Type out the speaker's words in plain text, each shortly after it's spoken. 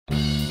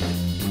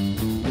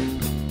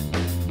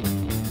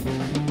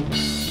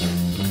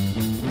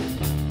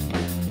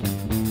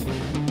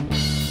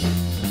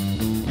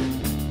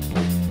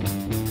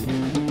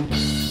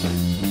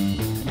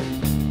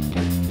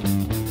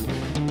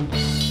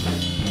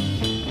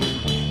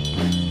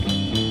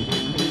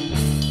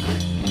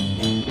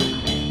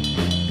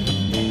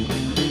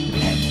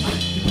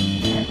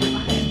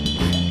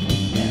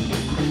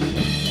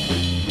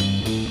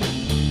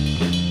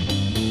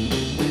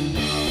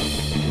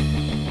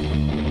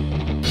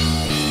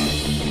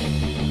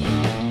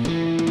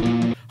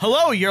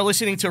Hello, you're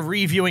listening to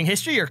Reviewing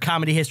History, your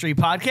comedy history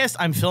podcast.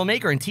 I'm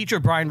filmmaker and teacher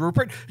Brian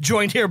Rupert,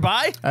 joined here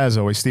by... As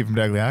always, Stephen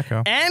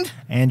Dagliacco.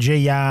 And Jay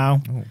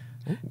Yao.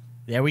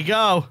 There we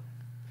go.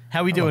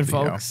 How we doing,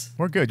 folks?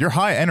 We're good. You're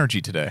high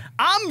energy today.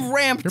 I'm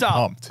ramped up.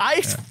 Pumped.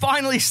 I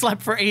finally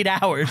slept for 8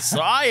 hours, so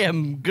I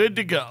am good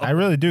to go. I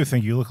really do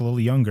think you look a little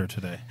younger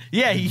today.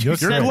 Yeah, You're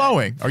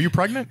glowing. Are you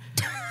pregnant?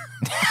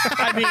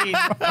 I mean,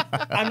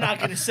 I'm not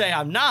going to say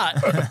I'm not.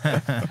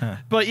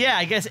 But yeah,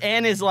 I guess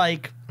Ann is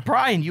like,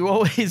 Brian, you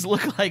always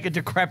look like a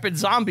decrepit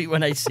zombie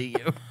when I see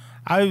you.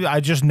 I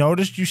just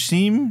noticed you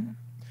seem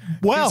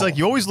well. It's like,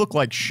 you always look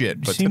like shit,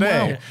 but seem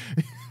today...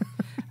 well.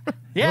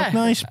 Yeah. Look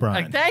nice,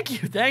 Brian. Like,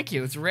 thank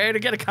you. It's rare to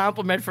get a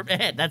compliment from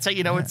Ann. That's how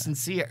you know it's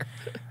sincere.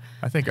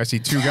 I think I see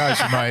two guys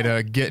who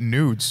might get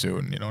nude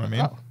soon. You know what I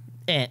mean? Oh.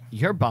 Ann,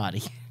 your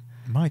body.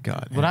 My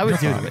God. What I would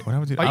do to it. What I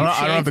would do. Are I you don't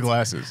have shaved? the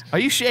glasses. Are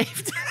you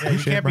shaved? You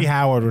can't be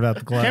Howard without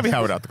the glasses. Can't be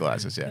Howard without the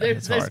glasses, yeah.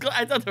 It's hard.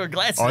 I thought there were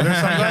glasses. Are there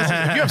sunglasses?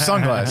 If you have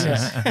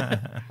sunglasses.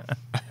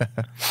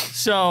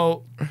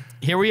 So,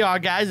 here we are,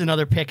 guys.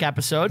 Another pick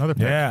episode. Another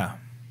pick. Yeah.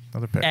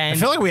 Another pick. And I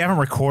feel like we haven't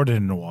recorded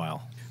in a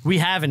while. we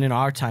haven't in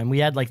our time. We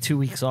had like 2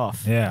 weeks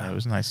off. Yeah. It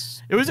was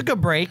nice. It was a good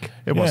break.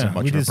 It wasn't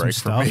much we of a did some break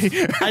for me.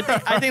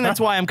 stuff. I think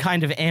that's why I'm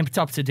kind of amped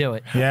up to do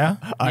it. Yeah?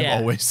 I'm Yeah.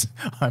 always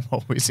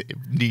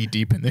knee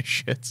deep in this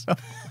shit. So.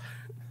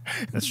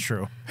 That's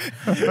true.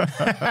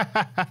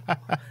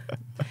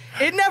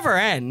 It never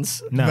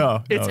ends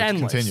No. It's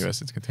endless.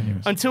 Continuous. It's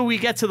continuous. until we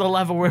get to the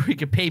level where we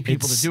could pay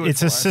people to do it.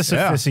 It's for a us.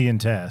 Sisyphusian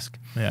task.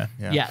 Yeah.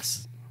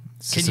 Yes.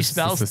 Can you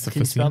spell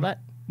that?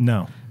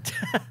 No.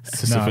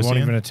 No, I won't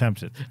even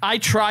attempt it. I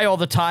try all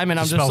the time, and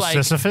I'm just Spell like,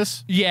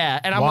 Sisyphus? yeah,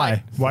 and I'm Why?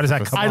 like, Why does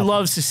that come I up?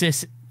 love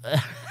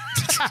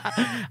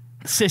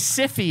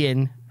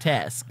Sisyphian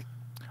task.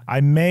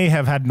 I may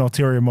have had an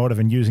ulterior motive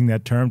in using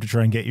that term to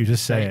try and get you to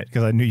say it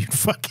because I knew you'd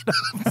fuck it up.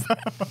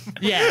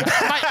 Yeah.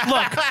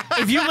 Look,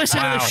 if you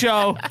listen to the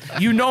show,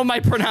 you know my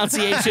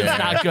pronunciation's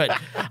not good.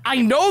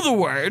 I know the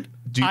word.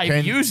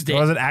 I've used it.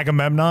 Was it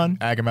Agamemnon?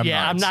 Agamemnon.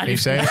 Yeah, I'm not Can you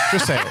even- say it?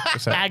 Just say it.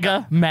 Just say it.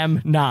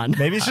 Agamemnon.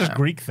 Maybe it's just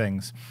Greek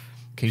things.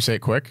 Can you say it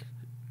quick?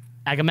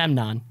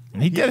 Agamemnon.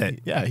 He did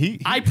it. Yeah, he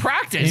I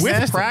practiced. with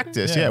mastered it.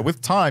 practice, Yeah. yeah,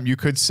 with time, you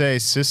could say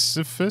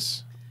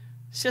Sisyphus.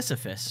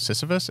 Sisyphus.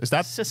 Sisyphus? Is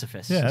that?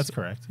 Sisyphus. Yeah, that's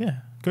correct. Yeah.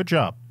 Good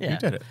job. Yeah. You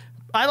did it.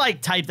 I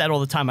like type that all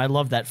the time. I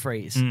love that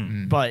phrase.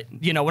 But,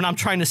 you know, when I'm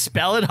trying to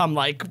spell it, I'm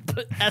like,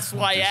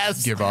 SYS.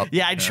 Just give up.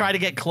 Yeah, I try to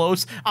get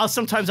close.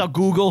 Sometimes I'll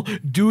Google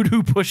dude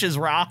who pushes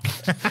rock,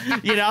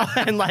 you know,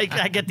 and like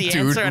I get the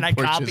Dude answer who and I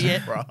pushes copy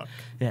it. rock.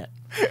 Yeah.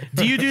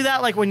 Do you do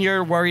that like when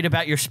you're worried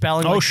about your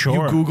spelling? Oh, like,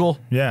 sure. You Google?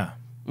 Yeah.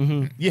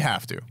 You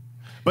have to.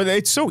 But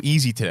it's so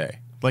easy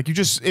today. Like, you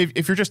just,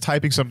 if you're just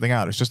typing something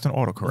out, it's just an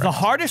autocorrect. The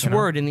hardest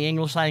word in the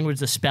English language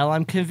to spell,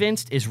 I'm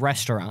convinced, is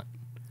restaurant.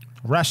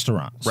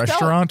 Restaurant. Spell it.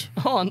 Restaurant?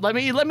 Hold on, let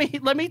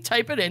me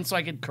type it in so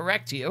I can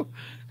correct you.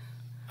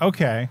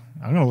 Okay.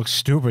 I'm going to look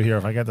stupid here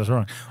if I get this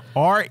wrong.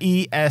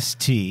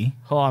 R-E-S-T.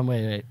 Hold on,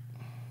 wait.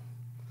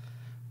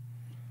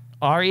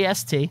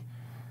 R-E-S-T.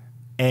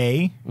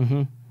 A.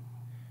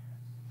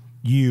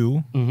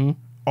 U.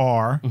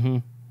 R.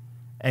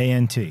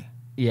 A-N-T.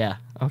 Yeah.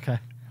 Okay.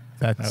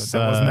 That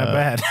wasn't that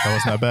bad. That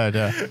wasn't that bad,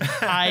 yeah.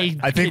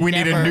 I think we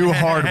need a new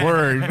hard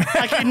word.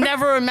 I can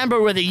never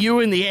remember where the U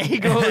and the A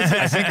goes.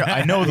 I think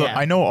I know Yeah.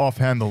 I know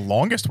offhand the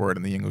longest word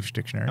in the English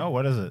dictionary. Oh,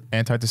 what is it?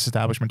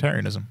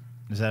 Anti-disestablishmentarianism.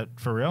 Is that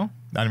for real?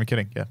 Not even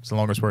kidding. Yeah, it's the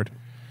longest word.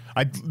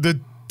 The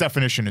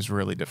definition is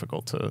really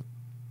difficult to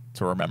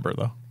remember,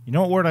 though. You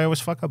know what word I always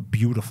fuck up?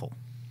 Beautiful.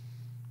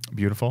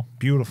 Beautiful.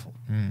 Beautiful.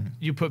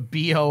 You put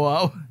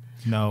B-O-O.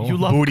 No. You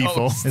love Bootyful.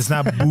 ghosts. It's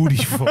not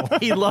bootyful.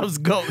 He loves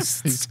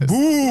ghosts.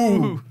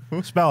 Boo!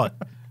 Spell it.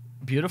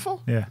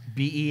 Beautiful? Yeah.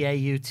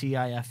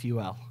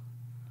 B-E-A-U-T-I-F-U-L.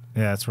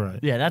 Yeah, that's right.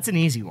 Yeah, that's an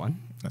easy one.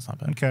 That's not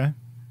bad. Okay.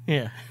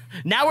 Yeah.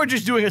 Now we're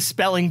just doing a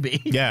spelling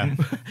bee. Yeah.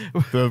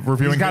 The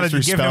reviewing gotta history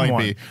give him spelling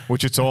one. bee,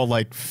 which it's all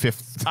like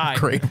fifth All right,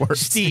 grade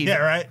words. Steve, Yeah,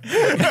 right?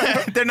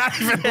 They're not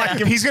even like...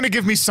 He's going to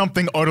give me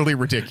something utterly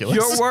ridiculous.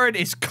 your word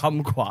is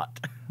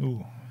kumquat.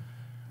 Ooh.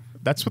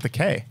 That's with a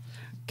K.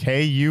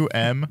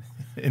 K-U-M.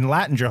 In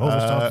Latin, Jehovah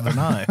starts with an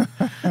I.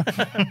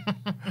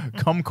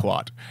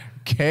 Kumquat.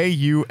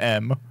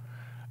 K-U-M.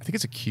 I think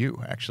it's a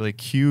Q, actually.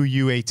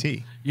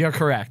 Q-U-A-T. You're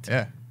correct.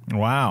 Yeah.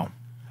 Wow.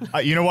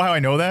 You know why I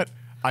know that?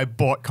 I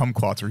bought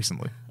kumquats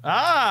recently.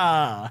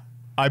 Ah.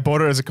 I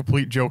bought it as a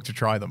complete joke to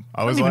try them.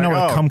 I I was don't even like,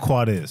 know what oh, a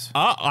kumquat is.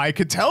 I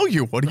could tell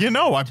you. What do you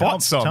know? I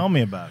bought some. Tell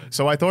me about it.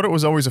 So I thought it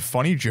was always a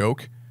funny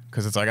joke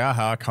because it's like,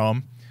 aha,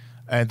 cum.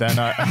 And then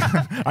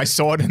I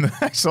saw it in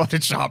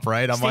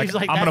ShopRite. I'm Steve's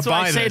like, I'm gonna that's what buy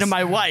I this. say to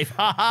my wife.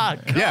 Ha ha.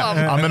 Yeah,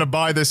 I'm gonna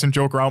buy this and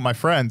joke around with my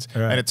friends.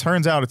 Right. And it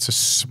turns out it's a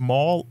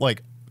small,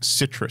 like,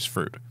 citrus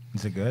fruit.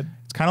 Is it good?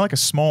 It's kind of like a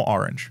small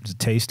orange. Is it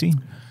tasty?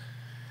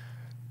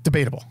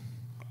 Debatable.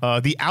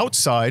 The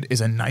outside is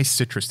a nice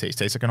citrus taste,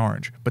 tastes like an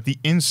orange, but the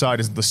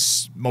inside is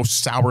the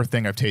most sour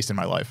thing I've tasted in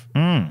my life.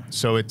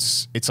 So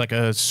it's like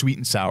a sweet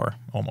and sour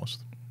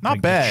almost. Not Like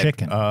the bad.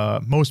 chicken.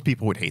 Most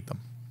people would hate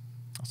them.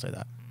 I'll say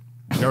that.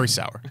 Very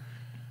sour.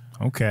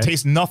 Okay.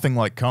 Tastes nothing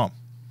like cum.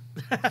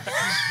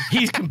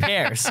 He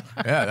compares.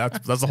 Yeah,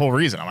 that's the whole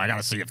reason. I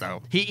gotta see if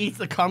that. He eats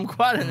the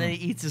kumquat and then he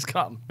eats his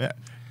cum. Yeah,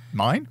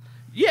 mine.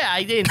 Yeah,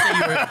 I didn't say you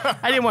were.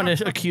 I didn't want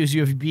to accuse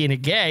you of being a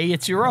gay.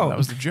 It's your own. That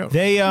was the joke.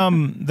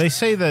 They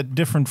say that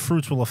different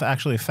fruits will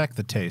actually affect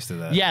the taste of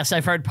that. Yes,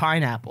 I've heard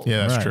pineapple.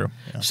 Yeah, that's Right. true.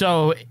 Yeah.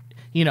 So,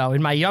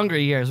 in my younger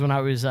years when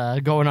I was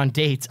going on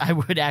dates, I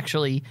would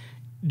actually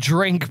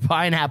drink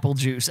pineapple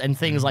juice and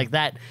things like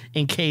that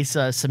in case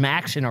some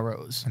action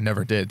arose. I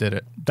never did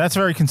it? That's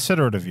very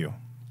considerate of you.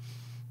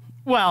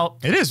 Well,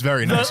 It is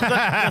very nice. the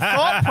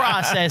thought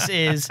process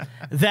is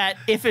that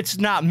if it's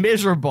not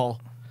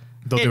miserable,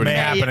 They'll do it may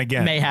again. happen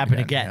again. May happen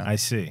again. I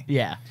see.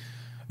 Yeah.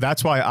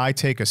 That's why I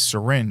take a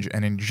syringe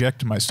and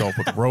inject myself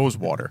with rose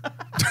water.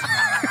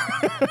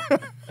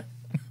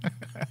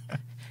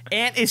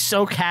 Ant is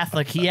so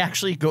Catholic, he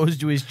actually goes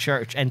to his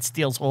church and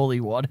steals holy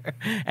water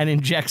and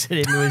injects it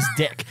into his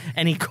dick,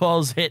 and he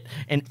calls it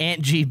an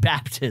Ant G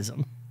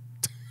baptism.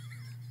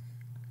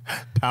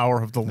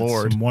 Power of the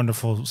Lord. Some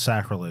wonderful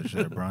sacrilege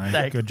there, Brian.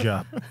 Thanks. Good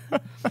job.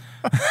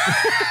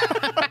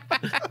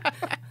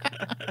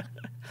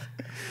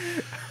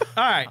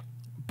 All right.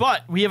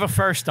 But we have a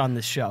first on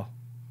this show.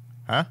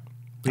 Huh?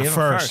 We have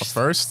first. a first.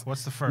 First?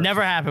 What's the first?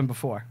 Never happened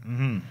before.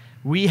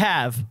 We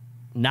have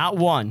not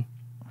one,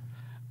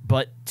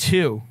 but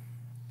two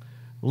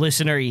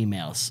listener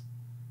emails.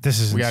 This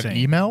is We got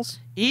insane. emails?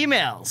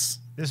 Emails.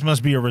 This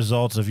must be a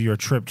result of your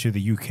trip to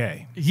the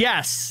UK.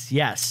 Yes,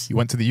 yes. You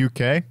went to the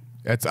UK?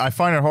 I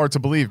find it hard to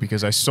believe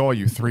because I saw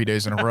you 3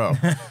 days in a row.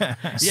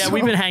 Yeah,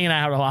 we've been hanging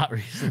out a lot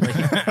recently.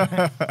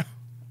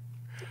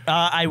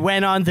 I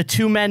went on the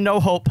Two Men No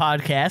Hope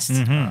podcast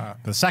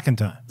The second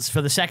time.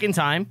 for the second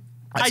time.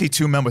 I see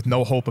two men with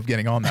no hope of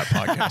getting on that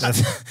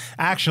podcast.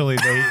 Actually,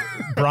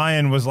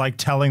 Brian was like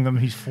telling them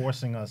he's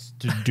forcing us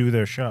to do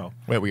their show.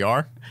 Wait, we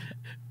are?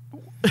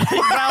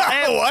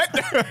 Well,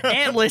 What?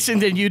 Ant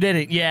listened and you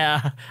didn't.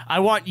 Yeah, I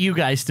want you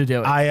guys to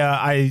do it.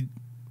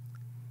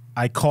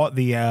 I caught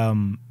the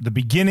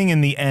beginning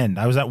and the end.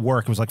 I was at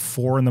work. It was like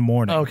 4 in the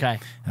morning. Okay.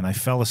 And I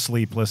fell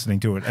asleep listening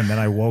to it. And then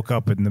I woke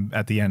up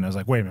at the end. I was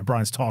like, wait a minute,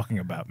 Brian's talking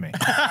about me.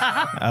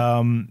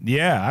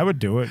 Yeah, I would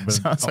do it. But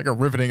Sounds like a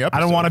riveting episode.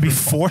 I don't want to be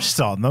forced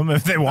on them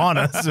if they want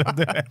us. No,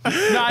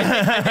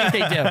 I think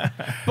they do.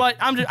 But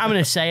I'm going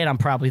to say it. I'm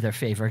probably their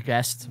favorite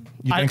guest.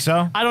 You think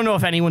so? I don't know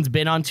if anyone's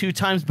been on 2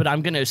 times, but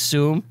I'm going to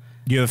assume.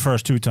 You're the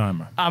first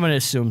two-timer. I'm going to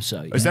assume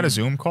so. Yeah. Is that a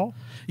Zoom call?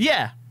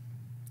 Yeah.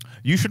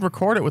 You should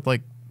record it with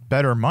like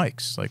better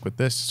mics, like with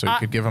this, so you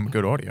could give them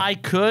good audio. I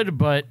could,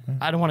 but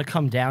I don't want to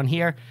come down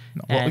here.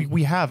 Well, and-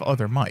 we have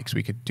other mics.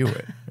 We could do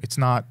it. It's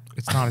not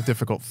a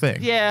difficult thing.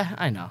 Yeah,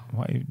 I know.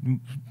 Why?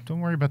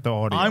 Don't worry about the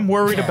audio. I'm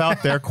worried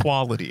about their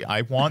quality.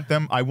 I want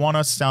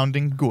us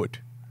sounding good.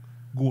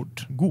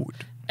 Good.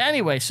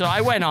 Anyway, so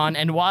I went on,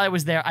 and while I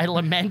was there, I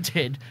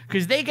lamented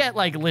because they get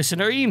like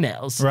listener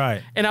emails.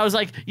 Right. And I was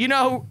like,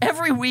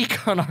 every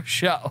week on our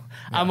show,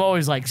 I'm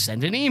always like,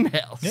 send an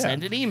email, Yeah.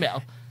 send an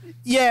email.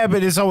 Yeah,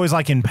 but it's always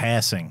like in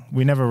passing.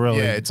 We never really.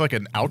 Yeah, it's like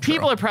an outro.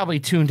 People are probably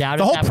tuned out.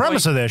 the at whole that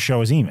premise point. of their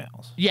show is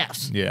emails.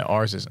 Yes. Yeah,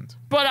 ours isn't.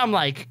 But I'm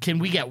like, can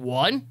we get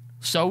one?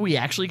 So we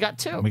actually got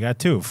 2. We got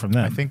 2 from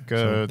them. I think,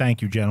 So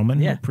thank you, gentlemen.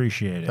 Yeah.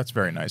 Appreciate it. That's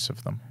very nice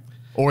of them.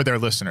 Or their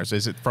listeners.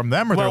 Is it from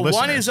them or Well, their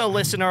listeners? one is a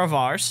listener of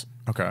ours.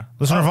 Okay.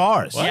 Listener of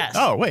ours. Yes.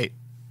 Oh, wait.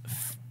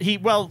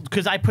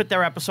 Because I put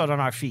their episode on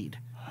our feed.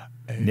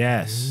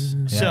 Yes.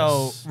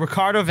 So Yes.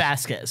 Ricardo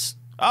Vasquez.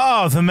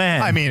 Oh, the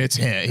man. I mean, it's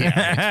him.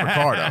 Yeah, it's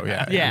Ricardo.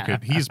 Yeah. Yeah.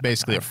 He's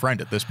basically a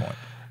friend at this point.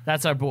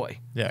 That's our boy.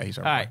 Yeah, he's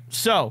our All right.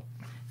 So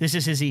this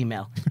is his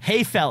email.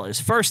 Hey, fellas.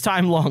 First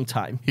time, long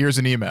time. Here's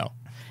an email.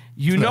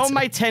 You know That's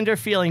my it. tender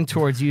feeling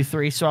towards you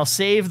 3, so I'll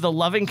save the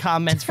loving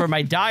comments for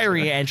my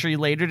diary entry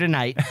later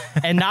tonight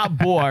and not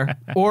bore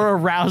or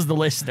arouse the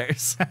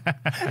listeners.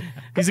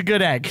 He's a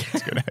good egg.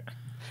 All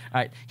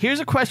right. Here's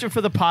a question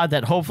for the pod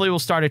that hopefully will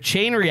start a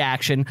chain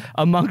reaction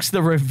amongst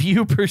the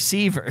review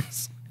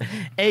perceivers,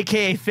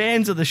 a.k.a.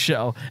 fans of the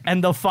show,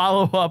 and they'll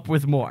follow up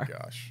with more.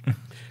 Gosh.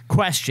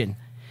 Question.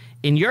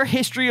 In your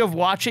history of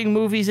watching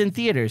movies in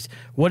theaters,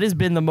 what has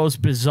been the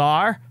most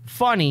bizarre,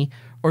 funny,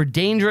 or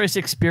dangerous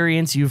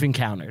experience you've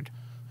encountered?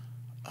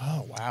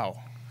 Oh, wow.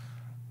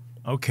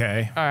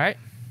 okay. All right.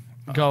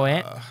 Go,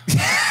 Ant.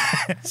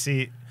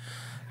 See,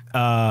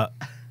 I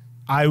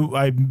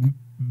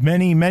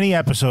many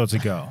episodes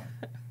ago,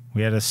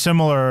 we had a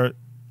similar.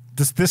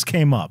 This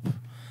came up,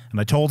 and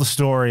I told a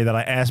story that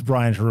I asked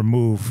Brian to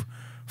remove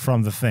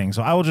from the thing.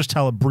 So I will just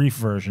tell a brief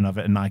version of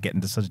it and not get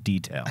into such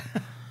detail.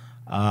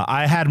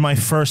 I had my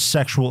first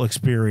sexual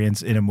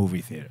experience in a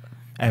movie theater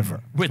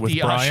ever. With the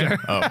Brian? usher.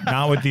 Oh.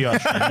 Not with the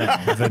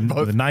usher. No,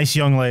 with a nice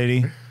young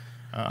lady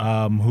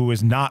who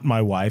is not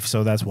my wife,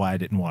 so that's why I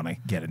didn't want to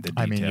get into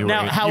detail. I mean, you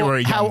Now, were how a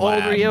young old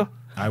lad. were you?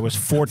 I was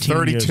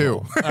 14 years 32.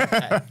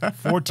 old.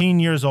 14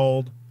 years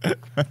old,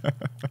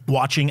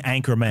 watching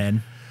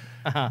Anchorman,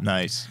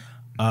 Nice.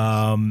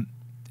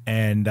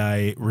 and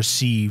I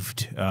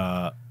received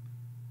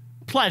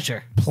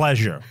Pleasure.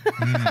 Pleasure.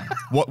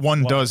 What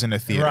one does in a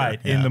theater. Right,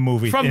 Yeah. in the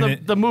movie. From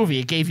In the movie,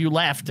 it gave you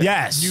laughter.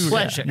 Yes.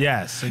 Pleasure.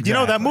 Yes. You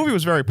know, that exactly. movie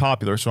was very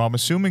popular, so I'm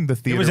assuming the It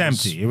theater was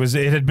empty.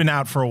 It had been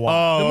out for a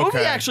while. The Oh, movie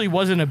okay. actually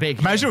wasn't a big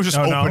hit. Imagine it was just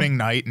Oh, no. opening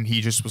night and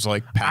he just was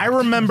like packed. I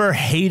remember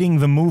hating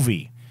the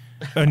movie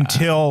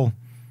until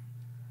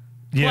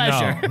you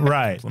Pleasure. know,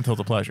 right. Until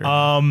the pleasure.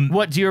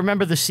 What, do you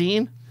remember the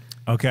scene?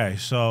 Okay,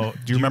 so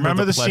do you remember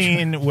remember the the pleasure?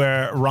 scene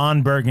where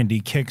Ron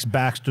Burgundy kicks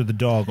Baxter the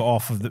dog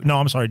off of the? No,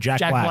 I'm sorry, Jack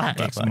Black Black.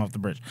 kicks him off the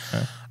bridge.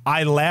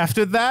 I laughed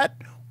at that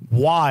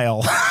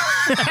while.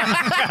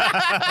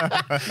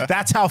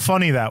 That's how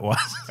funny that was.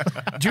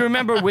 Do you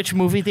remember which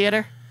movie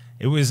theater?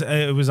 It was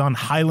on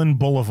Highland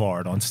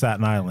Boulevard on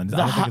Staten Island. I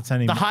don't think it's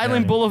any. The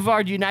Highland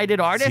Boulevard United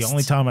It's Artists? the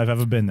only time I've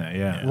ever been there.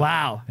 Yeah.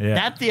 Wow. Yeah.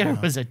 That theater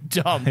was a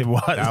dump. It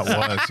was. that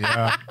was,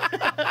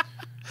 yeah.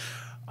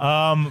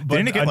 But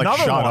Didn't it get like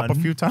another shot one, up a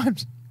few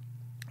times?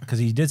 because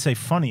he did say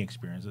funny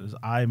experiences.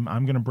 I'm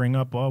going to bring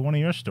up one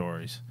of your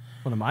stories.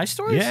 One of my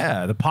stories?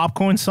 Yeah, the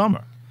popcorn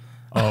summer.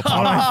 Oh,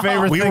 One of my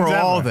favorite we things were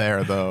all ever.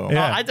 there, though. Oh,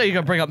 Yeah. I thought you were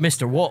going to bring up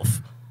Mr.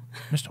 Wolf.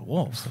 Mr.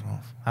 Wolf.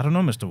 I don't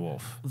know Mr.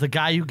 Wolf. The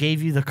guy who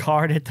gave you the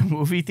card at the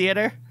movie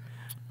theater,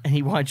 and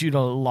he wanted you to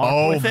LARP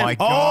Oh, with him. my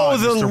God. Oh,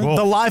 Mr. Wolf.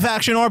 the live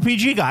action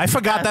RPG guy. I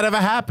forgot that ever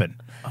happened.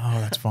 Oh,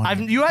 that's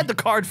funny. You had the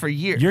card for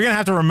years. You're going to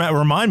have to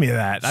remind me of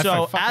that.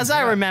 So fucking as I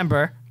forgot.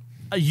 remember,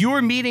 you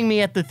were meeting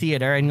me at the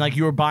theater, and like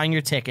you were buying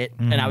your ticket,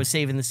 and I was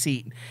saving the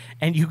seat,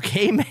 and you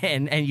came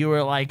in, and you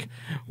were like,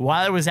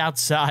 while I was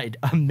outside,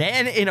 a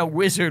man in a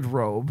wizard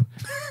robe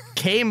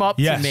came up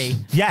Yes. to me.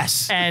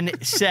 Yes. And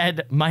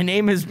said, "My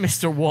name is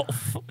Mr.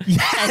 Wolf,"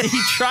 and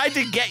he tried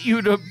to get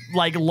you to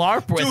like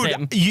LARP with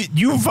him. Dude,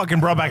 you fucking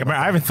brought back a memory.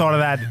 I haven't thought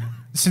of that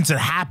since it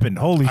happened.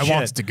 Holy I shit.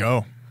 wanted to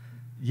go.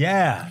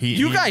 Yeah.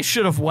 You guys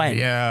should have went.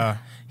 Yeah.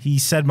 He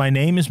said, "My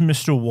name is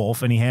Mr.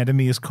 Wolf," and he handed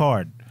me his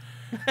card.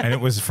 And it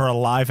was for a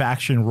live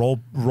action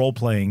role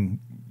playing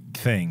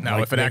thing.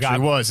 Now, if it they actually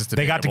was, it's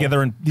they got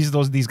debatable. together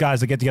and these guys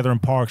that get together in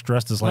parks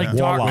dressed as like Like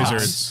dark warlocks.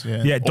 wizards,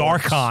 yeah. Yeah,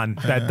 Orcs.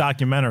 Darkon, that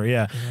documentary,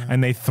 yeah.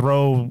 And they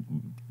throw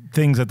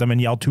things at them and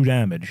yell 2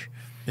 damage.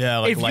 Yeah,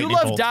 like If you lightning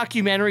love bolt.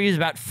 documentaries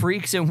about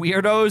freaks and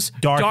weirdos,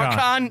 Darkon.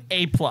 Darkon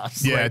A+.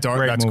 Yeah,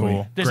 great that's movie.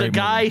 cool. There's a Great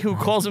guy movie. who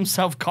calls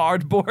himself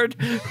Cardboard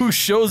who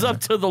shows up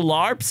to the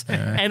LARPs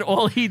and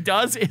all he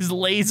does is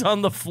lays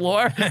on the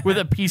floor with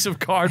a piece of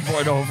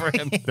cardboard over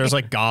him. There's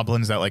like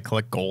goblins that like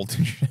collect gold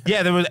and shit.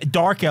 Yeah, there were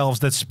dark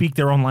elves that speak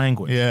their own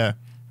language. Yeah.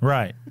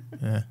 Right.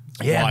 Yeah.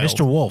 Yeah, Wild.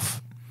 Mr.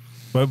 Wolf.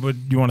 But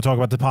you want to talk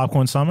about the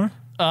popcorn summer?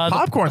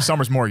 Popcorn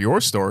Summer's more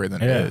your story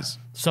than Yeah. it is.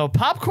 So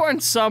Popcorn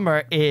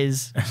Summer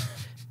is,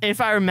 if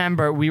I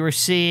remember, we were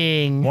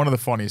seeing... One of the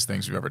funniest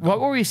things we've ever done.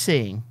 What were we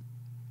seeing?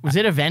 Was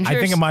it Avengers? I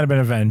think it might have been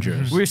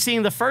Avengers. We were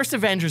seeing the first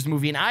Avengers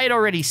movie, and I had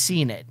already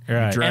seen it.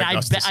 Right. Dragged And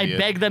us to see I it.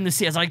 begged them to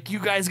see it. I was like, you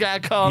guys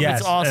got to come. Yes,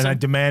 It's awesome. and I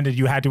demanded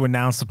you had to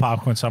announce the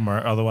popcorn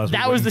summer, otherwise we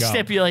That was the wouldn't go.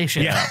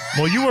 stipulation. Yeah.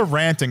 Well, you were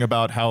ranting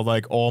about how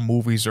like all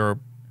movies are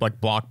like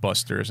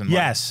blockbusters and like,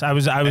 Yes, I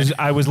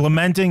was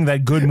lamenting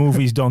that good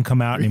movies don't come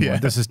out anymore. Yeah.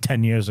 This is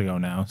 10 years ago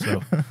now,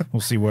 so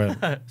we'll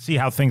see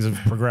how things have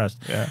progressed.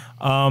 Yeah.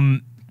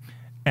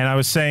 And I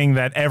was saying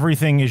that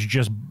everything is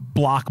just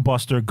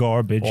blockbuster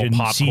garbage All and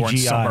popcorn CGI.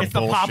 summer It's the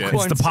bullshit. popcorn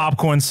It's the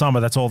popcorn summer.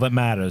 That's all that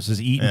matters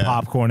is eating Yeah.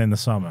 popcorn in the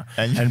summer.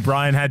 And-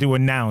 Brian had to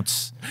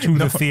announce to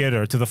the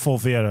theater, to the full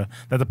theater,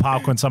 that the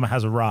popcorn summer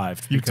has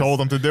arrived. You told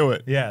them to do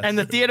it. Yes. And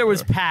the theater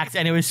was packed,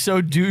 and it was so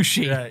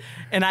douchey. Right.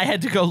 And I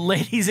had to go,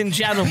 ladies and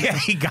gentlemen, Yeah,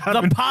 he got up the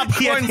and-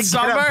 he had popcorn to get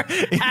summer up.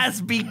 has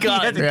He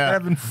begun. had to Yeah.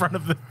 get up in front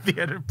of the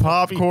theater.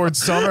 Popcorn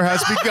Summer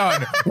has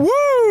begun.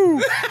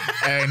 Woo!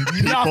 And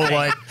people Nothing.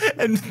 like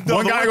And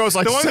one guy goes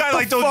like, the one "Sit guy the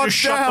like told you fuck to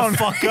shut down." the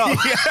fuck up.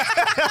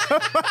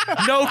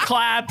 No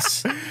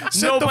claps.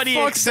 "Sit Nobody the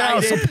fuck down."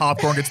 excited. Some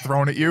popcorn gets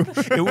thrown at you.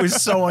 It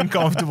was so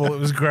uncomfortable. It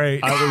was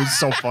great. It was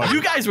so funny.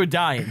 You guys were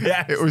dying.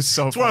 Yeah, It was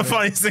so It's one of the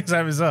funny. funniest things I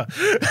ever saw.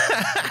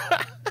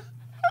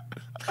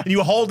 And you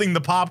were holding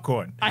the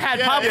popcorn. I had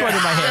popcorn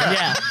in my hand,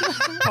 yeah.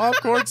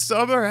 Popcorn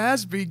Summer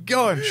has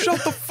begun.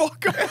 Shut the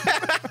fuck up.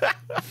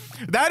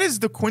 That is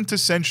the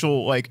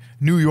quintessential like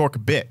New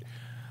York bit.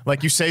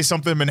 Like you say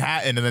something in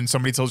Manhattan and then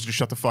somebody tells you to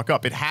shut the fuck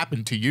up. It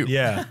happened to you.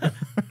 Yeah.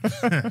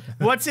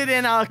 What's it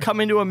in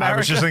Coming to I America?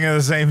 was just thinking of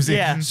the same scene.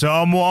 Yeah.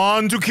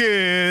 Someone to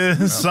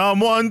kiss,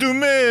 someone to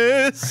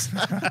miss.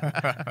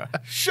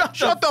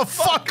 Shut the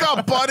fuck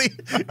up, buddy.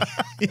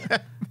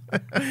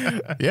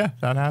 Yeah,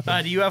 that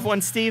happened. Do you have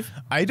one, Steve?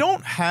 I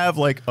don't have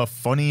like a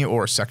funny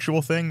or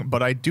sexual thing,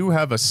 but I do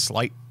have a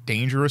slight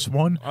dangerous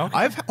one. Okay.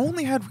 I've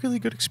only had really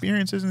good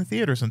experiences in the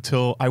theaters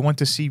until I went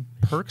to see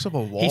Perks of a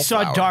Wallflower. He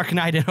saw Dark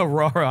Knight and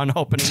Aurora on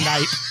opening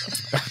night.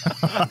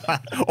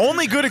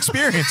 Only good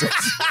experiences.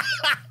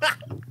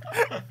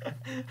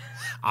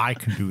 I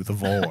can do the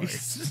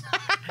voice.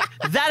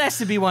 That has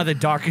to be one of the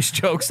darkest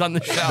jokes on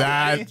the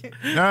show.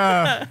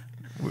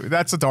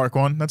 That's a dark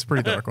one. That's a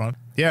pretty dark one.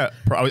 Yeah,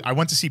 I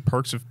went to see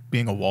Perks of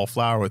Being a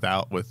Wallflower with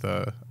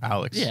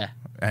Alex. Yeah.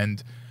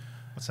 And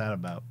What's that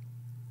about?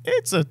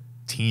 it's a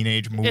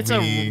teenage movie. It's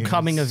a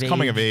coming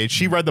of age.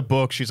 She read the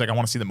book. She's like, I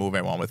want to see the movie.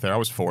 I went with her. I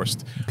was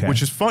forced,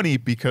 which is funny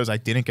because I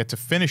didn't get to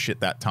finish it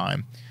that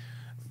time.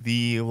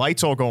 The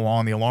lights all go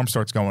on. The alarm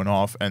starts going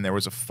off, and there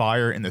was a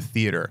fire in the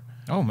theater.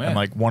 Oh man! And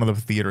like one of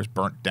the theaters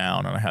burnt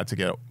down, and I had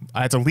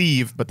to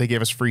leave, but they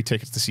gave us free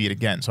tickets to see it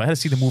again. So I had to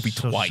see the movie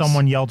twice.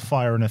 Someone yelled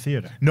fire in a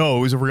theater. No,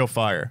 it was a real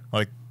fire,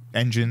 like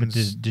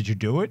engines. But did you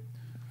do it?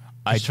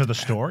 Just for the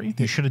story?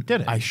 You should have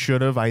did it. I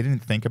should have. I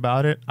didn't think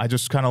about it. I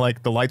just kind of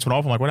like the lights went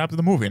off. I'm like, what happened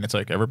to the movie? And it's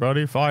like,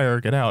 everybody, fire,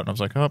 get out. And I was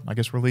like, oh, I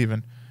guess we're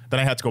leaving. Then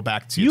I had to go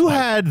back to you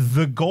had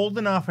the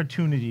golden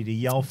opportunity to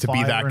yell to fire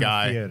be that in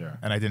guy, a theater.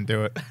 And I didn't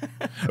do it.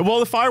 Well,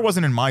 the fire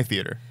wasn't in my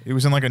theater. It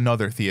was in like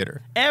another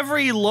theater.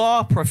 Every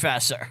law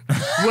professor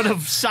would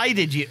have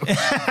cited you as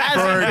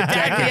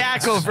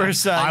Diaco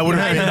versus. I would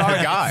have been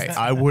the guy.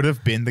 I would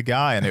have been the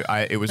guy, and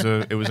it was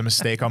a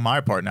mistake on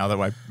my part. Now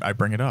that I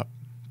bring it up,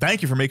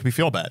 thank you for making me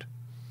feel bad.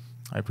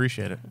 I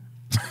appreciate it.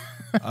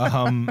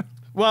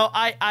 Well,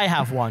 I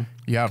have one.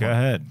 Yeah, Go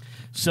ahead.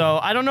 So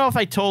I don't know if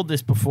I told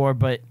this before,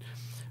 but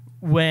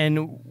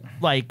when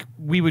like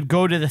we would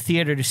go to the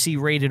theater to see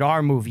rated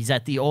R movies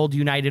at the old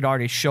United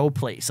Artists show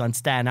place on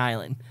Staten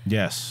Island.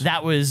 Yes.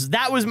 That was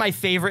my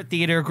favorite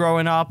theater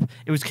growing up.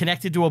 It was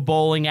connected to a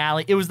bowling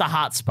alley. It was the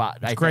hot spot.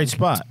 Great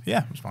spot.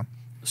 Yeah, it was fun.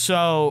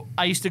 So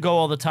I used to go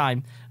all the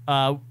time.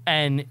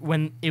 And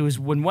when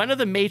one of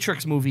the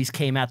Matrix movies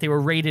came out, they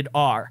were rated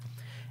R.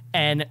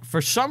 And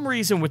for some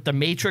reason, with the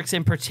Matrix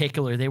in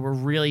particular, they were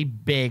really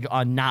big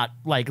on not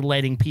like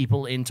letting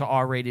people into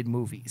R-rated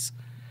movies.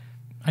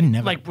 I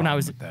never Like when I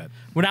was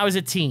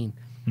a teen,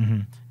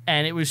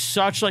 and it was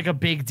such like a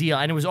big deal,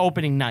 and it was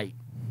opening night,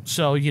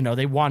 so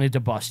they wanted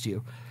to bust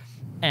you.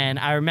 And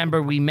I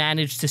remember we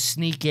managed to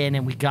sneak in,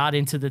 and we got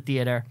into the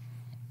theater,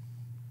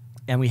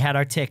 and we had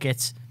our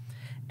tickets,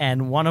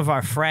 and one of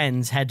our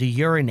friends had to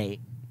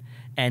urinate.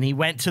 And he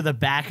went to the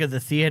back of the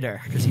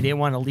theater because he didn't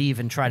want to leave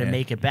and try to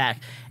make it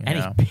back. And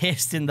he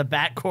pissed in the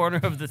back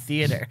corner of the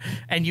theater.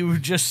 And you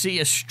would just see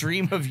a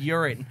stream of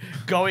urine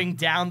going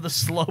down the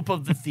slope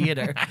of the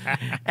theater.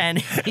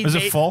 And Was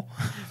it full?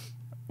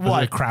 What?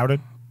 Was it crowded?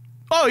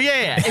 Oh,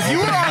 yeah. If you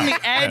were on the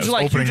edge,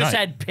 like you opening just night.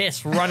 had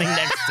piss running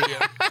next to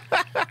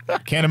you.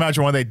 Can't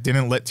imagine why they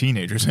didn't let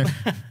teenagers in.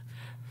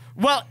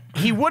 Well,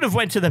 he would have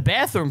went to the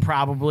bathroom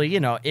probably,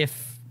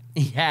 if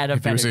he had a If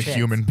he better was a chance.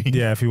 human being.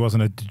 Yeah, if he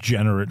wasn't a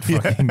degenerate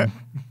fucking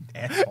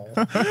asshole.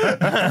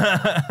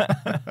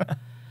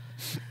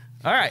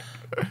 All right.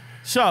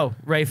 So,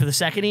 ready for the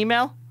second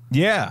email?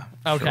 Yeah.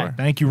 Okay. Sure.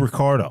 Thank you,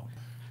 Ricardo.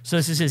 So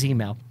this is his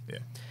email. Yeah.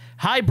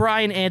 Hi,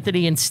 Brian,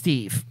 Anthony, and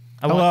Steve.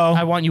 Hello.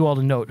 I want you all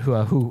to note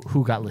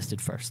who got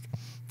listed first.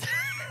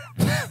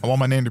 I want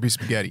my name to be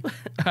Spaghetti. All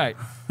right.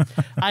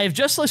 I have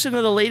just listened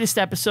to the latest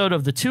episode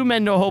of the Two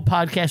Men No Hope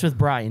podcast with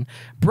Brian.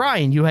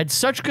 Brian, you had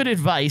such good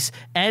advice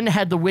and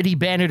had the witty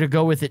banner to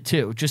go with it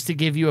too, just to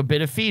give you a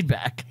bit of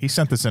feedback. He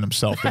sent this in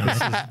himself. Didn't he?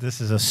 This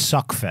is a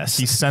suck fest.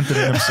 He sent it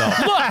in himself.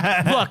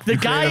 Look, the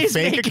guy created a is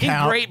fake making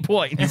account. great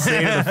points.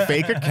 Created a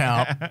fake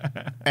account,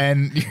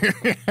 and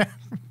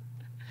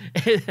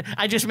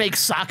I just make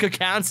sock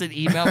accounts and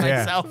email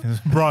myself.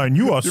 Brian,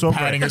 you are so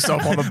patting fat.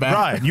 yourself on the back.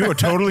 Brian, you are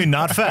totally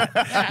not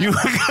fat. You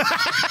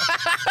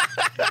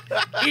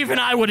Even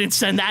I wouldn't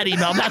send that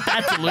email. I'm not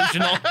that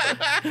delusional.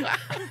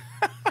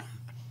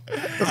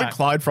 Doesn't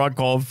Clyde Frog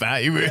call him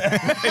fat?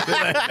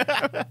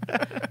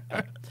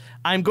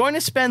 I'm going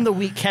to spend the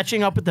week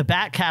catching up with the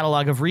back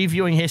catalog of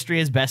reviewing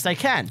history as best I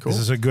can. This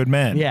is a good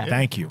man. Yeah.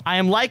 Thank you. I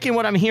am liking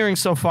what I'm hearing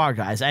so far,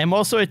 guys. I am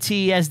also a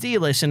TESD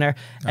listener,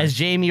 as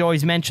Jamie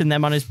always mentioned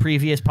them on his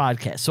previous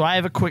podcast. So I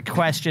have a quick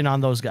question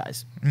on those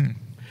guys.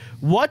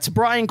 What's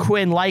Brian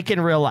Quinn like in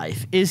real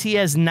life? Is he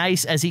as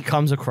nice as he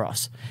comes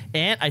across?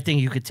 And I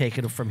think you could take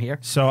it from here.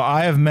 So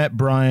I have met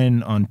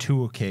Brian on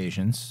 2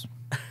 occasions.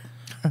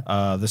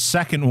 The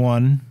second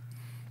one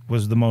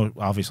was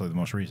obviously the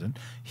most recent.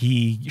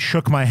 He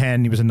shook my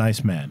hand. He was a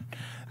nice man.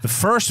 The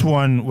first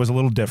one was a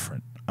little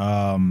different.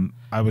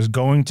 I was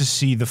going to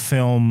see the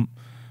film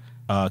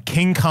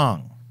King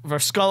Kong.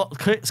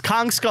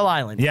 Kong Skull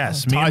Island.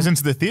 Yes, Ties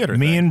into the theater.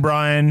 Me thing. and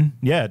Brian,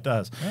 yeah, it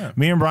does. Yeah.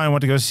 Me and Brian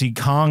went to go see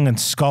Kong and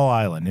Skull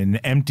Island in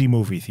an empty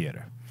movie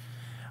theater.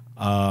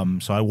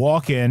 So I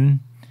walk in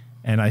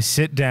and I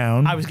sit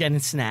down. I was getting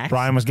snacks.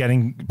 Brian was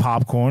getting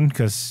popcorn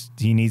because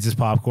he needs his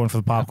popcorn for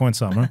the popcorn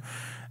summer.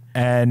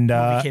 And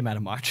We came out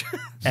of March.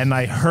 and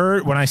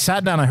when I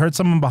sat down, I heard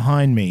someone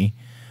behind me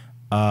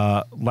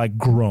like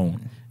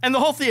groan. And the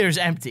whole theater's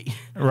empty.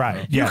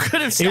 Right. You Yeah.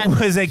 could have It said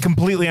was a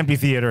completely empty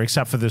theater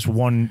except for this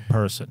one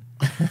person.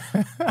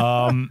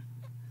 And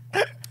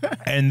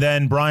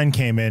then Brian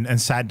came in and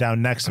sat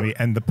down next to me,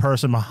 and the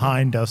person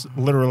behind us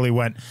literally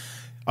went,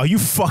 Are you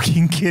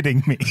fucking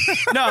kidding me?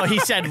 No, he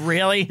said,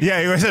 really?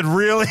 Yeah, he said,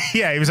 really?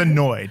 Yeah, he was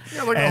annoyed.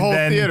 Yeah, like a and whole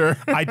then theater.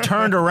 I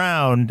turned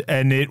around,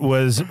 and it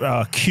was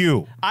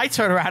Q. I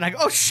turn around and I go,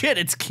 oh, shit,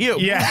 it's cute.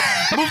 Yeah.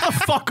 Move the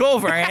fuck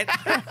over, Ant.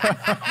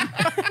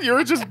 You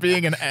were just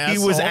being an asshole.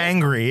 He was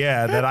angry,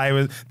 yeah, that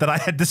I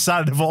had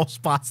decided of all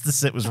spots to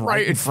sit was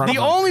right in front The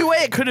of him. only way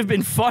it could have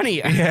been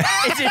funnier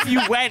is if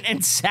you went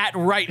and sat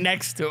right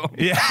next to him.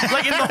 Yeah.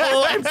 Like in the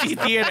whole empty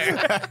theater.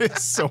 That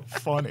is so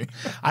funny.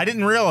 I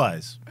didn't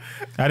realize.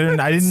 I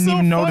didn't so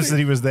even notice funny. that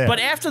he was there. But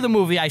after the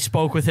movie, I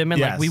spoke with him and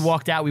like Yes. we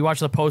walked out. We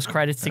watched the post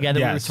credits together.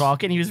 We were Yes.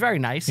 talking. He was very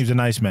nice. he was a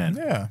nice man.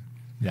 Yeah.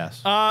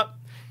 Yes.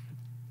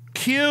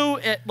 Q,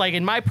 like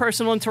in my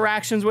personal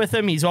interactions with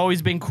him, he's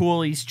always been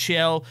cool. He's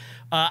chill.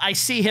 I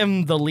see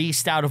him the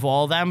least out of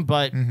all of them,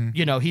 but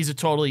you know, he's a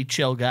totally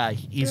chill guy.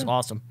 He's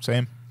awesome.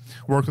 Same.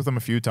 Worked with him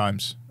a few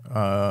times.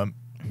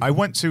 I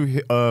went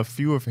to a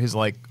few of his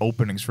like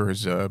openings for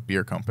his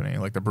beer company,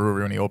 like the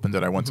brewery when he opened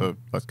it. I went to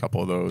a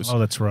couple of those. Oh,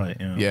 that's right.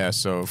 Yeah. Yeah,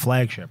 so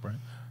Flagship, right?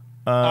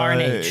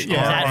 R&H. Yeah, It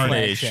was at R&H.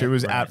 Flagship. It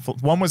was at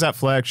one was at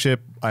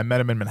Flagship. I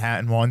met him in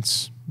Manhattan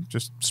once.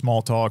 Just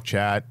small talk,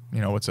 chat. You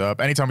know what's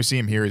up. Anytime we see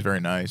him here, he's very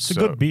nice. It's a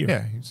good beer.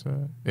 Yeah, he's,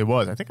 it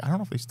was. I don't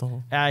know if they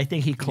still. I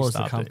think he closed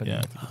the stopped it. company. Yeah,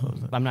 I think he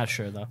closed it. I'm not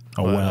sure though.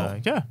 Oh, But, well.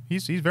 yeah,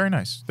 he's very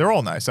nice. They're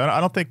all nice. I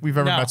don't think we've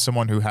ever No. met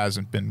someone who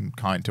hasn't been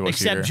kind to us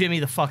Except here. Jimmy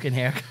the fucking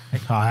hair guy.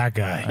 Oh, that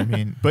guy. I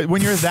mean, but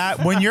when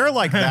you're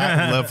like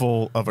that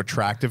level of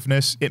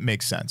attractiveness, it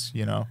makes sense.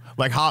 You know,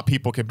 like hot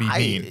people can be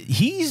mean.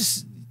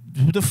 He's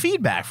the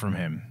feedback from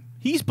him.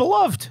 He's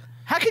beloved.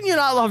 How can you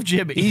not love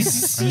Jimmy?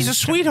 He's a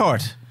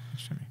sweetheart.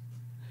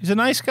 He's a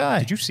nice guy.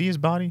 Did you see his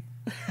body?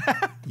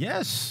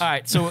 Yes. All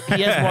right, so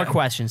he has more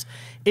questions.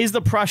 Is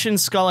the Prussian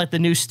skull at the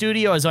new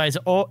studio? As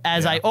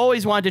I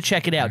always wanted to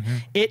check it out.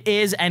 It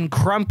is, and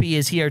Crumpy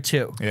is here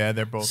too. Yeah,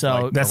 they're both.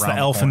 So- like, That's the around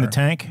elf in the corner.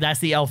 tank. That's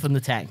the elf in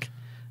the tank.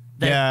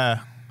 Yeah,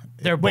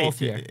 They're Wait, both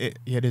here.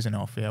 It is an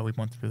elf. Yeah, we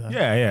went through that.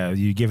 Yeah.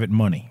 You give it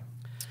money.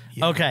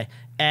 Okay,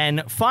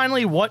 and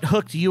finally, what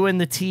hooked you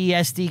and the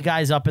TESD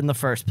guys up in the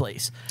first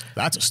place?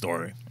 That's a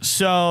story.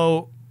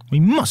 So We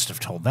must have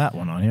told that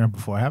one on here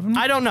before, haven't we?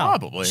 I don't know.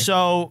 Probably.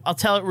 So I'll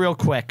tell it real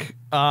quick.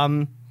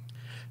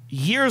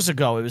 Years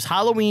ago, it was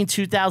Halloween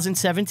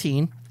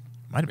 2017.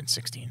 Might have been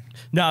 16.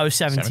 No, it was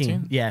 17.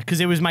 17? Yeah, because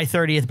it was my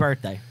 30th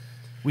birthday.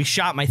 We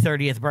shot my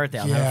 30th birthday.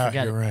 I'll never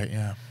forget it. right.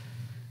 Yeah.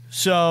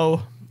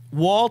 So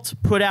Walt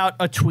put out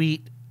a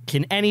tweet.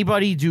 Can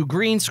anybody do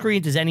green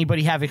screen? Does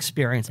anybody have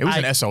experience? It was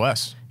an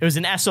SOS. It was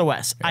an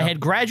SOS. I had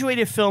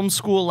graduated film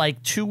school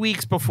like 2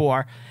 weeks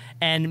before,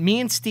 and me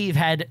and Steve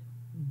had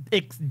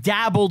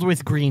dabbled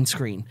with green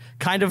screen,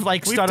 kind of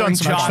like We've Stuttering done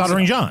some John.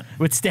 Stuttering John.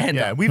 With stand-up.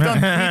 Yeah, we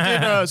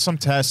did some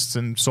tests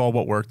and saw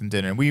what worked and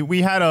didn't.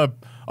 We had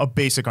a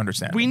basic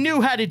understanding. We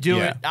knew how to do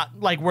Yeah. it.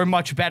 Like, we're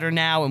much better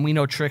now, and we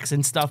know tricks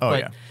and stuff. Oh, but,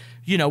 yeah.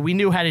 you know, we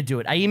knew how to do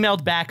it. I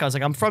emailed back. I was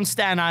like, I'm from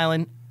Staten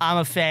Island. I'm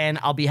a fan.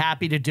 I'll be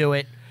happy to do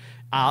it.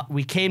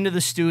 We came to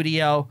the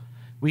studio.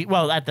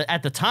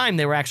 At the time,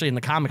 they were actually in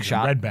the comic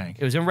shop. Red Bank.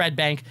 It was in Red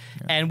Bank.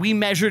 And we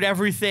measured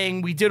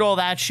everything. We did all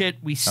that shit.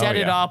 We set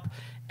it yeah. up.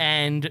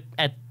 And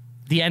at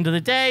the end of the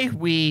day,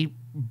 we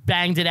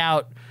banged it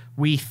out.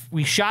 We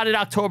shot it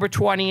October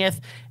 20th,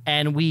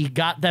 and we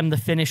got them the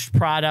finished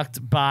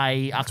product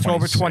by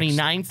October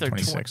 29th or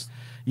 26th.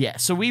 Yeah,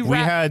 so we We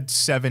wrapped. had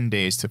 7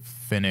 days to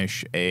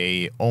finish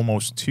a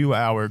almost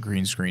 2-hour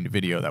green screen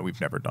video that we've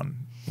never done.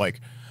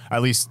 Like,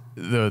 at least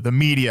the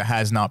media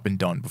has not been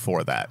done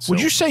before that. So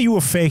Would you say you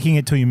were faking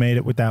it till you made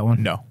it with that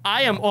one? no.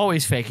 I am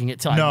always faking it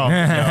till No,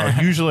 I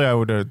no. Usually, I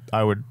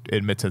would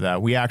admit to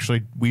that.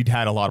 We'd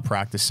had a lot of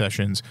practice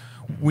sessions.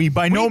 We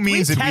by no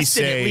means we did we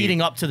tested say it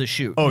leading up to the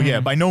shoot. Oh yeah,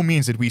 by no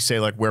means did we say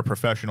like we're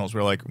professionals.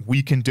 We're like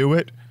we can do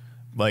it.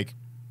 Like,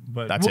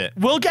 But that's it.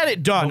 We'll get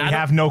it done. We I don't-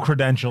 have no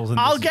credentials. In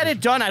I'll this get it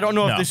done. I don't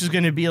know if No. this is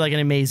going to be like an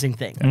amazing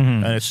thing.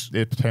 And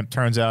it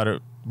turns out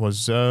it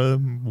was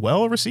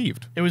well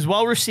received. It was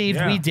well received.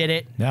 Yeah. We did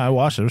it. Yeah, I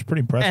watched it. It was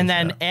pretty impressive. And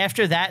then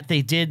after that,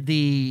 they did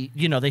they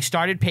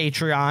started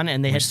Patreon,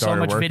 and they had so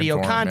started much working video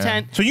for 'em, yeah.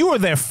 content. So you were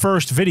their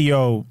first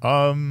video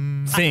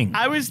thing.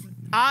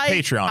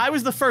 Patreon. I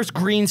was the first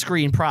green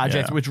screen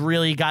project, Yeah. which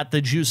really got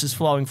the juices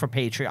flowing for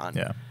Patreon.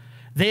 Yeah.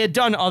 They had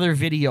done other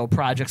video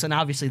projects, and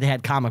obviously they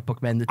had Comic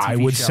Book Men, the TV I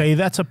would show. say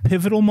that's a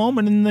pivotal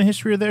moment in the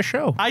history of their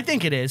show. I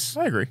think it is.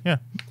 I agree. Yeah.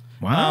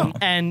 Wow.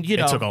 And you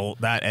know, It took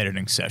that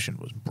editing session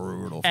was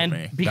brutal for and me.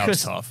 That was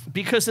because tough.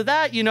 because of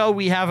that, you know,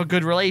 we have a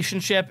good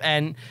relationship,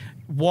 and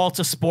Walt's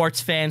a sports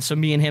fan, so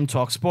me and him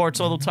talk sports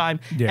all the time,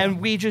 Yeah. and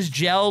we just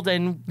gelled,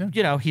 and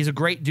you know, he's a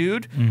great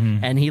dude,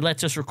 and he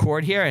lets us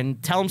record here,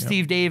 and tell him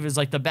Steve Dave is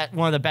like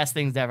one of the best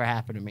things that ever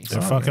happened to me. So.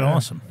 They're fucking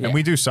awesome. Yeah. And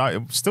we do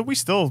we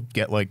still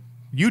get like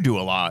you do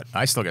a lot.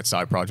 I still get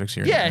side projects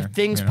here. and Yeah, there,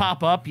 things you know?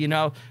 pop up, you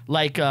know,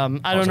 like I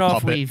was don't a know if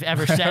puppet. we've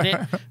ever said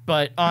it,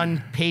 but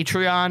on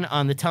Patreon,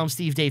 on the Tell 'em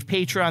Steve Dave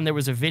Patreon, there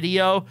was a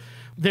video.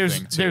 There's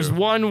Thing, too.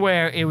 one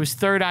where it was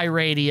Third Eye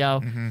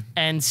Radio,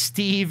 and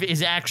Steve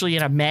is actually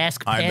in a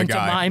mask I'm the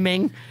guy.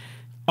 pantomiming.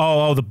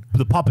 Oh,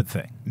 the puppet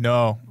thing.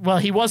 No, Well,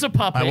 he was a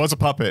puppet. I was a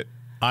puppet.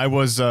 I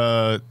was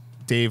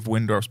Dave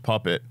Windorf's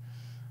puppet.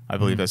 I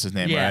believe that's his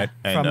name, Yeah,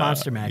 right? from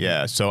Monster Magnet.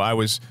 Yeah, so I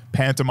was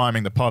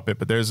pantomiming the puppet,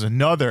 but there's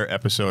another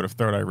episode of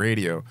Third Eye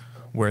Radio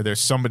where there's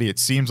somebody, it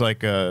seems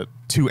like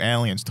two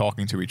aliens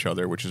talking to each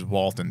other, which is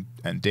Walt and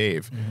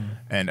Dave,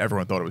 and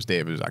everyone thought it was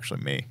Dave. It was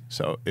actually me.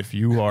 So if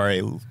you are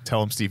a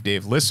Tell 'em Steve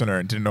Dave listener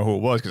and didn't know who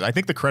it was, because I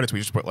think the credits, we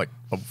just put like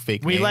a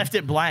fake We name. left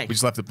it blank. We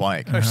just left it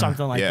blank. Or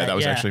something like that. Yeah, that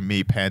was yeah. actually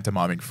me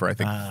pantomiming for, I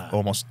think,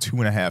 almost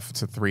 2.5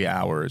 to 3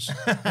 hours.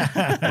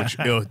 Which,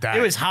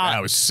 It was hot.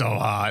 That was so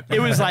hot.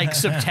 It was like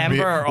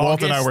September or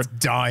Walt August. and I were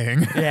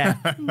dying. Yeah.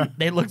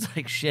 They looked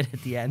like shit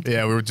at the end.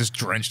 Yeah, we were just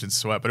drenched in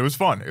sweat, but it was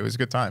fun. It was a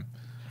good time.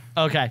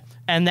 Okay.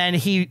 And then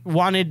he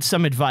wanted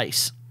some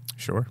advice.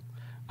 Sure.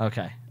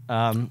 Okay.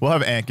 We'll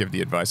have Ant give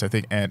the advice. I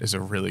think Ant is a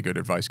really good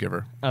advice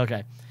giver.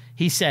 Okay.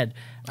 He said,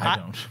 I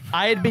don't.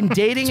 I had been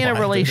dating in a why I did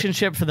it.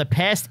 relationship for the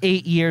past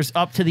 8 years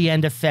up to the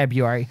end of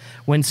February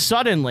when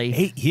suddenly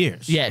 8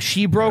 years. Yeah,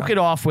 she broke it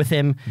off with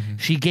him.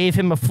 She gave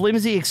him a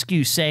flimsy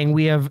excuse saying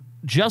we have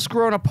just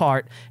grown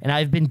apart and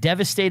I've been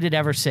devastated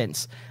ever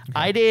since.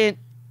 I didn't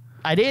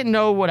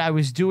know what I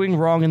was doing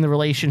wrong in the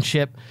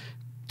relationship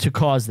to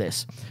cause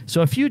this.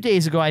 So a few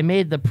days ago, I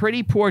made the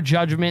pretty poor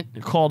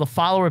judgment call to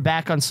follow her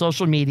back on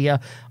social media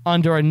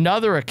under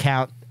another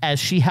account as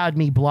she had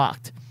me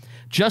blocked,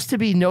 just to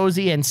be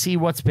nosy and see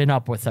what's been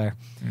up with her.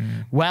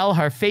 Well,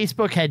 her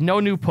Facebook had no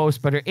new posts,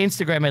 but her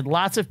Instagram had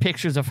lots of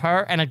pictures of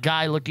her and a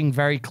guy looking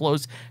very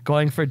close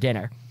going for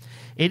dinner.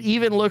 It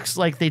even looks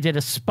like they did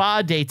a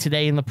spa day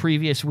today in the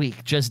previous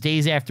week, just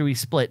days after we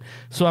split.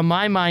 So in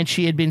my mind,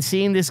 she had been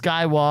seeing this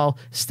guy while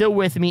still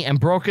with me and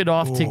broke it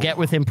off to get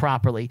with him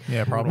properly.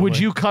 Yeah, probably. Would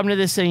you come to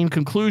the same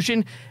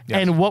conclusion? Yes.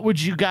 And what would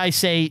you guys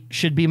say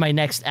should be my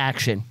next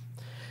action?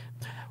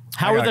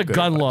 How I are got the good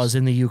gun advice. laws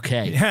in the UK?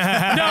 No,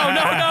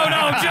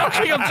 I'm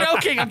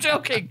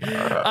joking.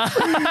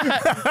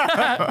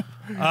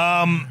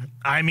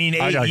 I mean,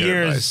 I 8 got good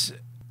years.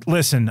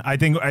 Listen, I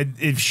think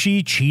if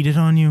she cheated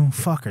on you,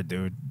 fuck her,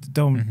 dude.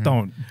 Don't You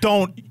go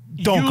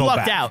lucked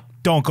back. out.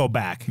 Don't go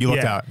back. You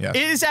looked out, yes.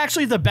 It is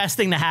actually the best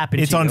thing to happen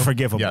It's to you.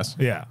 unforgivable. Yes.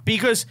 Yeah.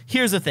 Because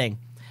here's the thing.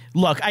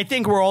 Look, I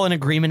think we're all in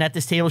agreement at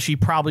this table. She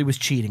probably was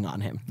cheating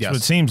on him. Yes. That's what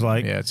it seems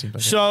like. Yeah, it seems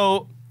like it.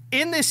 So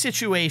in this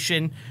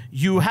situation,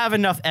 you have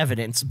enough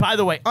evidence. By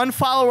the way,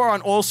 unfollow her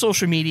on all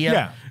social media.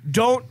 Yeah.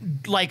 Don't,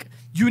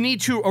 you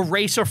need to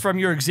erase her from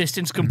your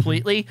existence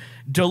completely.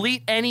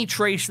 Delete any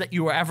trace that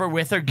you were ever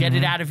with her. Get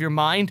it out of your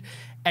mind.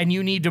 And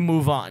you need to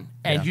move on.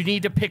 And you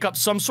need to pick up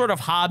some sort of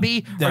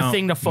hobby or No.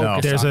 thing to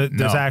focus There's on.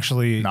 there's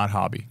actually not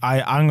hobby.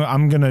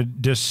 I'm gonna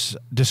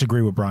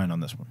disagree with Brian on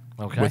this one.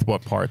 Okay. With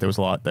what part? There was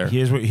a lot there.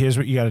 Here's what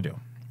you got to do.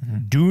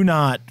 Do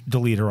not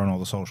delete her on all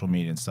the social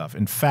media and stuff.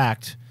 In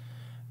fact,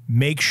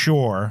 make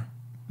sure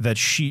that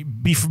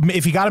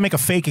if you got to make a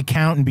fake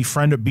account and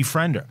befriend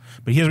her.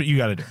 But here's what you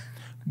got to do.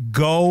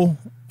 Go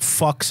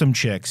fuck some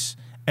chicks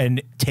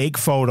and take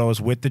photos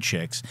with the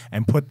chicks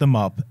and put them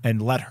up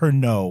and let her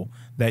know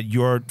that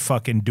you're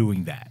fucking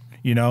doing that.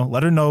 You know,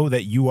 let her know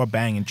that you are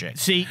banging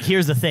chicks. See,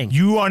 here's the thing.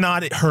 You are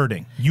not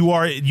hurting. You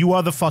are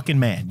the fucking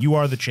man. You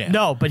are the champ.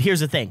 No, but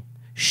here's the thing.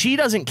 She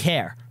doesn't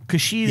care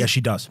because she's... Yeah,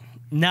 she does.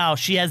 No,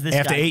 she has this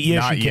After guy. 8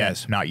 years, Not she yet.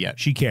 cares. Not yet.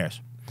 She cares.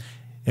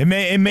 It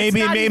may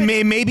not even-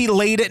 be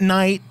late at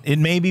night. It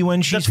may be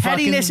when she's The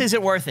pettiness fucking,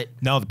 isn't worth it.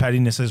 No, the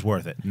pettiness is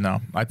worth it.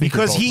 No, I think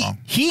Because you're both wrong.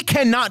 he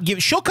cannot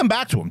give. She'll come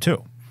back to him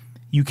too.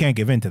 You can't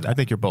give in to that. I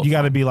think you're both You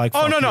got to wrong. be like,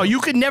 Oh, fuck no.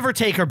 You could never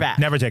take her back.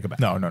 never take her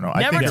back. No. I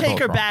Never think you're take both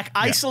her wrong. back.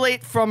 Yeah.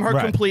 Isolate from her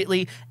Right.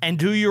 completely and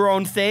do your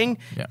own thing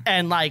Yeah.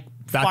 and That's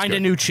find a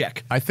good. new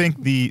chick. I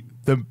think the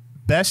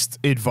best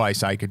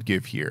advice I could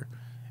give here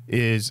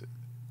is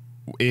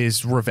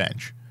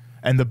revenge.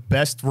 And the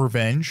best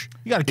revenge...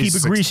 You gotta keep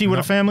is it greasy with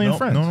a family and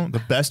friends. No. The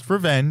best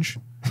revenge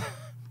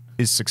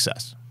is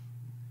success.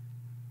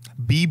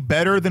 Be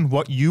better than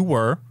what you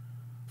were.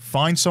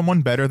 Find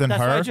someone better than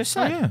That's her. what I just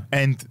said. Yeah.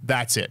 And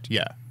that's it.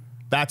 Yeah.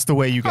 That's the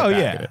way you get Oh back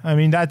yeah. at it. I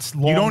mean, that's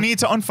long, You don't need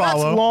to That's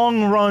unfollow.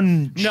 long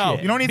run. No,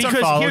 shit. You don't need to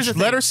because unfollow. here's the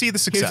Let thing. her see the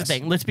success. Here's the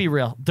thing. Let's be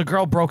real. The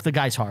girl broke the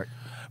guy's heart.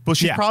 But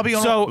she's Yeah. probably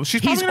on. So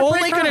she's he's probably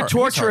only going to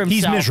torture himself.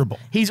 He's miserable.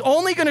 He's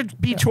only going to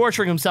be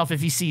torturing himself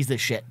if he sees this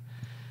shit.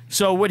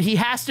 So what he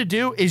has to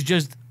do is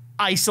just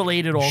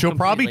isolate it all. She'll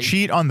probably completely.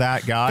 cheat on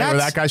that guy, or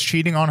That's- that guy's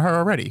cheating on her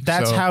already.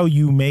 That's So- how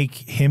you make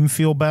him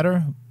feel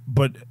better,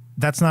 but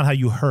that's not how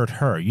you hurt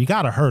her. You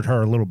got to hurt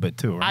her a little bit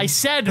too, right? I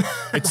said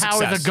how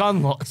are the success.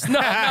 gun laws? No.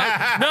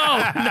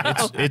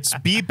 It's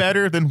be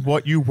better than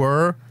what you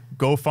were.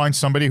 Go find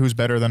somebody who's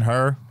better than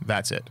her.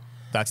 That's it.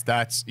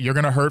 That's you're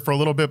gonna hurt for a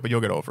little bit, but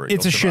you'll get over it.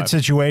 It's a You'll shit survive.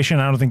 situation.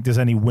 I don't think there's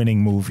any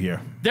winning move here.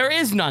 There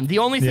is none. The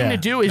only thing Yeah. to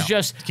do is No.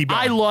 just Keep going.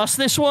 I lost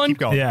this one. Keep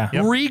going. Yeah.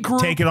 Yep.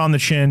 Regroup. Take it on the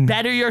chin.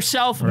 Better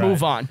yourself. Right.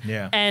 Move on.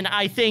 Yeah. And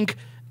I think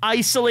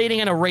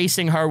isolating and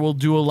erasing her will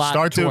do a lot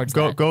Start to towards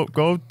go that.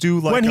 go do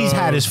like when he's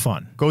had his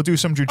fun. Go do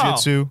some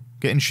jujitsu.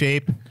 Get in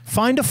shape.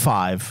 Find a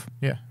 5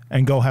 Yeah.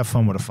 and go have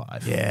fun with a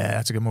 5. Yeah,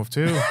 that's a good move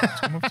too.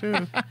 That's a good move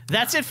too.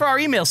 That's it for our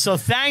emails. So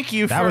thank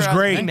you That for was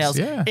great. emails. Thanks,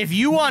 yeah. If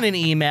you want an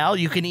email,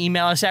 you can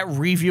email us at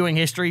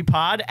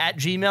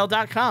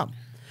reviewinghistorypod@gmail.com.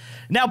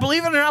 Now,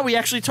 believe it or not, we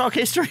actually talk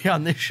history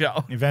on this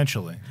show.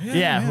 Eventually.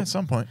 Yeah. At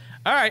some point.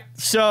 All right.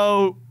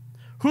 So,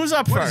 who's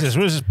up What first? is this?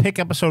 What is this? Pick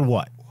episode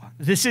what?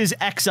 This is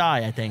XI,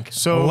 I think.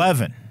 So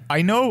 11.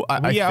 I know. I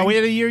Are think, we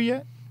at a year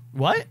yet?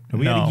 What? Are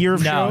we at a year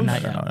of No, shows?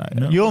 not yet. No, not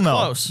yet. You'll know.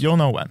 Close. You'll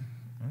know when.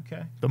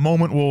 Okay. The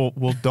moment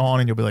will dawn,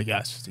 and you'll be like,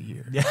 "Yes, it's a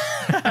year."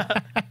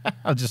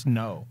 I'll just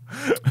know.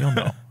 You'll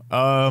know.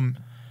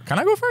 Can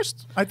I go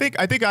first? I think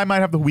I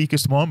might have the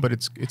weakest one, but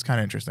it's kind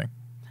of interesting.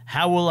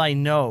 How will I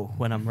know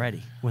when I'm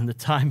ready? When the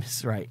time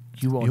is right?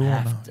 You won't You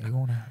won't have know. to. You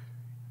won't have.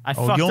 I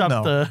Oh, fucked you'll up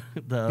know. the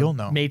You'll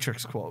know.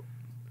 Matrix quote.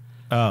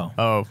 Oh.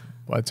 Oh,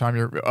 by the time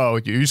you're. Oh,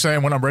 you're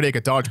saying when I'm ready, I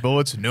can dodge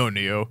bullets? No,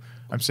 Neo.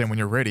 I'm saying when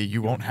you're ready,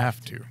 you won't have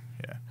to.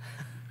 Yeah.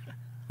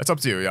 That's up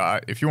to you. Yeah.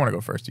 If you want to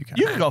go first, you can.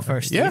 You can go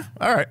first. Yeah. Steve.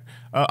 All right.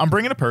 I'm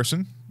bringing a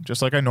person,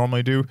 just like I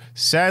normally do.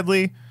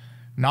 Sadly,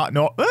 not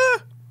no.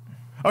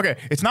 Okay,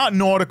 it's not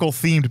nautical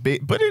themed,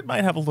 but it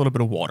might have a little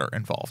bit of water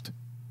involved.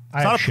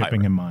 I not have a shipping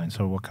pirate. in mind,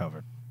 so we're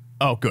covered.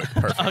 Oh, good,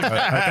 perfect.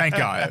 Thank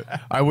God.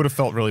 I would have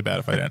felt really bad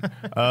if I didn't.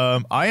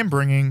 I am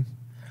bringing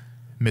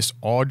Miss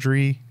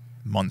Audrey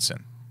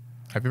Munson.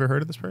 Have you ever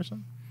heard of this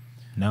person?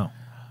 No.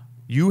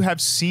 You have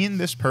seen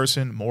this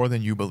person more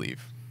than you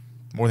believe,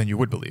 more than you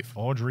would believe.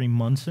 Audrey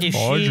Munson? Is she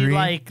Audrey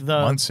like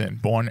the? Munson,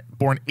 born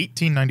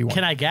 1891.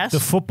 Can I guess? The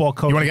football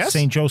coach You wanna at guess?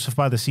 St. Joseph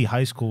by the Sea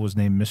High School was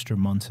named Mr.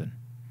 Munson.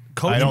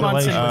 Coach I don't,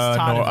 Munson was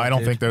Todd. no, I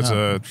don't think there's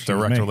Oh, a excuse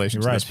direct me.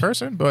 relation You're to this right.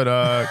 person, but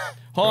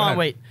Hold go on, ahead.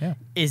 wait. Yeah.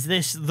 Is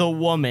this the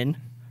woman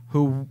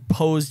who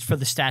posed for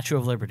the Statue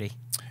of Liberty?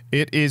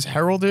 It is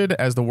heralded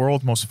as the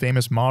world's most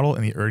famous model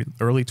in the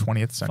early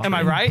 20th century. Am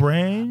I right?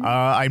 Brain?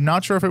 I'm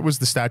not sure if it was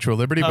the Statue of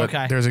Liberty, but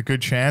Okay. there's a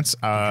good chance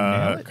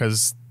nail it?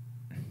 because,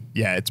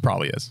 yeah, it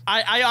probably is.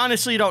 I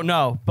honestly don't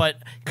know, but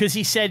because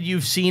he said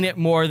you've seen it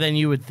more than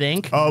you would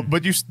think.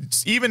 But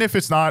even if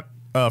it's not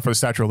for the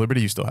Statue of Liberty,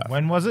 you still have.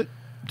 When was it?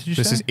 Did you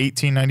This say? is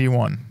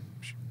 1891.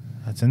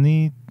 That's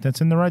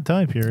in the right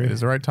time period. It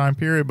is the right time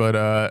period,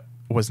 but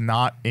was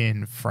not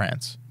in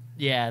France.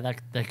 Yeah,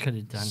 that could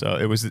have done.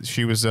 So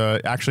she was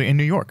actually in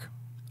New York.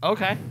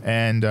 Okay.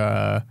 And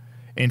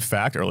in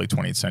fact, early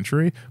 20th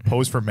century,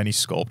 posed for many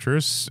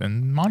sculptures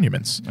and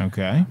monuments.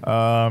 Okay.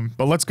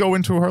 But let's go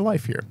into her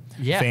life here.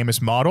 Yeah.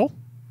 Famous model.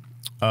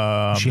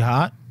 Is she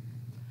hot?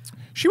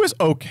 She was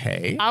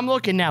okay. I'm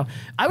looking now.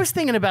 I was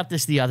thinking about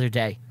this the other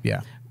day.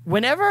 Yeah.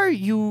 Whenever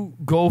you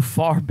go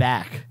far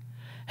back,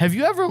 have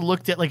you ever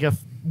looked at like a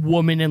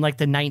woman in like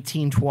the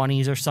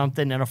 1920s or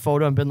something in a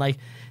photo and been like,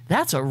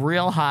 that's a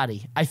real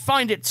hottie? I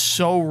find it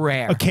so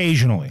rare.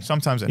 Occasionally.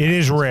 Sometimes it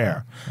is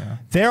rare.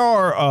 There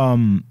are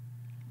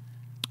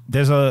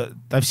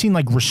I've seen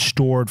like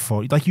restored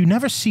photos. Like you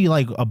never see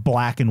like a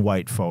black and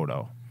white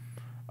photo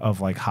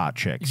of like hot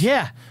chicks.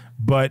 Yeah.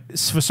 But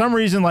for some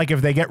reason, like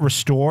if they get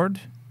restored,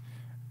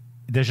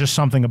 there's just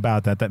something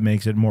about that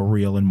makes it more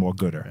real and more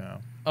gooder. Yeah.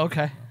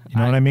 Okay. You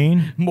know what I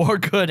mean? More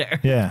gooder.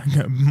 Yeah.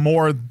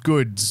 More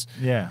goods.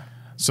 Yeah.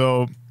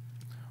 So,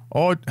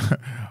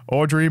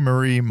 Audrey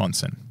Marie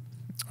Munson,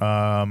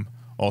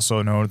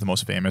 also known as the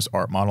most famous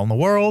art model in the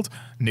world,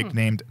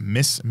 nicknamed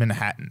Miss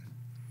Manhattan.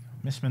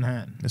 Miss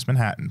Manhattan. Miss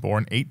Manhattan,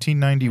 born In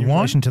 1891.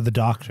 relation to the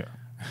doctor.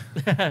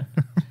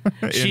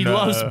 She in,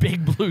 loves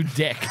big blue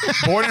dick.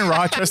 Born in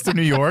Rochester,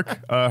 New York.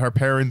 Her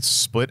parents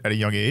split at a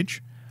young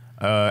age,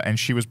 and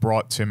she was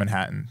brought to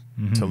Manhattan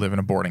to live in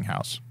a boarding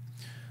house.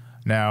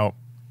 Now,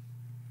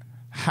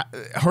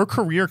 her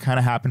career kind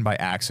of happened by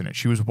accident.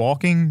 She was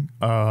walking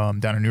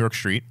down a New York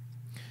street,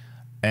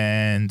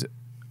 and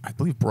I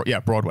believe,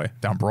 Broadway,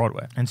 down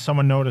Broadway. And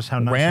someone noticed how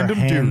nice Random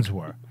her hands dude.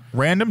 were.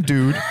 Random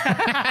dude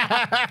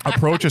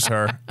approaches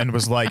her and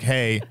was like,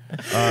 "Hey,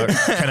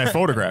 can I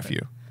photograph you?"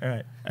 All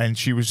right. And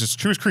she was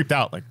creeped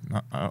out, like,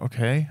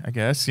 "Okay, I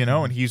guess," you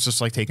know. And he's just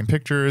like taking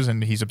pictures,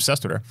 and he's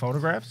obsessed with her.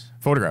 Photographs?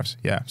 Photographs,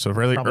 yeah. So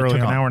really Probably early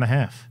took on, an hour and a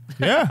half.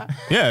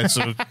 yeah.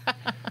 So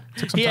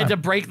took some He had to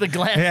time. break the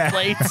glass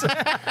plates.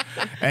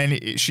 And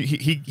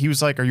he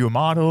was like, "Are you a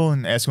model?"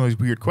 And asking all these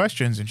weird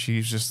questions, and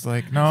she's just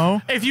like,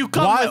 "No." If you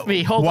come with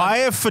me, hold why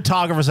on. have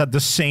photographers had the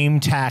same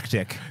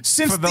tactic?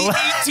 Since the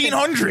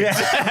 1800s.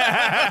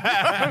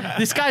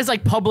 This guy's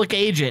like public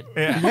agent.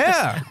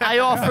 Yeah. I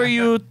offer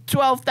you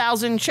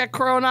 12,000 Czech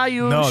krona.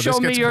 You No, show this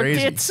me gets your crazy.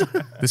 tits.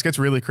 This gets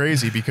really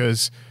crazy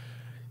because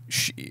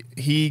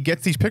he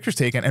gets these pictures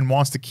taken and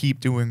wants to keep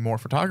doing more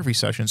photography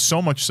sessions,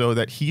 so much so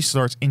that he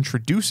starts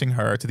introducing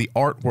her to the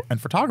art and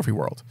photography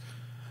world.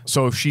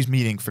 So she's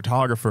meeting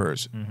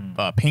photographers,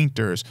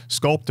 painters,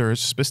 sculptors,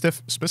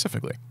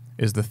 specifically,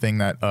 is the thing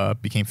that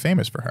became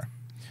famous for her.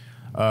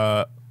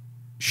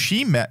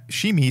 She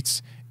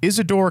meets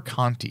Isidore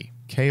Conti,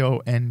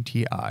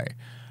 Konti,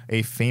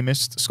 a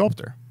famous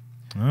sculptor.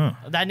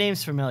 That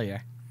name's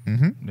familiar.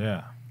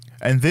 Yeah.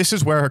 And this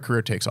is where her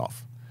career takes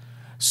off.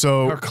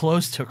 So Her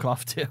clothes took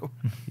off too.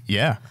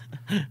 yeah.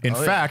 In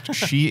fact,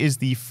 she is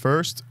the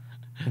first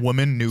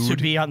woman nude To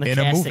be on the in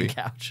a casting movie.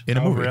 couch. In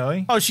a movie.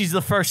 Really? Oh, she's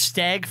the first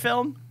stag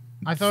film?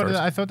 I thought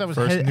that was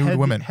first nude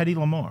woman. Hedy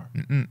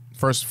Lamarr.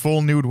 First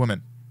full nude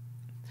woman.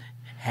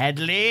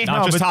 Headley? Not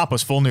No, just but-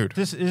 topless, full nude.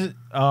 This is.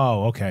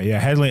 Oh, okay.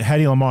 Yeah,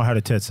 Hedy Lamarr had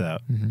her tits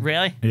out.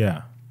 Really?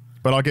 Yeah.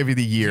 But I'll give you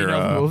the year you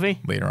know the movie?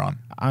 later on.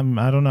 I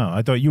don't know.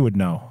 I thought you would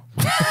know.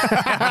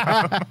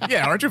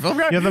 Yeah, aren't you a film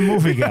guy? You're the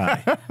movie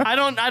guy. I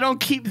don't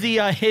keep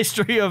the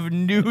history of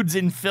nudes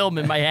in film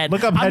in my head.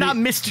 Look up I'm Hedy- not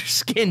Mr.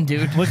 Skin,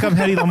 dude. Look up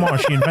Hedy Lamarr.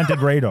 She invented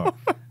radar.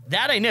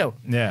 That I knew.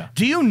 Yeah.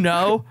 Do you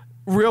know,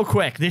 real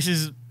quick, this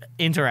is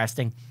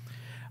interesting.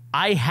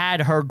 I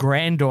had her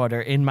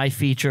granddaughter in my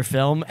feature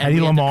film, and Hedy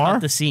we had to Lamarr?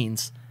 cut the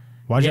scenes.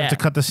 Why'd you Yeah. have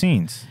to cut the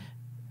scenes?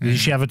 Did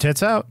she have her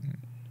tits out?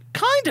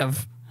 Kind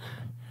of.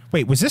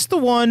 Wait, was this the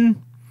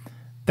one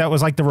that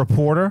was like the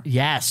reporter?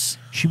 Yes.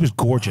 She was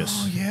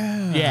gorgeous.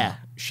 Yeah. Yeah.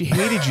 She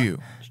hated you.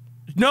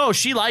 No,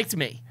 she liked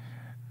me.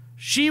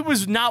 She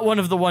was not one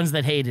of the ones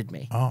that hated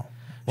me. Oh.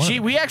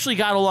 We actually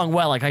got along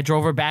well. Like I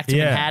drove her back to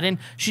Yeah. Manhattan.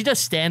 She does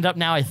stand up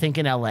now, I think,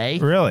 in LA.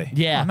 Really?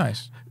 Yeah. Oh,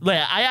 nice.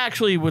 Yeah, I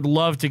actually would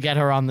love to get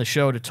her on the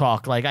show to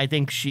talk. Like I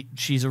think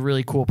she's a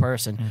really cool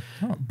person.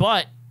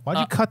 But Why'd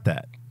you cut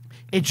that?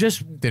 it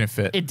just Didn't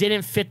fit. it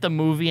didn't fit the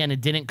movie and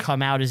it didn't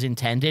come out as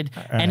intended.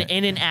 And right.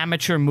 in an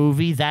amateur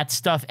movie, that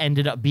stuff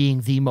ended up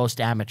being the most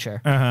amateur.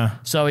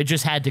 So it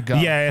just had to go.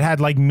 Yeah, it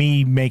had like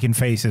me making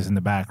faces in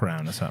the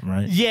background or something,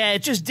 right? Yeah,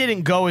 it just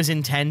didn't go as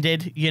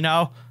intended, you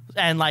know?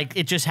 And like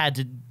it just had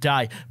to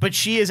die. But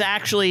she is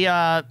actually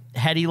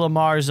Hedy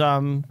Lamar's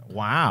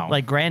Wow.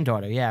 like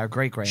granddaughter. Yeah, her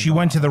great granddaughter. she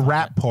went to the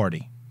rap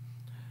party.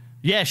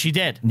 Yeah, she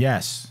did.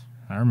 Yes.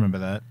 I remember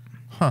that.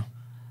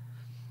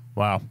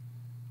 Wow.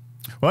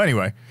 Well,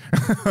 anyway,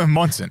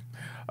 Munson.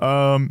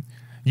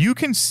 You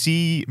can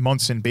see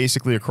Munson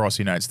basically across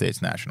the United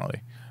States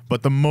nationally,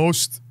 but the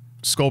most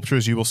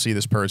sculptures you will see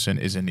this person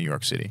is in New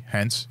York City,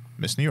 hence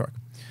Miss New York.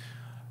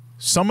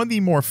 Some of the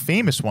more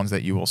famous ones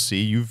that you will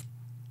see, you've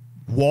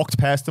walked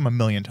past them a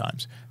million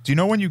times. Do you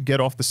know when you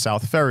get off the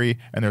South Ferry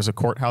and there's a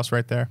courthouse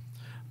right there?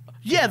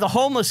 Yeah, the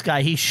homeless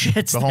guy, he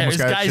shits The there. homeless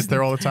This guy that guy's shits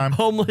there all the time?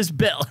 Homeless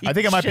Bill. He I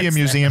think it might be a shits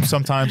museum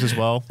sometimes as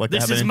well. Like they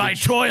There. This have is an my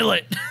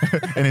toilet.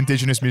 an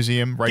indigenous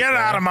museum right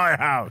there. my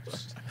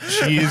house.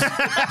 She's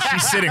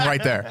sitting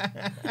right there.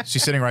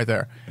 She's sitting right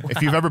there.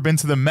 If you've ever been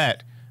to the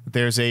Met,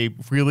 there's a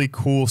really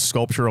cool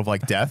sculpture of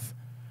like death.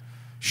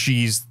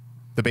 She's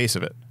the base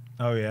of it.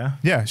 Oh, yeah?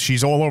 Yeah,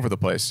 she's all over the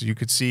place. You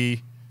could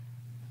see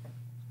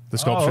the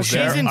sculptures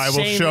okay. there. She's I will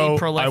insanely show. I will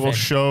prolific.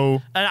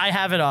 show And I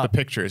have it the up.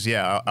 pictures.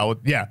 Yeah, I would.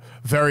 Yeah,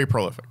 very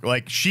prolific.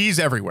 Like she's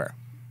everywhere.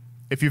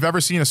 If you've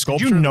ever seen a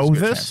sculpture, you know there's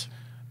a good this? chance.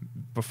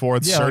 Before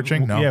it's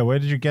searching? No. Yeah, where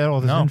did you get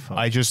all this No, info?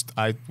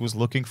 I was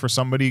looking for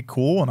somebody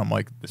cool, and I'm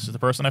like, this is the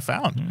person I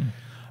found.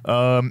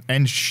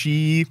 And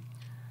she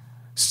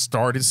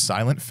started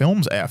silent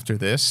films after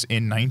this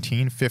in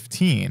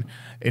 1915.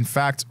 In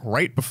fact,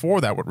 right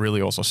before that, what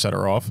really also set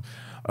her off,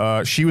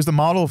 she was the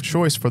model of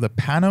choice for the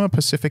Panama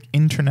Pacific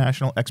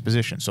International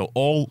Exposition. So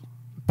all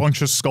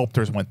bunch of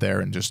sculptors went there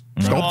and just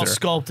sculpted all her.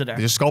 sculpted her.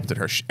 They just sculpted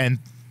her, and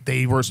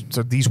these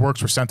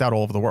works were sent out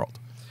all over the world.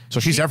 So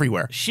she's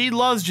everywhere. She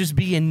loves just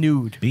being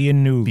nude.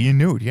 Being nude. Being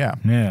nude, yeah.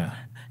 Yeah.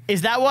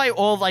 Is that why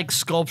all like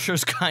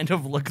sculptures kind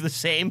of look the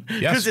same?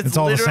 Yes. It's It's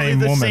all the literally same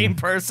the woman. same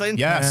person.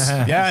 Yes,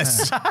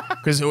 yes.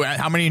 Because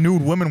how many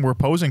nude women were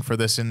posing for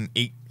this in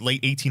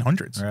late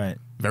 1800s? Right.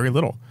 Very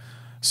little.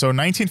 So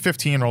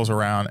 1915 rolls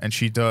around, and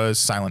she does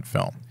silent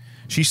film.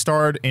 She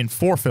starred in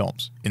 4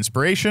 films: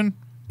 Inspiration,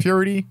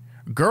 Purity,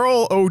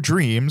 Girl O'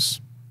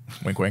 Dreams,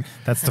 wink wink,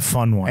 That's the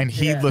fun one. and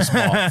Heedless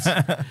Moths.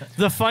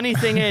 The funny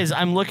thing is,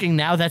 I'm looking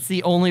now. That's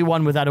the only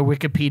one without a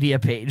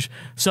Wikipedia page.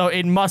 So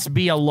it must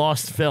be a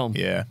lost film.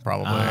 Yeah,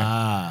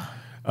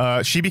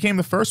 probably. She became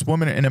the first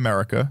woman in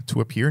America to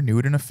appear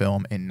nude in a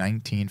film in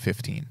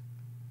 1915.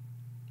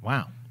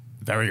 wow.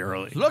 Very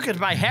early. Look at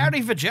my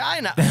hairy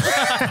vagina.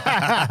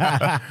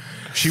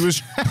 She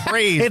was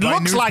praised It by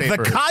looks like the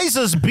newspapers.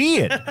 Kaiser's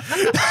beard.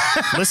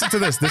 Listen to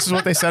this. This is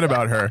what they said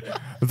about her.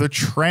 The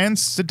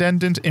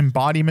transcendent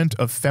embodiment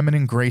of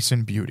feminine grace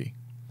and beauty.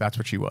 That's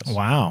what she was.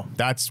 Wow.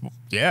 That's,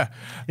 yeah.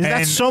 Is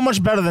that so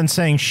much better than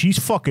saying she's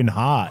fucking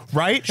hot?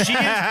 right? She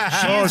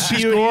Oh, is she's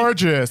beauty.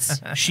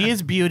 gorgeous. She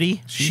is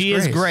beauty. She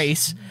is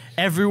grace. grace.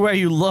 Everywhere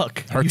you look,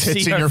 Her you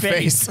tits see in her your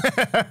face. face.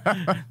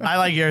 I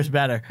like yours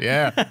better.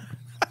 Yeah.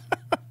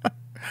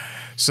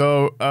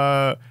 So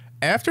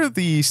after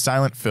the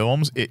silent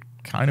films, it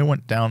kind of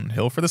went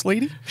downhill for this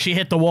lady. She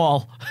hit the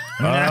wall.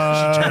 she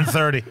turned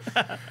 30.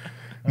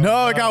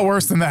 No, it got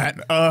worse than that.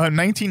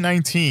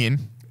 1919,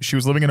 she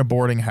was living in a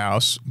boarding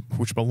house,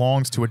 which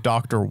belongs to a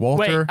Dr. Wait,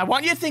 Walter. I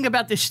want you to think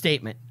about this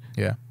statement.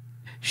 Yeah.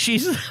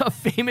 She's a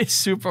famous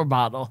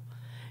supermodel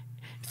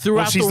throughout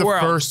Well, she's the the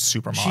world. first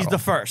supermodel. She's the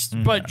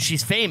first, but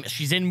she's famous.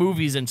 She's in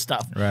movies and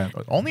stuff. Right.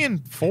 Only in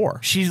 4.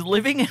 She's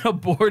living in a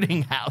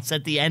boarding house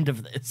at the end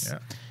of this. Yeah.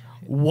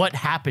 What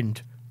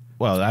happened?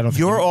 Well, I don't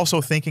You're think also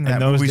thinking that in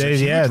those movies are days,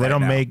 huge yeah, they right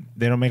don't now.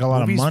 make a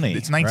lot Movies- of money.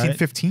 It's right?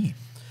 1915.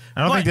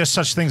 I don't But think there's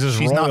such things as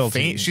She's not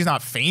royalty. She's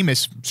not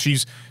famous.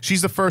 She's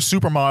the first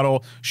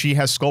supermodel. She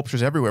has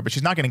sculptures everywhere, but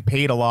she's not getting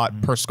paid a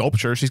lot per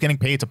sculpture. She's getting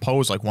paid to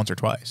pose like once or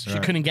twice. She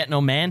couldn't get no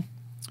man.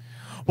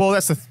 Well,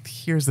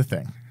 here's the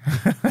thing.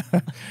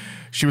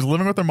 She was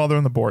living with her mother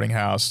in the boarding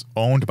house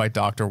owned by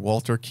Dr.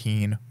 Walter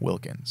Keane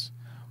Wilkins.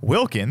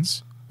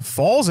 Wilkins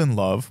falls in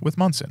love with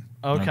Munson.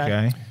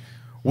 Okay.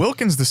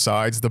 Wilkins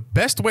decides the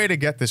best way to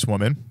get this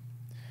woman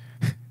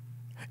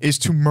is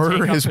to murder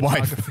Take up his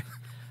wife. photography.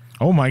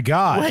 Oh my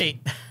God. Wait.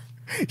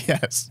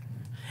 Yes.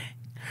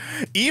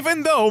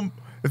 Even though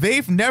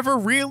they've never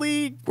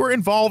really were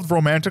involved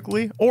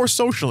romantically or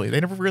socially. They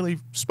never really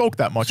spoke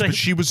that much. So but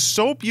she was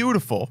so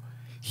beautiful,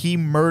 he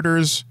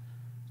murders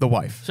the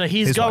wife. So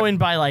he's his going wife.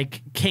 by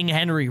like King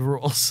Henry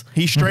rules.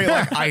 He's straight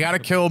like, I gotta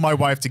kill my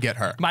wife to get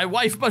her. My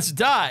wife must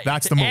die.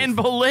 That's the move. Anne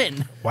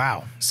Boleyn.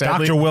 Wow.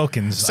 Sadly- Dr.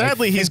 Wilkins.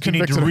 sadly, I he's think you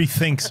need to convicted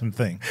rethink some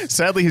things.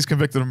 Sadly, he's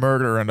convicted of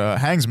murder and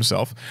hangs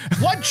himself.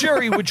 What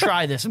jury would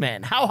try this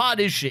man? How hot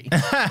is she?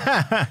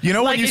 You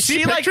know, Like, when you is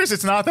see she like- pictures,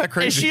 it's not that Is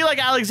crazy. she like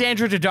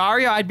Alexandra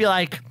Daddario? I'd be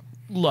like,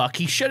 look,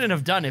 he shouldn't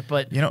have done it,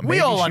 but you know, we maybe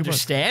all she was.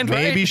 understand, right?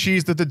 Maybe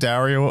she's the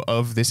Daddario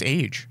of this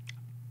age.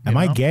 Am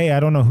I gay? I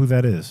don't know who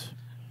that is.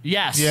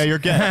 Yes. Yeah, you're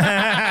gay.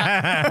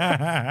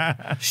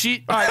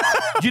 She. All right.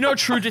 Do you know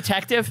True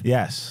Detective?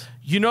 Yes.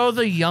 You know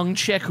the young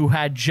chick who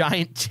had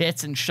giant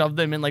tits and shoved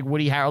them in like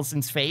Woody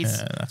Harrelson's face,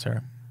 That's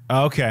her.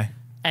 Okay.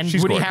 and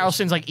she's Woody gorgeous.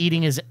 Harrelson's like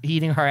eating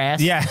her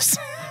ass. Yes.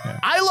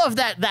 I love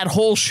that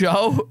whole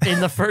show in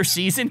the first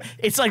season.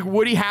 It's like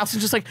Woody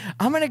Harrelson's just like,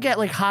 I'm gonna get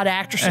like hot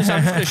actresses.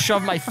 I'm just gonna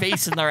shove my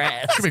face in their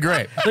ass. Should be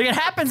great. Like it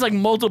happens like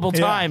multiple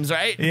times,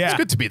 right? Yeah. It's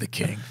good to be the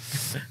king.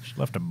 She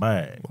left a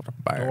bag.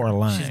 bag. Or a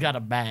line. She's got a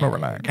bag.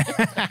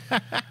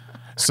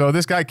 So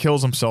this guy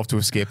kills himself to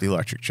escape the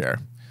electric chair.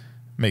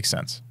 Makes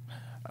sense.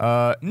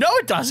 No,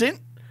 it doesn't.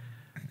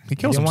 He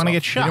kills didn't himself. wanna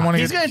get He shot. didn't wanna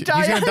He's get- gonna die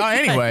He's gonna die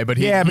anyway. But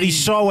Yeah, but he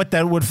saw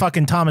what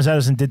fucking Thomas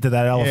Edison did to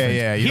that elephant.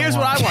 Yeah. you Here's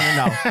don't what I want-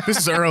 want to know. This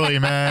is early,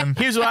 man.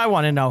 Here's what I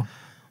want to know.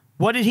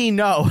 What did he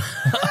know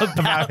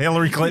About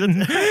Hillary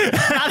Clinton.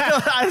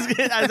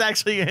 I was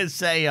actually going to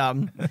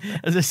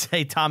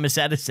say, Thomas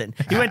Edison.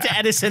 He went to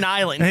Edison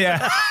Island.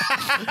 Yeah.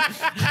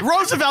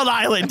 Roosevelt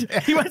Island.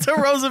 He went to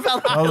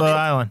Roosevelt Island. Although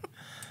Island.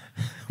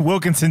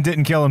 Wilkinson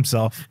didn't kill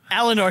himself.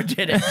 Eleanor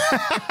did it.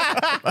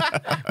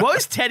 What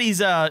was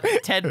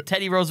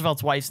Teddy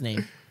Roosevelt's wife's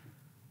name?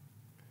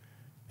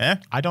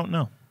 I don't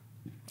know.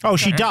 Oh,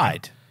 she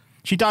died.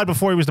 She died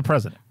before he was the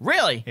president.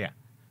 Really? Yeah.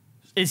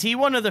 Is he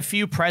one of the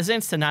few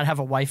presidents to not have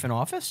a wife in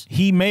office?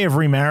 He may have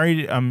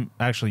remarried.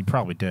 Actually, he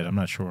probably did. I'm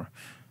not sure.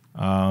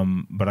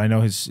 But I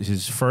know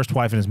his first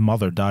wife and his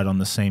mother died on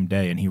the same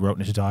day, and he wrote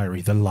in his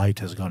diary, "The light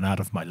has gone out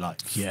of my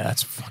life." Yeah,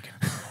 that's fucking.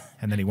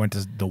 And then he went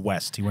to the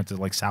West. He went to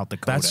like South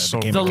Dakota. That's so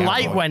became The a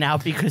light cowboy. went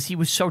out because he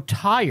was so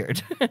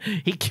tired.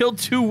 He killed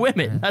 2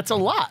 women. That's a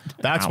lot.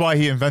 That's why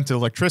he invented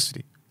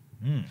electricity.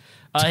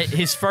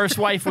 His first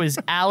wife was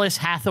Alice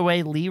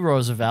Hathaway Lee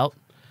Roosevelt.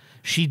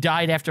 She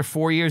died after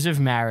 4 years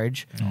of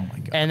marriage. Oh my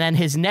god. And then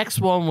his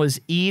next one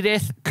was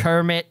Edith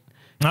Kermit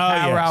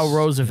Carrow yes.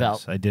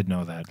 Roosevelt. Yes, I did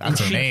know that. That's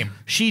her name.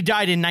 She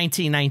died in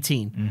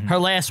 1919. Mm-hmm. Her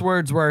last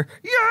words were,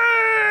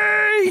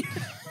 "Yay!"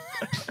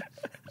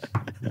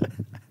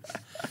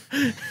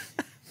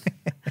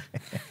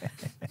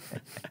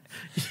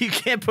 You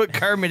can't put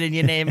Kermit in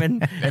your name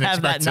and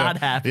have that expect not to-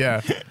 happen.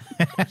 Yeah.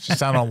 She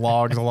sound on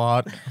logs a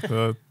lot.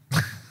 Oh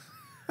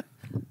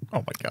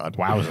my god.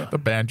 Wowza. The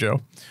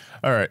banjo.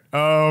 All right.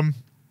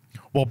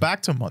 Well,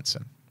 back to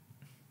Munson.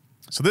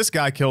 So this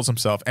guy kills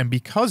himself, and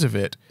because of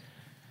it,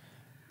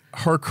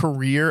 her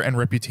career and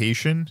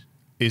reputation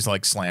is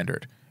like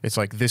slandered. It's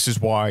like, this is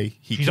why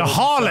he She's a killed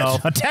harlot,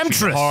 himself. a temptress.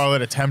 She's a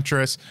harlot, a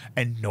temptress,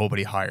 and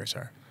nobody hires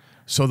her.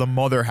 So the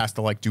mother has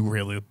to like do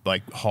really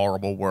like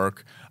horrible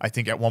work. I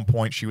think at one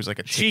point she was like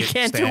a She ticket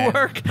can't do stand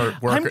work.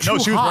 or I'm no, too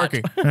she was hot.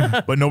 working,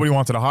 but nobody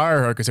wanted to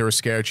hire her because they were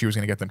scared she was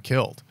going to get them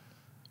killed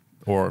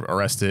or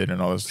arrested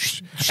and all this.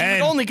 She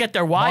And would only get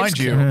their wives mind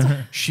you,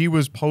 killed. she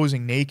was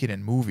posing naked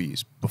in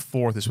movies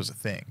before this was a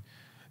thing,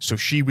 so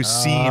she was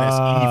seen as evil.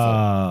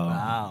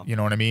 Wow. You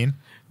know what I mean?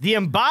 The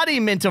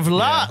embodiment of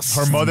lust.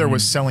 Her mother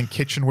was selling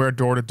kitchenware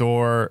door to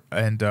door,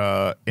 and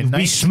in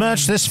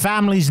Besmirch this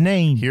family's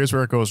name. here's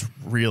where it goes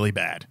really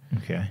bad.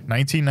 Okay.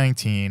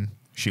 1919,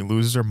 she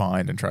loses her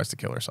mind and tries to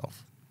kill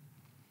herself.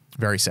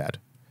 Very sad.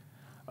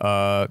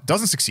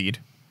 Doesn't succeed,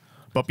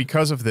 but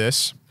because of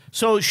this,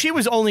 So she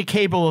was only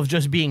capable of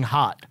just being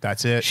hot.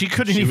 that's it. She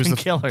couldn't was even the,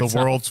 kill herself. the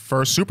world's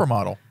first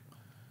supermodel.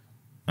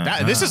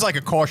 This is like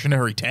a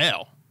cautionary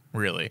tale,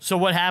 really. So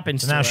what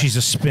happens Now to her? she's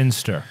a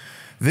spinster.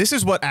 This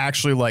is what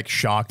actually like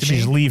shocked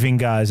She's me. leaving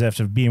guys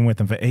after being with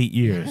them for 8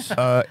 years.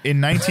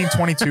 In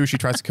 1922, she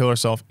tries to kill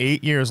herself.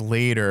 8 years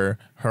later,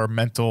 her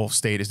mental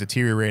state is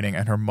deteriorating,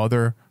 and her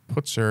mother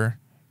puts her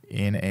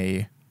in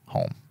a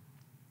home.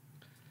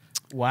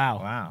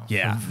 Wow.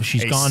 Yeah,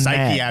 She's a gone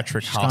mad.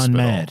 psychiatric She's gone hospital.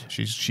 mad.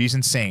 She's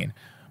insane,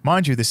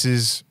 mind you. This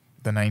is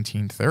the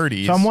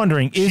 1930s. So I'm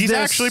wondering, is she's this-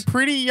 actually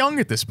pretty young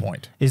at this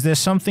point. Is there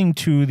something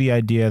to the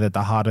idea that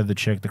the hotter the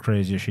chick, the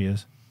crazier she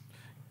is?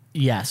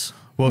 Yes.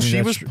 Well, I mean, she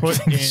that's was true.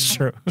 put in. It's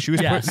true. She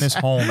was Yes. put in this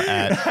home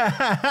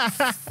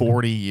at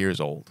 40 years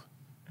old,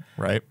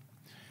 right?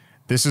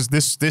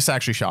 This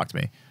actually shocked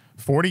me.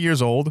 40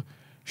 years old,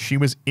 She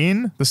was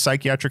in the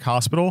psychiatric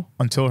hospital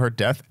until her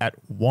death at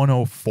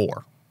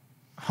 104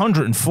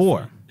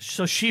 104.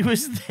 So she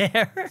was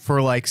there.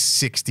 for like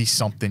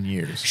 60-something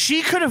years.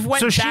 She could have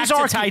went So back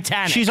to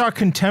Titanic. She's our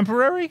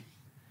contemporary?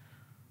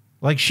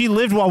 Like she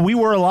lived while we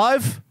were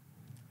alive?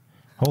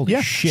 Holy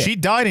Yeah, shit. she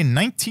died in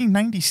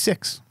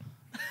 1996.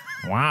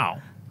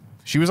 Wow.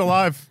 She was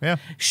alive. Yeah.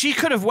 She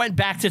could have went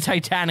back to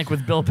Titanic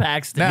with Bill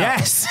Paxton. Now,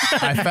 Yes.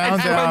 I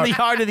found From out the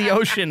heart of the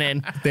ocean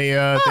in.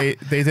 they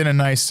did a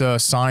nice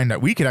sign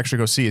that we could actually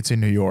go see. It's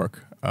in New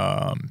York.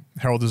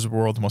 Harold is the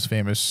world's most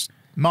famous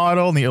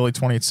model in the early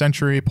 20th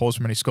century. Pulls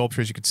from many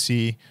sculptures you could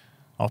see.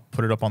 I'll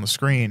put it up on the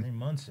screen.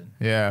 Munson.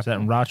 Yeah. Is that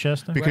in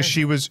Rochester? Because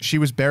she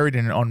was buried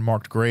in an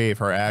unmarked grave,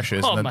 her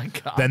ashes. Oh and my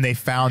God. Then they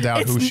found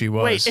out who she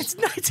was. Wait, it's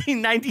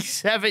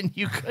 1997.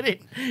 You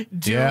couldn't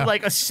do Yeah.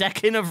 like a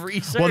second of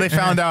research. Well, they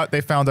found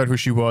out who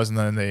she was, and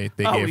then they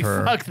Oh, gave we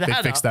her fucked they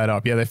that fixed up. that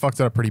up. Yeah, they fucked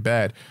it up pretty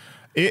bad.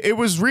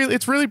 It's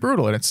really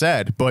brutal and it's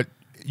sad, but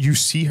you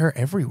see her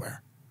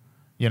everywhere.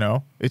 You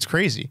know, it's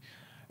crazy.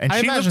 And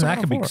I she imagine lived that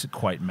could be 104.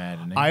 quite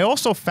maddening. I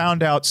also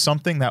found out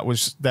something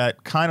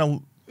that kind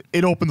of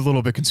it opened a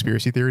little bit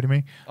conspiracy theory to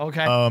me.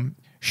 Okay.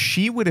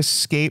 She would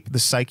escape the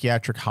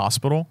psychiatric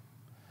hospital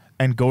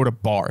and go to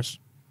bars.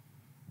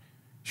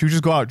 She would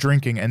just go out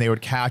drinking, and they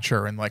would catch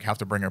her and like have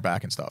to bring her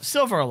back and stuff.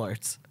 Silver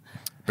alerts.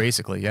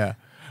 Basically, yeah.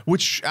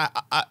 Which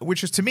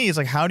is to me is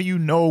like, how do you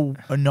know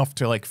enough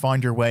to like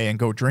find your way and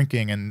go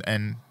drinking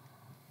and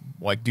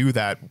like do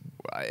that?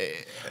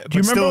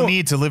 But still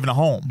need to live in a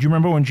home. Do you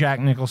remember when Jack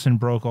Nicholson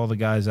broke all the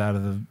guys out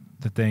of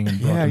the thing and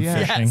brought them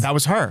fishing? Yes. That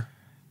was her.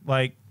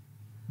 Like,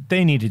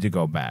 they needed to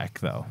go back,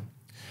 though.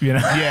 You know?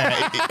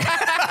 Yeah.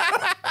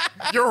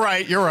 You're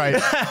right. You're right.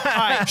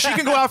 She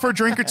can go out for a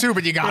drink or two,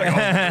 but you gotta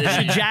go.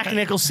 Should Jack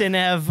Nicholson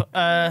have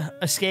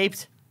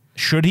escaped?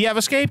 Should he have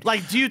escaped?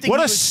 Like, do you think What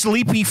he a was-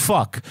 sleepy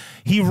fuck.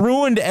 He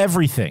ruined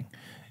everything.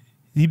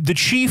 The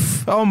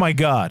chief, oh my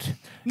God.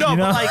 No, You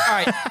know? but like, all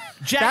right,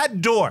 Jack.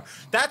 That door,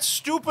 that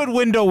stupid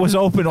window was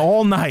open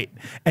all night,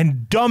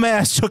 and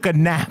dumbass took a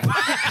nap.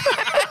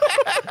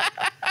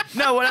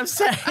 No, what I'm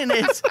saying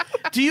is,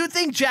 do you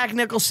think Jack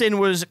Nicholson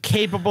was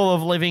capable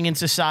of living in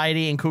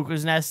society in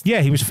Cuckoo's Nest?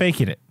 Yeah, he was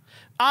faking it.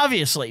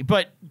 Obviously,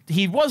 but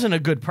he wasn't a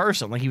good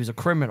person. Like, he was a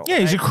criminal. Yeah,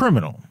 he's a right?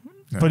 criminal.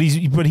 But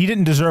he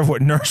didn't deserve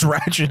what Nurse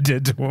Ratched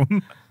did to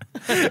him.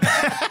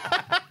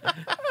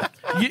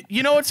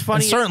 You know what's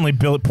funny? And certainly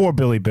poor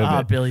Billy Bibbit.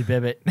 Ah, Billy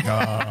Bibbit.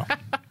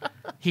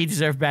 He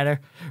deserved better.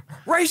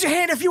 Raise your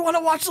hand if you want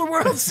to watch the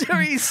World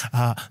Series.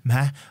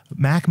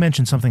 Mac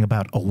mentioned something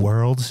about a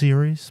World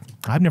Series.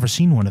 I've never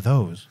seen one of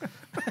those.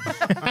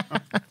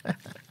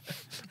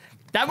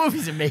 That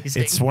movie's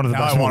amazing. It's one of the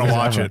Now best I want to movies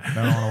watch ever. it.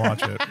 Now I want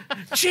to watch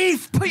it.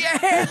 Chief, put your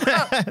hand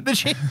up. The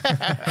Chief.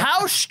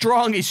 How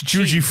strong is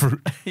Chief? Juji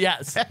fruit.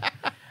 Yes.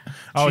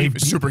 Oh, Chief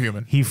is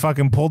superhuman. He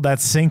fucking pulled that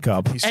sink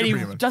up. He's And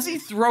superhuman. does he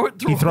throw it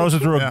through? He throws it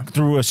through Yeah.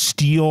 through a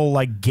steel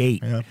like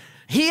gate. Yeah.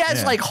 He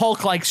has Yeah. like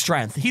Hulk-like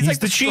strength. He's like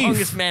the the chief.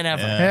 strongest man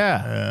ever.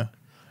 Yeah.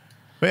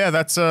 But yeah,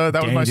 that was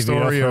Danny my DeVito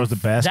story throws of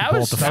the basketball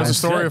was- at the That was the fence.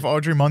 story good. of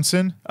Audrey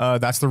Munson.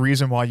 That's the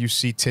reason why you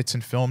see tits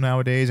in film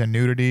nowadays and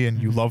nudity,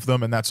 and you love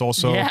them. And that's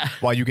also Yeah.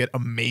 why you get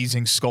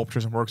amazing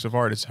sculptures and works of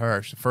art. It's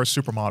her. She's the first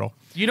supermodel.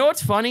 You know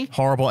what's funny?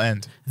 Horrible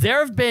end. There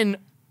have been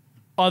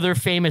other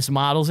famous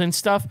models and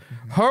stuff.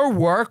 Her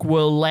work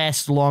will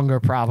last longer,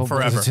 probably.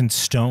 Forever. It's in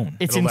stone.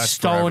 It's It'll in last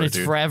stone. forever, It's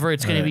dude. forever.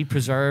 It's going to be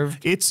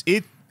preserved.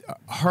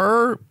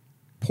 Her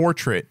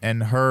portrait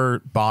and her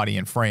body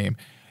and frame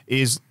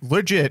is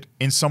legit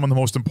in some of the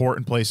most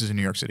important places in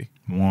New York City.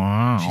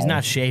 Wow. She's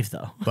not shaved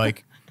though.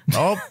 Like,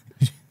 I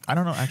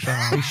don't know. Actually,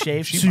 I don't know.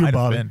 Shaved. She See your might have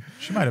body. been.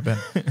 She might have been.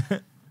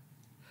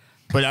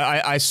 But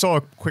I saw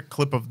a quick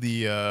clip of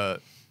the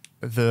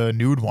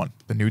nude one,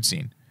 the nude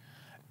scene,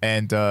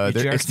 and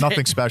it's jerked nothing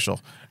it?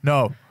 special.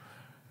 No.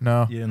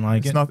 You didn't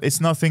like it? It's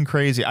nothing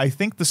crazy. I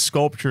think the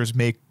sculptures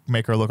make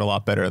her look a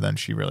lot better than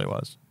she really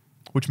was,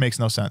 which makes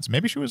no sense.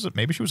 Maybe she was a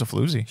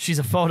floozy. She's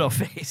a photo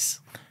face.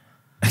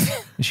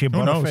 Is she a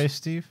Who knows? butterface,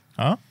 Steve?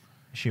 Huh?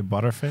 Is she a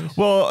butterface?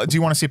 Well, do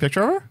you want to see a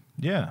picture of her?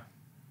 Yeah.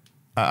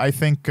 I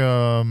think.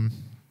 I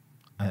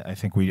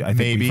think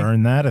Maybe. we've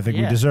earned that. I think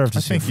we Yeah. deserve to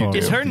I see a think you photo. do.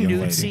 Is of her the young nude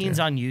lady. scenes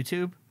on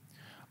YouTube?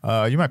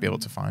 You might be able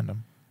to find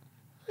them.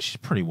 She's a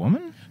pretty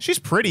woman. She's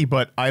pretty,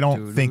 but I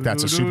don't think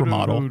that's a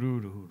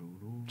supermodel.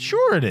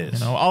 Sure it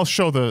is. No, I'll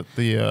show the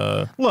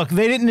Look,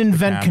 they didn't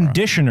invent camera.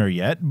 conditioner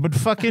yet, but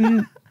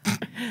fucking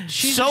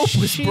Soap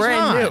was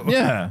brand hot. new.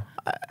 Yeah.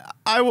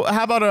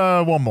 How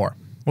about one more?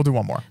 We'll do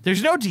one more.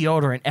 There's no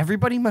deodorant.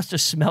 Everybody must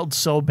have smelled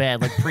so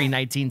bad, like pre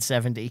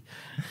 1970.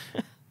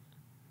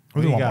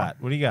 What do you one got?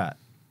 What do you got?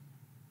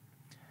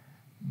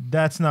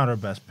 That's not her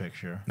best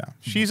picture. No,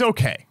 she's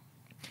okay.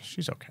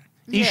 She's okay.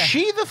 Is Yeah.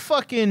 she the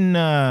fucking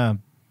is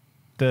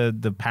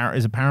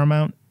it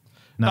Paramount?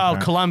 Not Oh,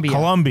 Paramount. Columbia.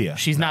 Columbia.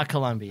 She's not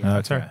Columbia.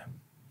 That's her.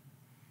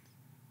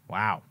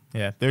 Wow.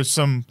 Yeah, there's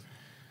some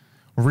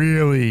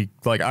really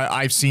like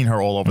I've seen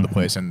her all over the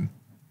place, and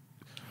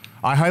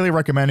I highly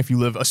recommend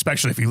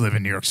especially if you live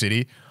in New York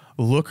City,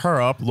 look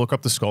her up. Look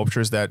up the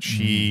sculptures that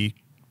she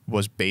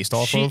was based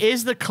off She of.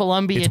 is the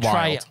Columbia It's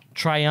wild.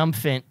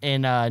 triumphant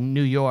in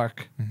New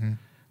York.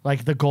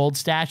 Like the gold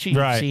statue. You've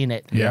Right. seen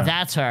it. Yeah.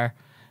 That's her.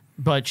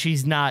 But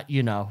she's not,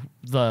 the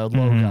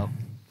logo.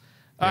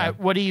 All right,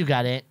 what do you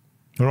got, Ant?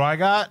 What do I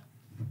got?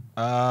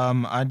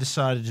 I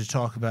decided to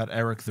talk about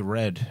Eric the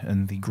Red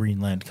and the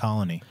Greenland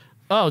colony.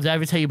 Oh, did I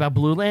ever tell you about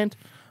Blue Land?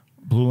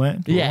 Blue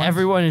Land? Blue Yeah, Land?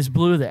 everyone is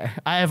blue there.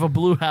 I have a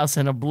blue house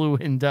and a blue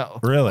window.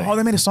 Really? Oh,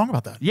 they made a song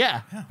about that.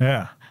 Yeah.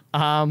 Yeah.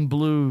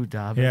 Blue,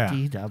 da ba Yeah.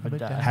 dee da ba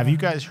da. Have you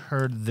guys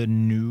heard the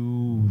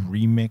new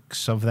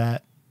remix of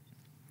that?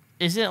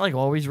 Isn't it like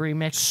always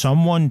remixed?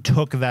 Someone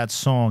took that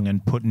song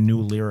and put new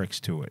lyrics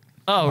to it,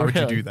 Oh, How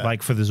really? would you do that?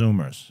 like for the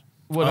Zoomers.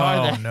 What oh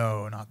are they?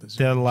 no, not this.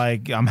 They're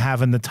like, I'm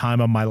having the time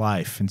of my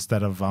life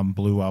instead of I'm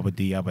blue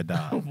abadi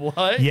abada.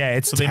 What? Yeah,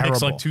 it's So they terrible.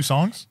 mix like 2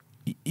 songs.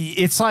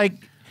 It's like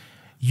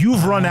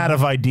you've run out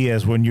of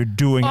ideas when you're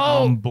doing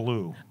Oh. I'm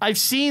blue. I've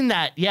seen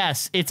that.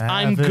 Yes, it's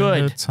I'm Having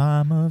Good the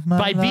time of my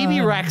by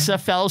BB life. Rexa,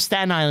 fellow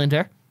Staten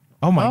Islander,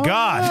 Oh my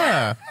God.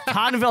 Yeah.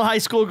 Cottonville High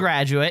School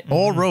graduate.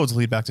 All roads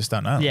lead back to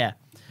Staten Island. Yeah.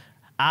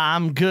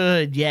 I'm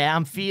good. Yeah,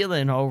 I'm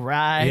feeling all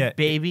right, Yeah.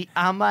 baby.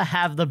 I'ma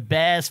have the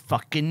best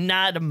fucking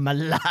night of my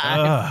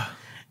life.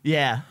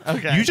 Yeah.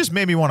 Okay. You just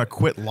made me want to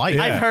quit life.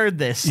 Yeah. I've heard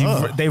this.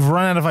 They've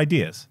run out of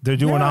ideas. They're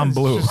doing Yeah, I'm it's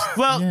blue. just-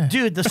 Well, Yeah.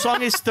 dude, the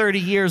song is 30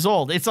 years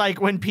old. It's like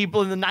when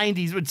people in the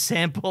 90s would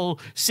sample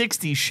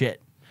 60s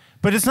shit.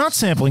 But it's not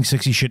sampling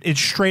 60 shit.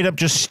 It's straight up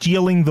just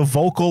stealing the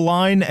vocal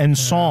line and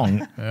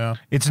song. Yeah.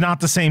 It's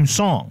not the same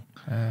song.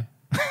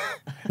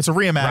 It's a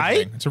reimagining.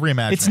 Right? It's a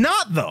reimagining. It's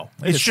not, though.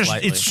 It's just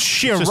slightly. it's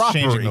sheer It's just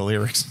changing robbery. the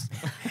lyrics.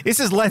 This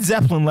is Led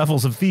Zeppelin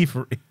levels of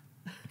thievery.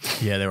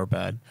 Yeah, they were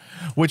bad.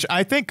 Which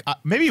I think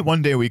maybe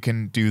one day we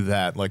can do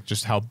that, like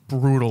just how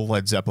brutal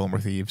Led Zeppelin were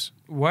thieves.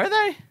 Were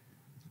they?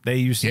 They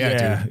used to,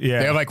 dude.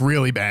 They're like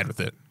really bad with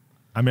it.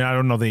 I mean, I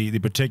don't know the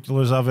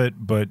particulars of it,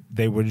 but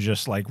they would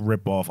just like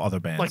rip off other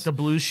bands. Like the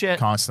blues shit?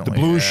 the Constantly.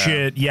 blues yeah.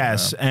 shit,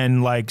 yes,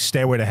 and like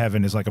Stairway to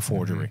Heaven is like a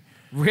forgery.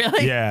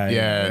 Really? Yeah,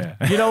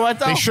 Yeah. You know what,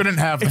 though? They shouldn't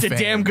have the It's a fame,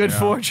 damn good you know?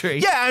 forgery.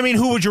 Yeah, I mean,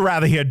 who would you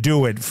rather hear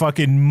do it?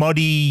 Fucking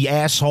muddy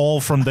asshole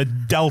from the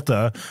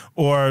Delta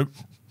or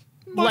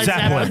Led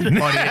Zeppelin? Zeppelin.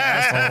 Muddy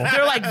asshole.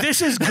 They're like,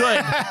 this is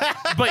good,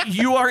 but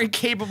you are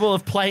incapable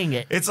of playing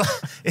it. It's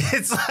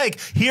like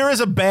here is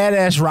a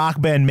badass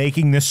rock band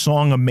making this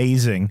song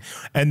amazing,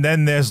 and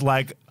then there's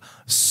like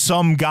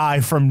some guy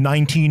from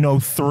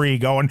 1903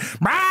 going,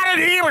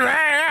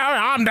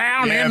 I'm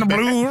down Yeah, in the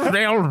blues.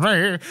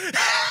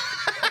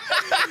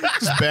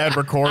 Just bad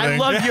recording. I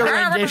love your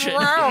rendition.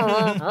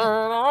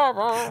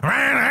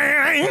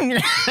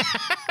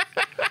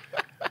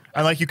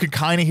 And like you could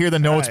kind of hear the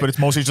notes, but it's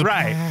mostly just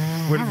Right,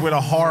 with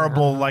a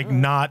horrible, like,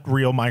 not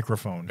real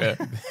microphone.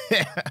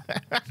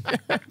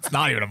 It's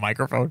not even a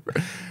microphone.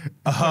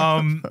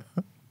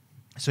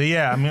 So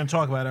yeah, I'm going to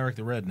talk about Eric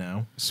the Red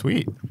now.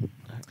 Sweet.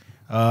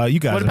 You guys,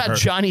 What have about heard-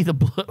 Johnny the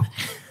Blue?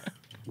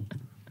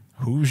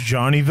 Who's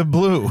Johnny the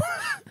Blue?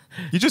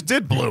 You just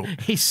did blue.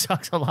 He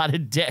sucks a lot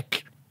of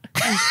dick.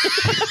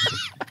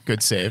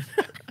 Good save.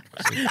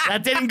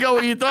 That didn't go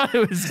where you thought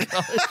it was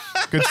going.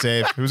 Good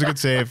save. It was a good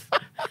save.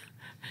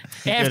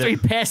 After he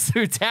it. passed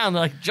through town,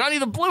 they're like, Johnny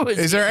the Blue is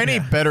Is there any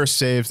better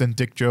saves than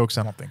dick jokes?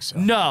 I don't think so.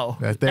 No.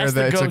 That's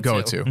the a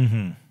go-to.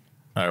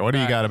 All right, what do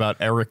you got about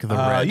Eric the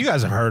Red? You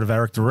guys have heard of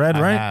Eric the Red,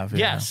 I right? have,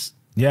 yeah. Yes.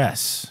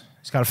 Yes.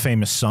 He's got a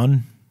famous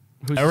son.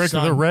 Who's Eric his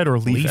son? the Red or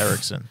Leaf, Leaf.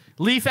 Erickson?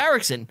 Leaf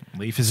Erickson.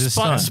 Leaf is his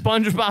Spon-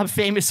 son. SpongeBob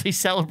famously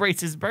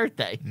celebrates his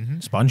birthday.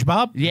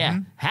 SpongeBob? Yeah.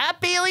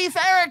 Happy Leaf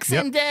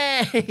Erickson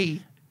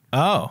Day.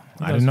 Oh,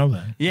 I didn't know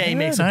that. Yeah, he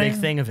makes a big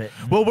thing of it.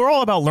 Well, we're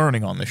all about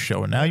learning on this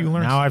show, and now you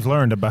learn. Now I've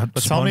learned about.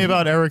 But tell me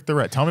about Eric the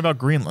Red. Tell me about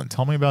Greenland.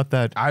 Tell me about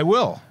that. I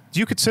will.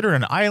 Do you consider it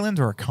an island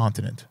or a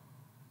continent?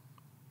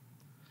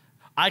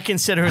 I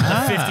consider it the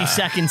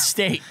 52nd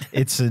state.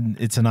 It's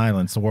an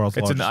island. It's the world's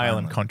It's largest an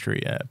island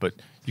country, yeah, but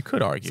you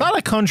could argue. It's not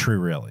a country,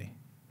 really.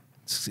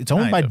 It's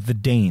owned Kind by of. the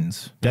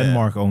Danes.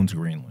 Denmark owns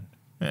Greenland.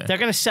 They're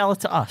going to sell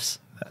it to us.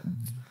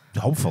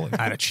 Hopefully.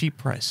 At a cheap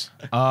price.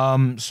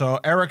 So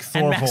Eric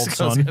And Thorvald's Mexico's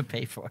going to son,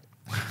 pay for it.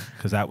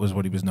 because that was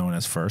what he was known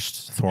as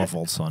first,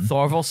 Thorvald's son.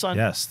 Thorvald's son?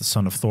 Yes, the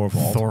son of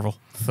Thorvald. Thorval.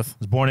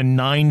 Was born in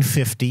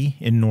 950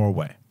 in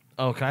Norway.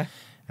 Okay.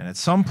 And at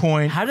some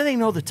point, How do they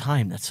know the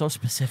time? That's so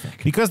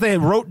specific. because they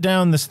wrote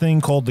down this thing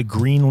called the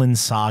Greenland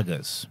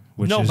Sagas,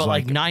 which No, is but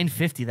like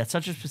 9:50. That's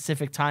such a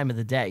specific time of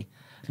the day.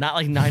 Not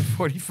like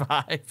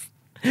 9:45.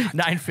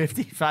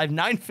 9:55.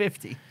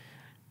 9:50.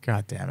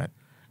 God damn it.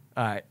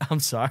 All right. I'm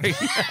sorry.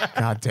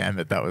 God damn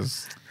it. That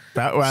was.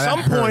 That, At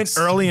some point hurts.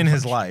 early in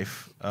his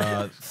life,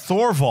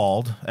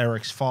 Thorvald,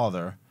 Eric's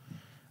father,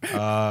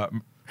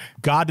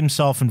 got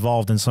himself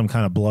involved in some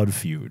kind of blood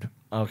feud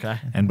Okay.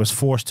 and was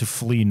forced to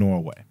flee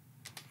Norway.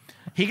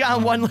 He got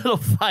in one little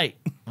fight,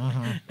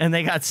 and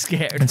they got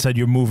scared. And said,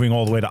 "You're moving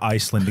all the way to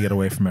Iceland to get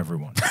away from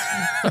everyone."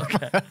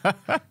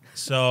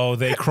 So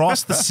they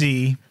crossed the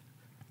sea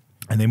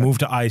and they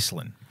moved to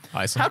Iceland.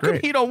 Iceland's How come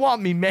great. you don't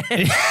want me, man?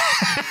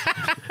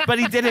 But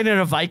he did it in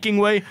a Viking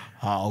way.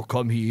 How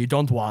come he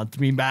don't want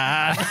me,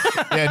 man?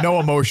 Yeah, no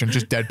emotion,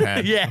 just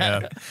deadpan.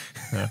 Yeah.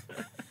 Yeah.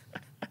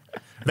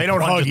 They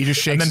don't hug. He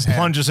just shakes and his then hand.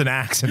 plunges an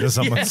axe into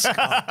someone's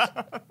skull.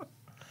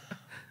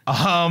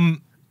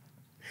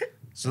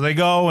 So they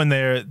go and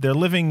they're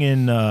living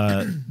in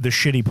the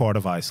shitty part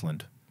of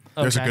Iceland.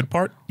 There's a Okay. good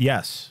part.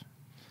 Yes.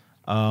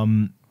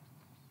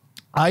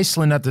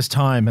 Iceland at this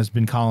time has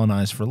been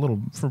colonized for a little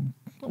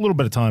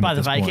bit of time By at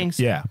the this point. Vikings?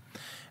 Yeah.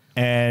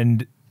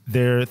 And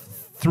they're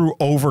through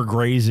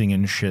overgrazing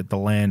and shit, the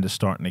land is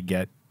starting to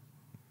get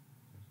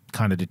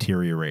kind of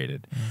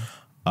deteriorated.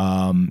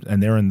 And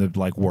they're in the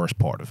like worst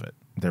part of it.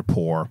 They're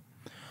poor.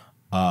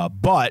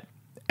 But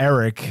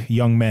Eric,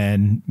 young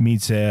man,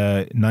 meets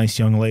a nice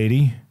young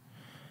lady,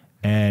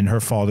 and her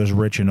father's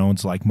rich and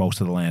owns like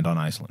most of the land on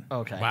Iceland.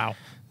 Okay. Wow.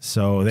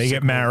 So they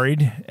get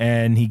married,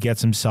 and he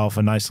gets himself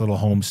a nice little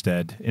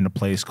homestead in a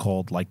place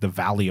called like the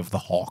Valley of the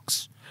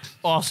Hawks.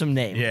 Awesome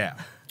name. Yeah.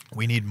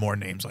 We need more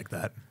names like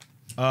that.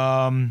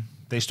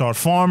 They start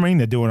farming.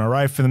 They're doing all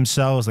right for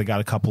themselves. They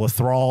got a couple of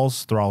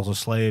thralls. Thralls are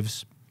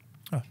slaves.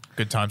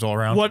 Good times all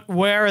around.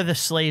 Where are the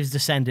slaves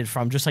descended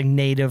from? Just like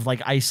native,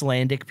 like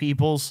Icelandic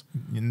peoples?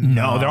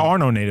 No, there are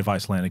no native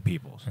Icelandic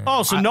peoples.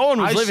 Oh, so no one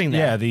was living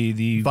there. Yeah,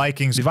 the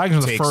Vikings The Vikings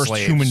were the take first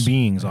slaves. human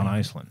beings on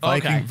Iceland.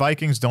 Okay.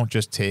 Vikings don't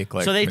just take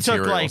like So they took,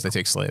 materials, like- they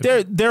take slaves.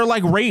 They're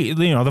like raid.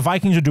 You know, the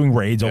Vikings are doing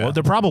raids. Yeah.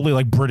 They're probably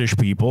like British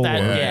people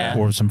Yeah.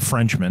 or some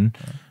Frenchmen,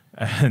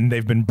 and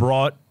they've been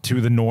brought to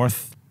the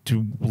north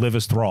to live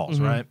as thralls,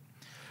 right?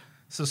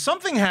 So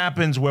something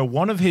happens where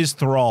one of his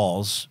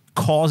thralls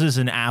causes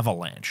an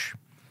avalanche,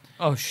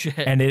 Oh, shit.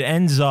 and it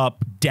ends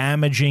up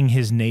damaging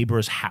his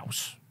neighbor's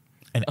house.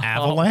 An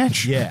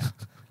avalanche? Yeah,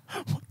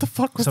 What the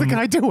fuck was Some, the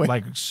guy doing?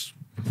 Like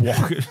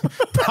walking,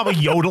 probably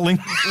yodeling,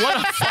 What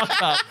a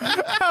fuck up.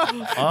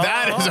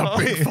 that is a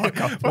big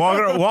fuck up.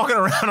 walking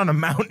around on a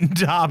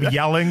mountaintop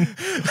yelling.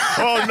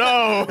 Oh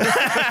no!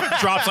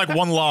 Drops like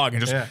one log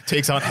and just Yeah.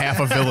 takes out half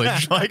a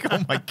village. Like,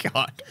 oh my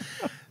god.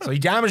 So he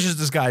damages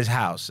this guy's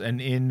house, and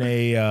in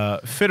a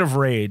fit of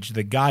rage,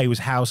 the guy whose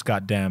house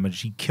got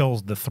damaged, he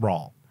kills the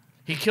thrall,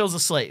 He kills a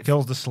slave.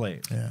 kills the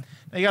slave. Yeah.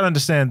 Now, you got to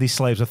understand, these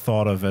slaves are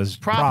thought of as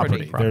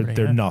Property. property.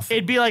 They're yeah. nothing.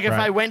 It'd be like if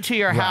Right. I went to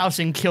your house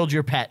and killed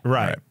your pet.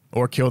 Right.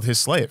 Or killed his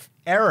slave.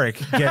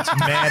 Eric gets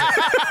mad.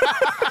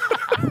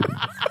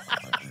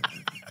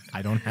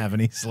 I don't have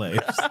any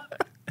slaves.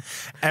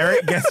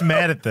 Eric gets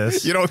mad at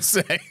this You don't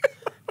say.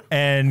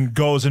 and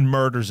goes and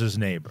murders his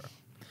neighbor.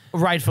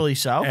 Rightfully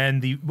so.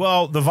 And the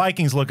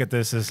Vikings look at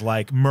this as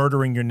like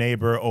murdering your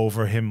neighbor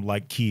over him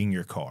like keying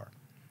your car.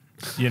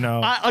 You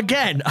know?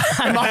 Again,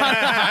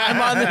 I'm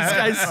on this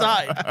guy's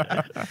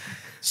side.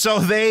 So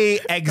they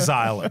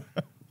exile him.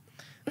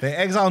 They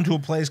exile him to a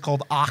place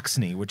called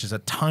Oxney, which is a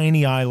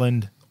tiny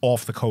island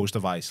off the coast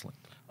of Iceland.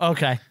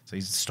 Okay. So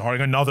he's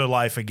starting another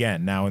life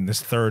again now in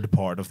this third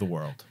part of the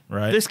world,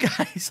 right? This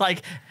guy's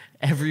like,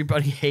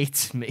 everybody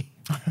hates me.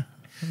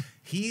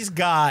 He's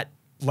got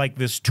like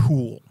this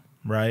tool,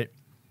 right?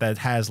 That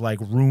has like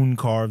rune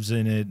carves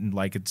in it, and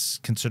like it's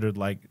considered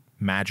like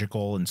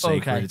magical and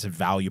sacred. Okay. It's a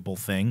valuable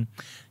thing.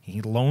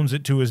 He loans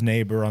it to his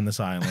neighbor on this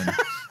island.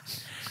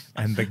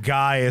 And the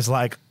guy is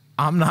like,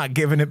 I'm not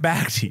giving it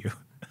back to you.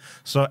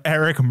 So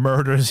Eric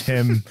murders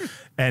him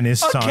and his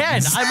sons.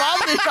 Again, I'm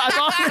on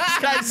this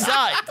guy's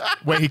side.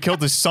 Wait, he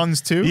killed his sons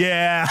too?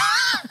 Yeah.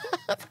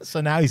 So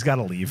now he's got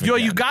to leave. Yo,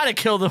 again. you gotta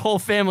kill the whole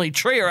family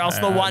tree or else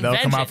they'll want They'll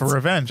vengeance. come out for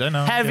revenge. I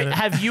know.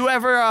 Have you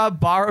ever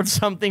borrowed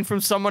something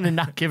from someone and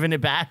not given it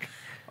back?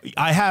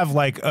 I have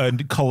like a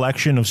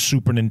collection of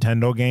Super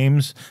Nintendo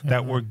games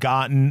that were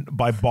gotten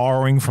by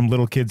borrowing from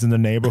little kids in the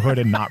neighborhood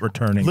and not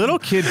returning. Little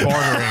kid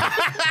bartering.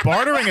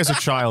 Bartering as a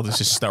child is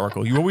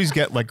hysterical. You always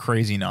get like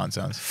crazy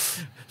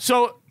nonsense.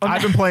 So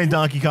I've been playing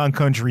Donkey Kong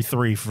Country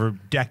 3 for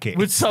decades.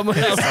 with someone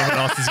else. Someone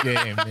else's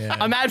game.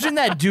 Yeah. Imagine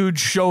that dude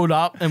showed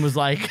up and was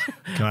like,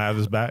 Can I have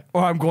this back?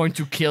 or I'm going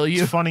to kill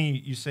you. It's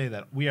funny you say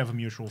that. We have a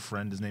mutual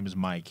friend. His name is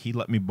Mike. He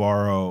let me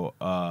borrow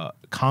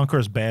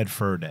Conker's Bad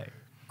Fur Day.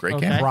 Great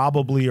Okay. game.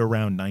 Probably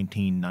around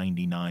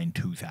 1999,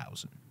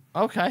 2000.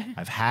 Okay.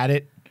 I've had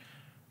it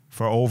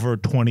for over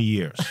 20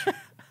 years.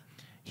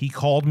 He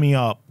called me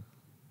up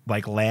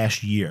like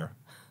last year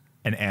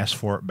and asked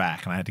for it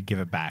back, and I had to give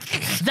it back.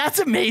 That's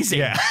amazing.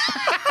 Yeah.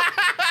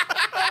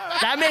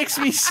 That makes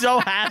me so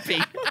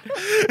happy.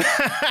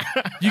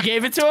 You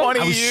gave it to him?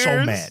 I was so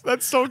years? mad.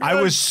 That's so good.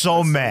 I was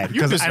so mad You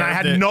because and I deserved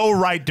had it. no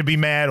right to be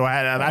mad, or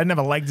I didn't have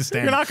a leg to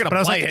stand. You're not gonna But I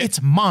was play like, it.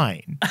 it's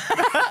mine.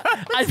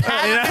 I've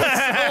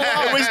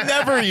had it. It was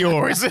never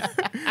yours.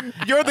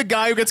 You're the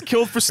guy who gets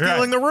killed for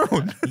stealing the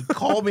rune. He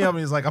called me up and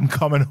he's like, I'm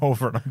coming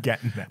over and I'm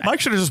getting that. Mike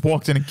should have just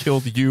walked in and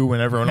killed you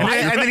and everyone else.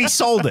 And then he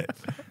sold it.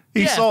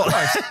 He Yeah, sold of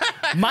course.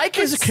 Mike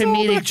is a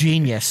comedic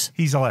genius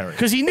He's hilarious.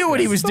 because he knew what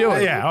he was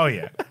doing. Yeah. Oh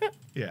yeah.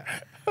 Yeah.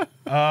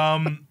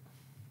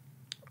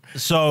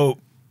 So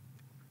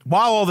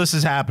while all this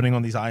is happening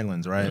on these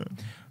islands, right?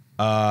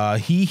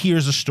 He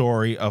hears a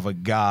story of a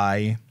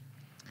guy.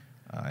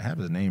 I have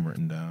his name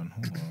written down.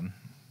 Hold on.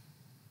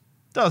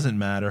 Doesn't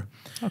matter.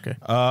 Okay.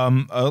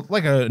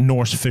 Like a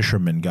Norse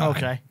fisherman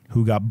guy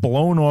who got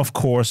blown off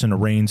course in a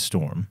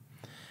rainstorm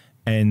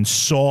and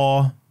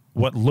saw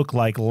what looked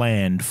like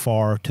land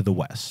far to the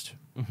west.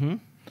 Mm-hmm.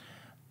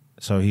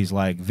 So he's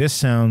like, this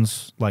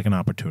sounds like an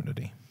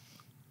opportunity.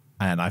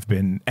 And I've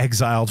been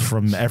exiled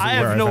from everywhere I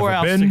have nowhere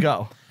I've ever else been. to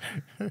go.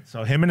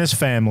 So him and his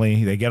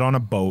family, they get on a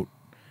boat,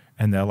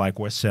 and they're like,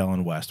 we're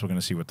sailing west. We're going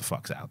to see what the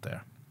fuck's out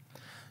there.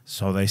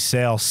 So they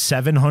sail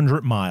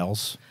 700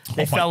 miles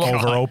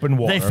over open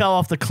water. They fell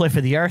off the cliff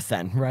of the earth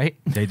then, right?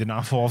 They did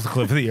not fall off the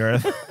cliff of the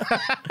earth.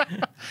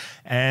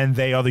 And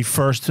they are the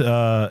first,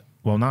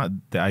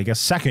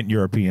 second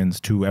Europeans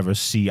to ever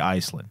see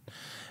Iceland.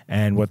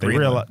 And what they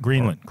realized,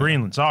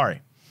 Greenland,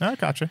 sorry. I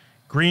gotcha.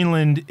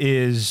 Greenland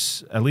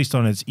is, at least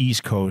on its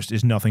east coast,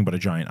 is nothing but a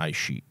giant ice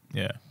sheet.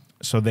 Yeah.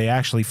 So they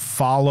actually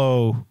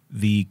follow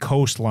the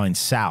coastline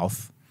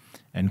south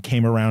and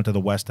came around to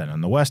the west end.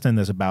 On the west end,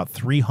 there's about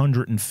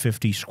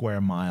 350 square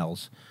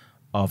miles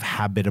of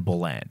habitable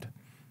land,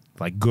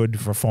 like good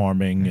for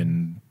farming,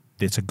 and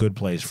it's a good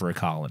place for a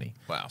colony.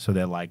 Wow. So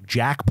they're like,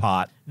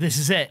 jackpot. This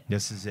is it.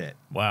 This is it.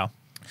 Wow.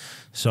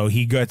 So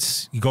he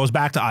goes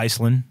back to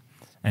Iceland,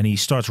 and he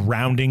starts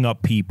rounding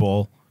up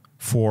people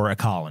for a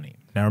colony.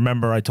 Now,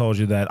 remember, I told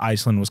you that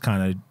Iceland was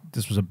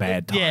this was a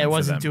bad time. Yeah, it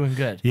wasn't doing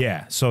good.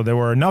 Yeah, so there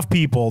were enough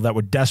people that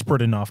were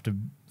desperate enough to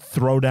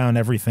throw down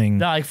everything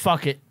They're like,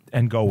 fuck it.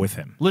 and go with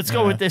him. Let's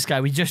go with this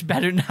guy. We just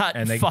better not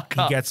fuck he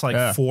up. gets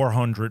like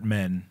 400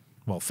 men,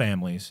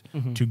 families,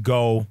 to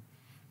go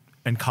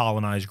and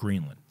colonize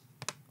Greenland.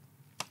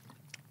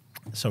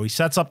 So he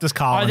sets up this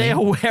colony. Are they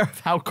aware of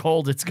how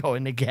cold it's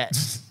going to get?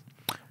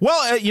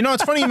 Well,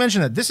 it's funny you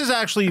mention that. This is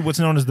actually what's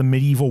known as the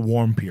medieval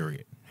warm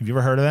period. Have you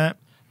ever heard of that?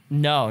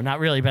 No, not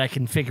really, but I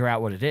can figure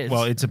out what it is.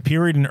 Well, it's a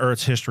period in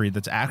Earth's history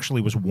that's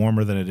actually was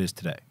warmer than it is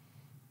today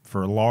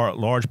for a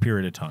large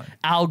period of time.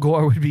 Al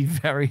Gore would be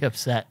very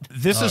upset.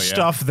 This is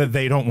stuff that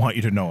they don't want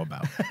you to know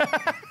about.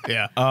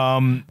 Yeah.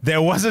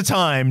 There was a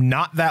time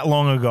not that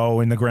long ago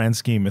in the grand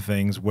scheme of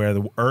things where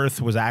the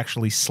Earth was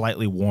actually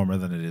slightly warmer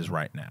than it is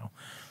right now.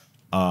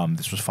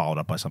 This was followed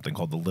up by something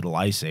called the Little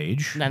Ice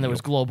Age. And then there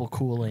was global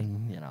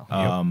cooling,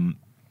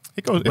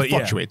 It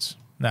fluctuates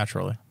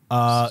naturally.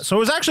 So it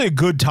was actually a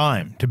good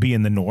time to be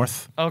in the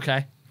North.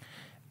 Okay.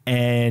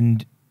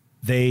 And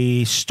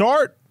they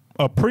start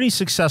a pretty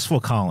successful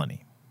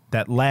colony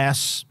that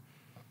lasts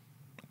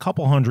a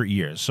couple hundred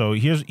years. So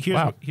here's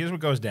what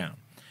goes down.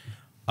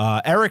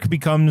 Eric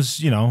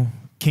becomes,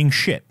 king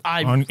shit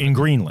in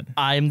Greenland.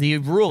 I'm the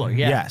ruler,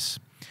 yeah. Yes.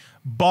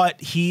 But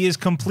he is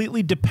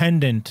completely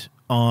dependent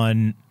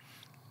on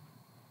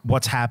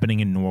what's happening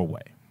in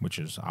Norway, which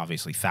is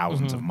obviously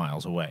thousands of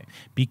miles away,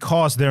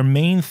 because their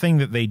main thing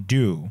that they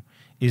do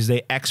is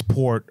they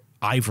export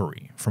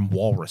ivory from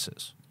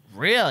walruses.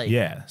 Really?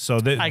 Yeah.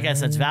 So I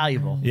guess that's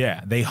valuable.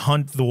 Yeah, they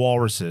hunt the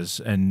walruses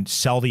and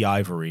sell the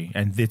ivory,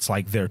 and it's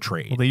like their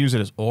trade. Well, they use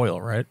it as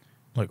oil, right?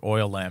 Like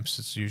oil lamps.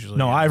 It's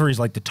usually ivory's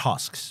like the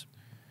tusks.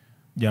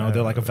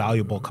 They're like a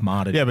valuable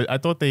commodity. Yeah, but I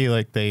thought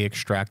they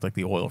extract like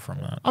the oil from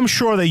that. I'm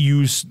sure they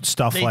use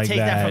stuff They like that.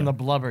 take that from the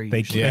blubber. They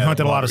Usually.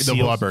 hunted a lot of the seals.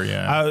 blubber,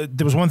 yeah.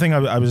 There was one thing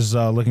I was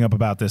looking up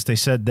about this. They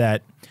said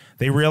that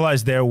they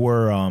realized there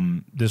were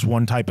this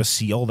one type of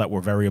seal that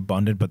were very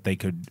abundant, but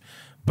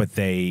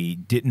they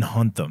didn't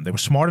hunt them. They were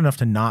smart enough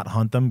to not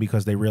hunt them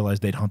because they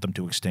realized they'd hunt them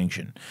to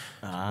extinction.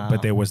 Oh.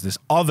 But there was this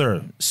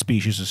other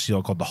species of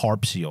seal called the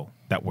harp seal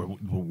that were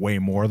way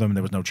more of them. And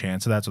there was no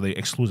chance of that, so they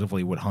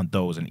exclusively would hunt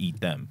those and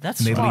eat them. That's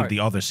and they'd smart. leave the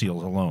other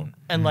seals alone.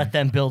 And let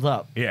them build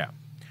up. Yeah.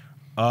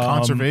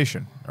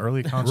 Conservation.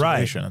 Early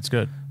conservation. Right. That's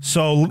good.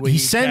 So he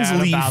sends care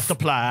Leaf. about the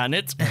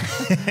planet.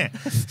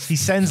 He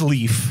sends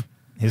Leif,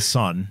 his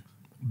son,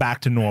 back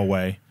to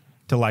Norway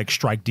to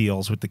strike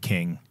deals with the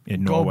king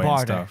in Norway and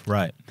stuff.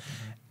 Right.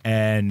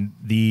 And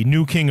the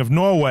new king of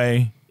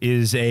Norway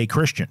is a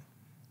Christian,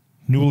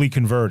 newly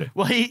converted.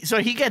 Well,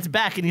 he gets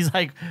back and he's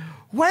like,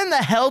 when the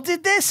hell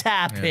did this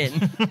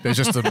happen? Yeah. There's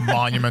just a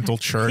monumental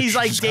church. He's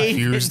like just Dave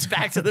in confused.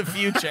 Back to the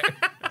Future.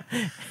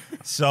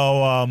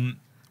 So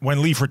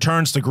when Leif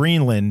returns to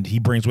Greenland, he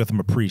brings with him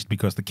a priest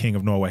because the king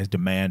of Norway has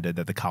demanded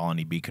that the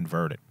colony be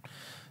converted.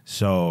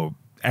 So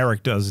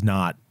Eric does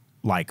not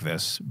like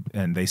this,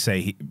 and they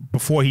say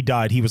before he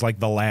died, he was like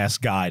the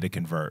last guy to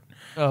convert.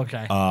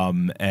 Okay.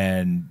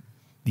 And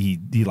he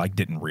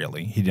didn't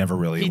really. He never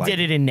really. He did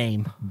it in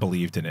name.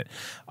 Believed in it.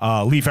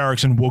 Leif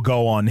Erikson will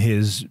go on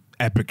his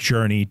epic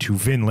journey to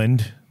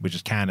Vinland, which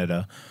is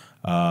Canada,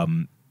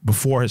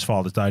 before his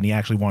father died. And he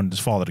actually wanted his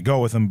father to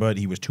go with him, but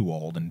he was too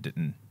old and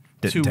didn't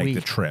take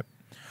the trip.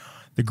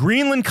 The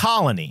Greenland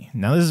colony.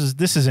 Now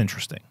this is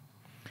interesting.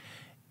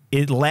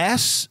 It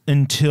lasts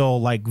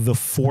until like the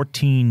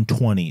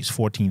 1420s,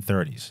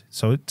 1430s.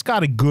 So it's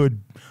got a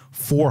good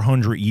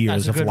 400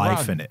 years of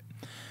life in it.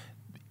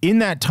 In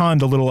that time,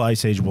 the Little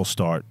Ice Age will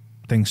start.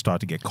 Things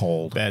start to get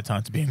cold. Bad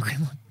time to be in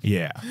Greenland.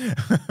 Yeah.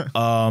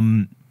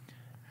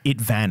 It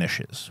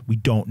vanishes. We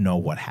don't know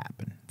what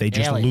happened. They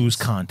just lose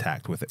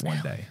contact with it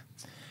one day.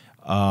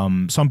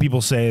 Some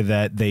people say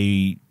that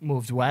they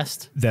Moved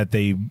west.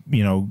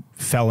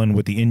 fell in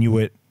with the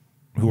Inuit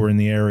who were in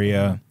the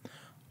area.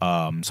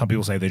 Some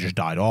people say they just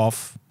died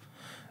off.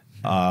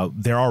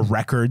 There are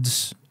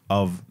records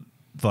of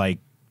like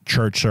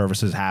church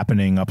services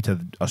happening up to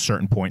a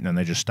certain point, and then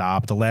they just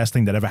stopped. The last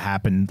thing that ever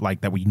happened,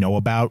 like that we know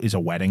about, is a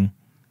wedding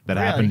that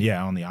happened,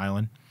 on the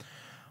island.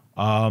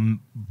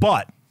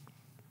 But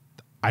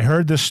I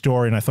heard this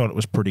story and I thought it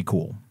was pretty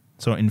cool.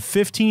 So in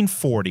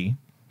 1540,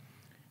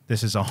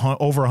 this is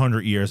over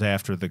 100 years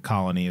after the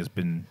colony has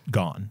been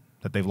gone,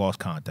 that they've lost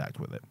contact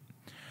with it.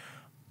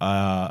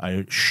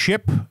 A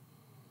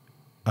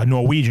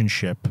Norwegian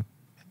ship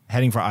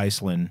heading for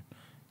Iceland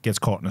gets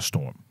caught in a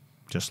storm,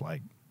 just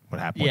like what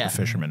happened with the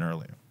fishermen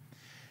earlier.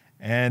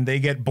 And they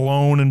get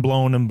blown and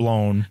blown and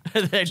blown.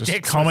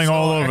 Just coming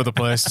all over the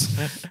place.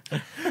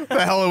 What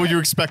the hell were you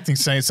expecting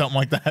saying something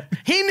like that?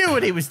 He knew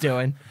what he was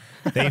doing.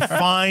 They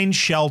find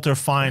shelter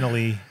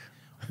finally,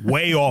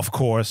 way off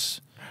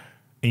course,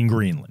 in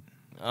Greenland.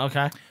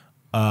 Okay.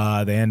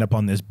 They end up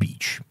on this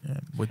beach.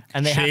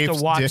 And they have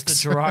to watch the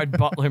Gerard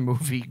Butler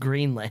movie,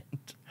 Greenland.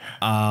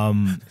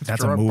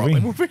 That's Gerard a movie?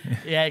 Butler movie?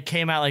 Yeah, it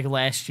came out like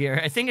last year.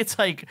 I think it's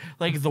like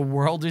the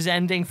world is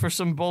ending for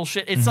some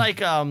bullshit. It's like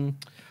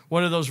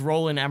one of those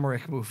Roland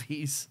Emmerich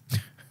movies.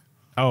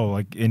 Oh,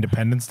 like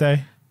Independence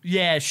Day?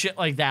 Yeah, shit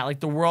like that. Like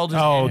the world is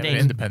ending.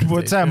 Independence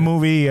What's Day, that yeah.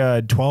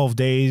 movie, 12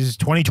 Days,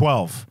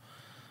 2012?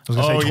 I was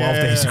going to say 12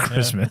 Days of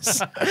Christmas.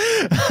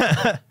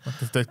 The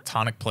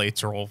tectonic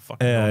plates are all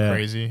fucking going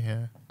crazy.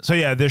 Yeah. So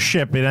yeah, this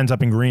ship, it ends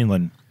up in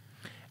Greenland.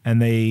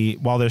 And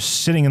while they're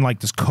sitting in like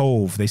this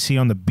cove, they see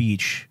on the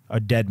beach a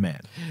dead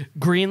man.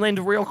 Greenland,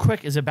 real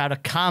quick, is about a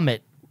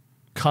comet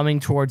coming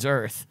towards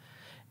Earth,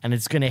 and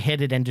it's going to hit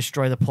it and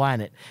destroy the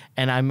planet.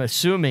 And I'm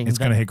assuming It's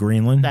going to hit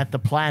Greenland? that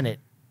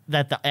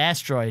the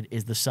asteroid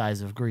is the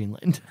size of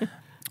Greenland.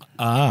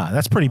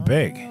 That's pretty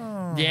big.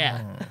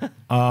 Yeah.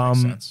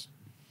 Makes sense.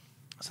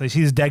 So they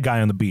see this dead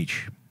guy on the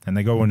beach, and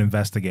they go and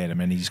investigate him,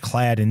 and he's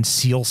clad in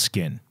seal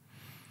skin.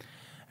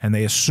 And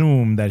they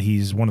assume that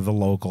he's one of the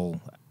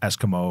local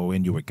Eskimo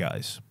Inuit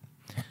guys.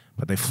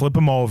 But they flip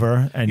him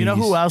over, and You know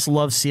who else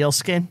loves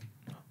sealskin?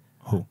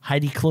 Who?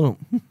 Heidi Klum.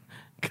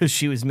 Because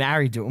she was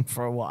married to him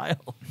for a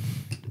while.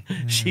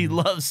 She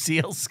loves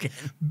sealskin.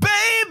 Baby!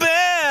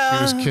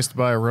 He was kissed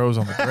by a rose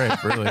on the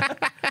grave, really.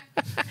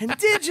 And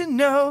did you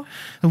know?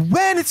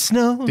 When it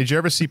snows. Did you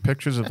ever see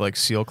pictures of like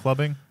seal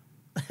clubbing?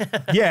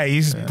 Yeah,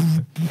 he's...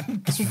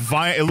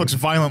 It looks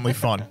violently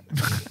fun.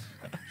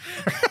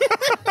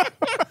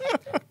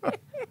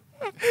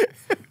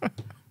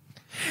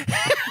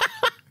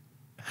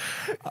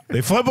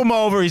 They flip him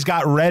over, he's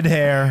got red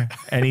hair,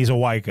 and he's a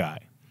white guy.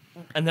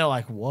 And they're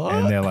like, what?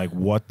 And they're like,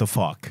 what the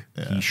fuck?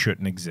 Yeah. He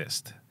shouldn't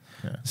exist.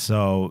 Yeah.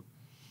 So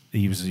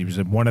he was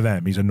one of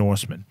them. He's a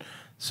Norseman.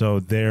 So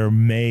there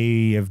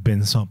may have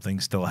been something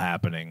still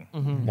happening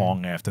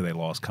long after they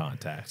lost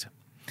contact.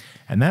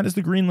 And that is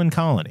the Greenland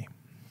colony.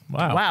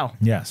 Wow.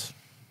 Yes.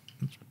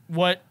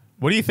 What?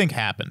 What do you think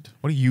happened?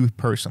 What do you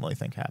personally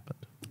think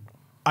happened?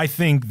 I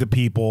think the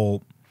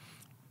people...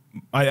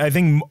 I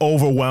think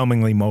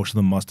overwhelmingly most of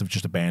them must have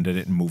just abandoned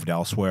it and moved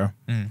elsewhere.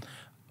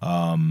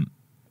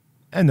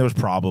 And there was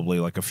probably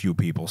like a few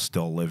people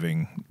still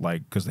living,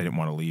 like, because they didn't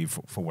want to leave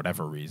for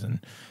whatever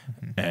reason.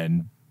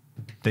 And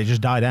they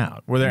just died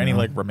out. Were there any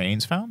like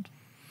remains found?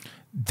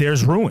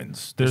 There's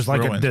ruins. There's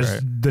like ruins,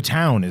 right? the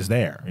town is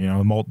there. You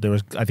know,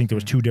 I think there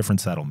was 2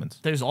 different settlements.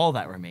 There's all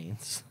that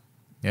remains.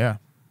 Yeah.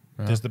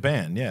 There's the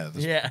band, yeah.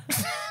 Yeah.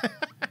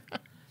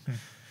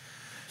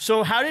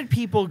 So how did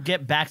people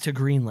get back to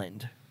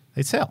Greenland?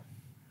 They sail.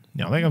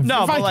 You know, they got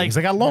No, but Vikings. like-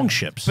 They got long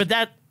ships. But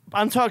that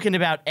I'm talking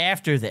about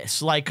after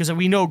this, like, because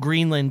we know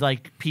Greenland,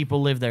 like,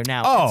 people live there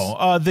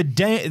now.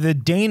 the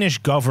Danish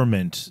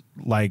government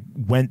like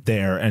went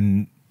there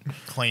and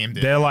Claimed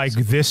it. they're like,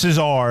 this is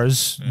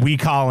ours. We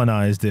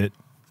colonized it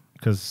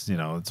because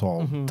it's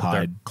all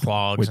tied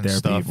clogs with and their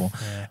stuff. people.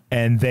 Yeah.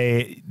 And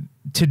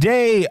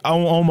today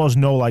almost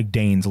no like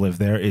Danes live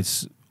there.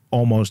 It's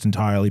almost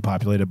entirely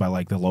populated by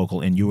like the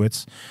local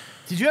Inuits.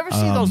 Did you ever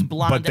see those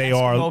blonde but they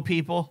Eskimo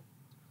people?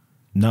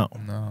 No.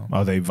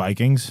 Are they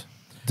Vikings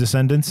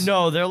descendants?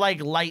 No, they're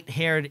like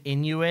light-haired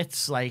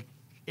Inuits. Like,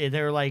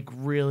 they're like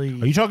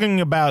really. Are you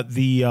talking about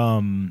the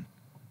Are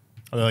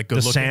they like good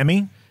the looking?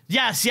 Sami?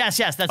 Yes. That's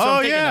what Oh,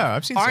 I'm thinking yeah, of.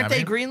 I've seen Aren't Sami.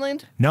 they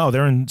Greenland? No,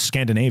 they're in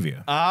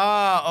Scandinavia.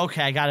 Oh,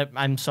 okay. I got it.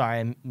 I'm sorry.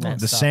 I messed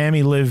The up.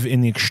 Sami live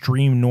in the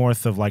extreme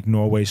north of like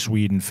Norway,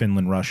 Sweden,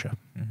 Finland, Russia,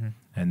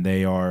 and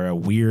they are a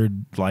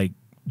weird like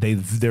they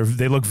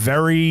look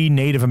very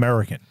Native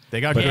American. They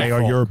got but good they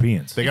are folk.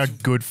 Europeans. They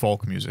got good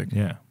folk music.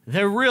 Yeah,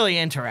 They're really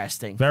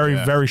interesting.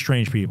 very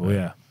strange people.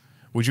 Yeah.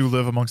 Would you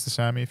live amongst the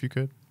Sami if you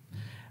could?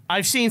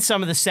 I've seen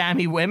some of the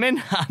Sami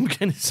women. I'm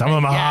gonna say Some of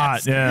them are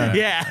yes. hot. Yeah.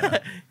 Yeah.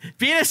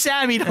 Being a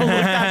Sami don't look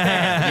that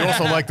bad. You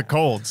also like the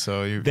cold,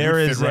 so you There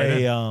you is fit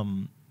right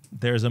in.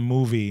 there's a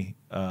movie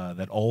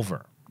that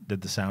Ulver did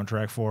the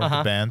soundtrack for.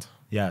 The band.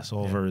 Yes,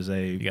 Ulver is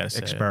a gotta say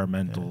it.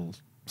 experimental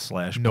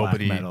slash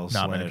Nobody, black metal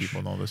not many slash.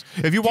 people know this.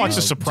 If you watch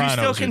The Do you Sopranos,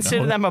 still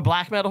consider them a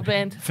black metal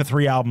band? For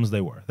 3 albums,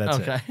 they were. That's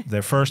Okay. it.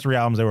 Their first 3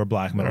 albums, they were a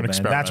black metal an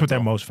band. That's what they're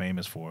experimental. most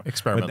famous for.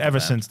 Experimental But ever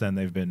band. since then,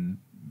 they've been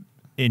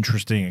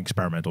interesting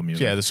experimental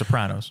music. Yeah, The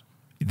Sopranos.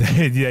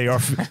 they are.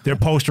 Their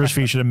posters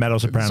featured a metal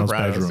soprano's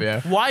Sopranos, bedroom. yeah.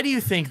 Why do you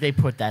think they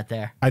put that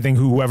there? I think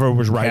whoever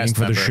was writing Cast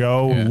for the member,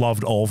 show yeah.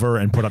 loved Ulver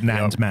and put up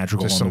Nathan's Yep.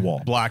 Madrigal Just on the some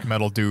wall. black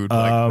metal dude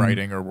like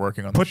writing or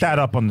working on. Put the that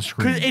up on the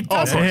screen. Because it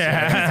doesn't.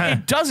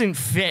 It doesn't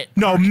fit.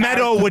 No,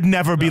 Meadow would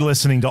never be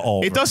listening to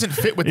Ulver. It doesn't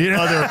fit with the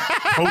other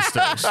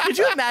posters. Could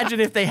you imagine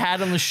if they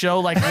had on the show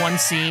like one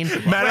scene?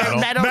 where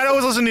Meadow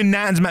was listening to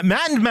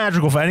Nathan's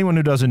Madrigal, for anyone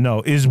who doesn't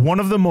know, is one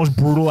of the most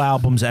brutal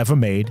albums ever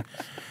made.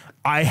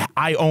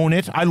 I own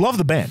it. I love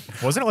the band.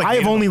 Wasn't it like I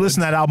have Made in only the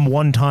listened to that album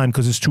one time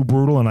because it's too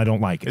brutal and I don't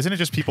like it. Isn't it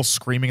just people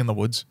screaming in the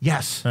woods?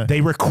 Yes.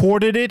 They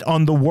recorded it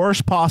on the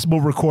worst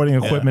possible recording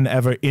equipment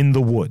ever in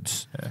the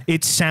woods.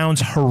 It sounds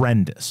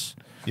horrendous,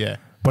 Yeah.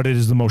 but it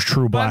is the most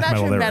true black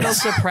metal imagine there metal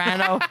is.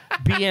 soprano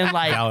being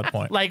Valid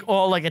point. like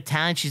all like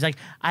Italian. She's like,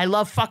 I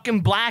love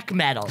fucking black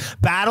metal.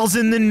 Battles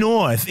in the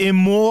North,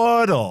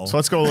 Immortal. So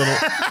let's go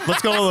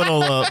a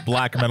little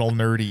black metal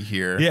nerdy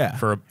here. Yeah,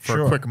 For a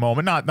sure. quick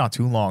moment, not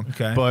too long.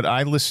 Okay. But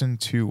I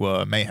listened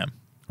to Mayhem,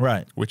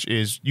 Right. which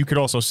is you could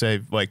also say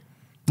like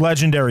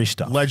Legendary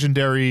stuff.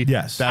 legendary.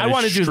 Yes. that I is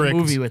want to do the strict.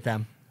 movie with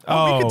them.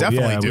 Oh, we could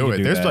definitely yeah, we do could it.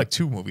 do There's that. like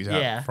 2 movies out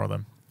Yeah. for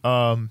them.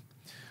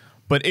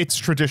 But it's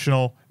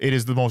traditional. It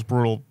is the most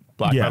brutal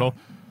black Yeah. metal.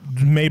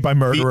 Made by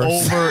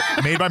murderers.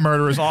 Made by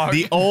murderers.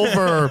 The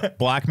over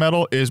black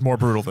metal is more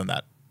brutal than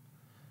that.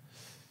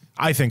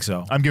 I think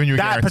so. I'm giving you a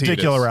that guarantee it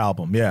particular is.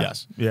 album. Yeah.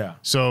 Yes. Yeah.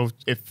 So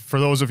if for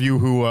those of you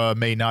who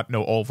may not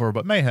know Ulver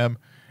but Mayhem,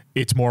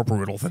 it's more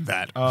brutal than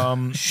that.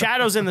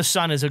 Shadows in the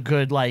Sun is a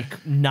good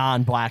like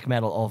non-black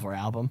metal over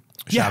album.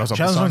 Shadows of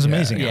the Shadows Sun, Sun's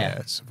amazing. Yeah.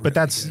 it's but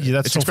that's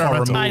that's It's so far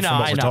removed experimental. from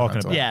what I we're know. talking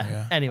about.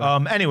 Yeah.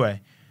 Anyway,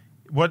 Anyway,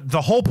 what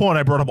the whole point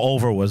I brought up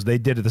Ulver was they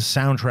did the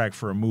soundtrack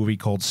for a movie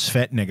called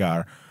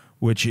Svetnegar,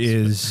 which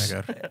is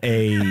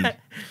a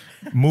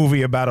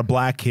movie about a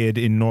black kid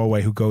in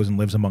Norway who goes and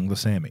lives among the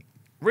Sami.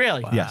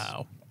 really? Yes.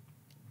 Wow.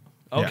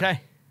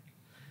 Okay.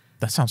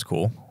 That sounds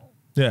cool.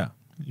 Yeah.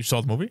 You saw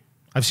the movie?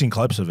 I've seen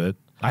clips of it.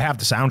 I have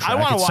the soundtrack. I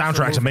wanna The watch the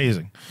soundtrack's movie.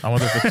 amazing. I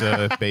wonder if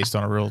it's based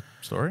on a real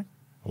story.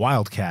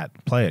 Wildcat.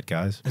 Play it,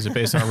 guys. Is it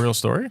based on a real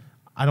story?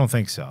 I don't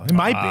think so. It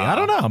might be. I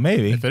don't know.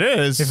 Maybe. If it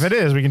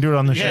is, We can do it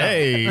on the show.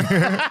 hey,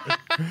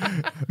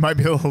 might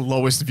be the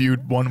lowest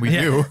viewed one we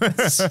do.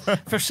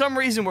 For some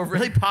reason, we're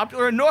really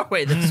popular in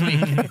Norway this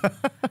week.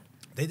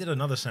 They did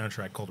another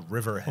soundtrack called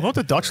Riverhead. Well, don't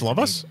the Dutch love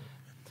us?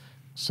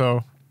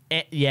 So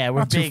Yeah, we're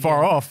not big. too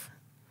far off.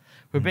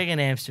 We're big in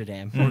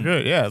Amsterdam. We're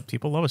good. Yeah,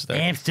 people love us there.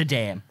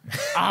 Amsterdam.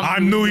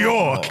 I'm New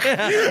York.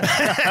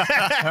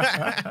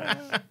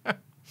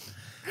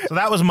 So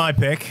that was my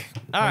pick.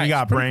 What right, you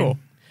got, Pretty Brain? cool.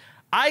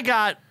 I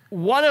got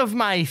one of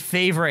my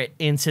favorite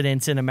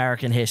incidents in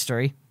American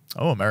history.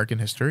 Oh, American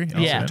history.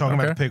 Yeah. We're talking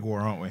about the pig war,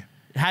 aren't we?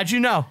 How'd you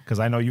know? Because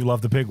I know you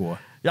love the pig war.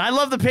 I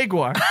love the pig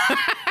war.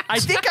 I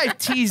think I've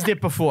teased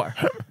it before.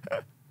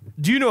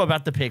 Do you know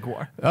about the pig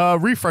war?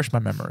 Refresh my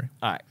memory.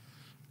 All right.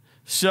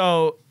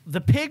 So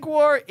the pig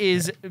war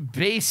is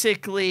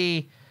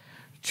basically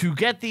to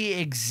get the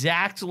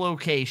exact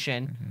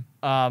location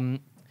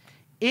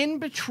in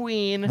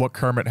between. What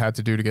Kermit had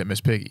to do to get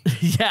Miss Piggy.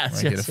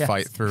 Yes, Get yes, a yes.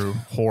 fight through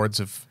hordes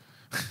of.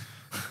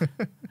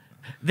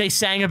 They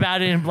sang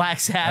about it in Black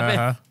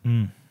Sabbath.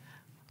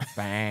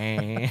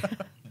 Bang.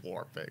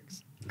 War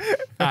pigs. All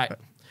right.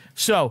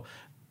 So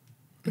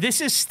this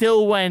is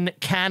still when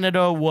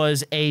Canada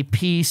was a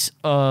piece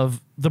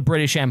of the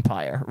British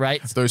Empire,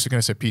 right? Those are going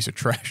to say piece of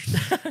trash.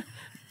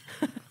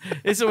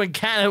 This is when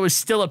Canada was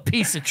still a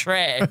piece of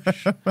trash.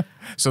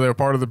 So they were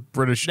part of the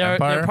British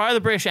Empire. They're part of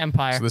the British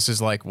Empire. So this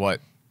is like what?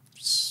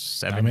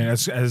 I mean,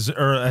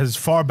 as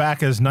far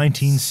back as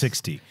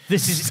 1960.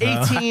 This is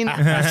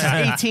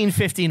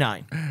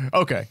 1859.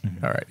 Okay.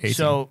 All right. 18.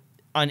 So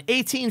on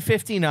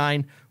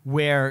 1859,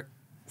 we're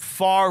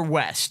far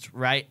west,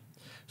 right?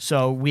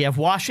 So we have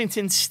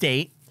Washington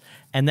State,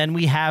 and then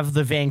we have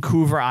the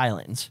Vancouver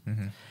Islands.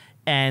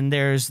 And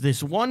there's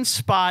this one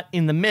spot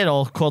in the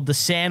middle called the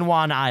San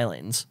Juan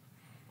Islands,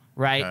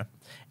 right? Okay.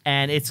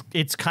 And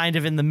it's kind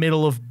of in the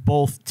middle of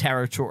both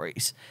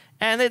territories.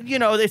 And it,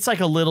 it's like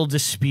a little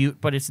dispute,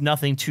 but it's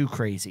nothing too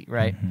crazy,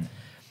 right?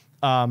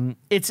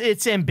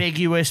 It's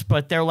ambiguous,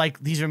 but they're like,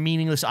 these are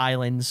meaningless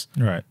islands.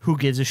 Right. Who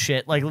gives a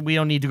shit? Like, we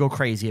don't need to go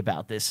crazy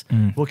about this.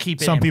 We'll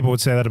keep it. Some people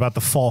would say that about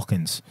the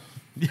Falcons.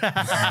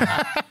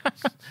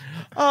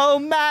 Oh,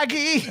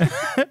 Maggie.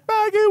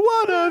 Maggie,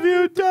 what have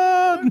you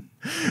done?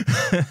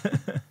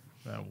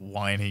 that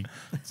whiny.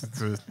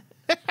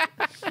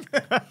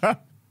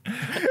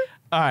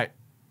 All right.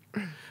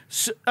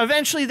 So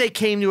eventually they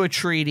came to a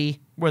treaty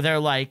where they're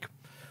like,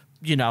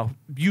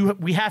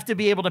 we have to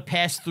be able to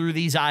pass through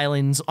these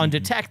islands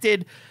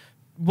undetected.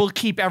 We'll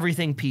keep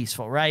everything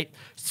peaceful, right?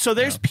 So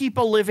there's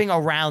people living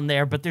around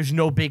there, but there's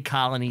no big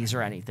colonies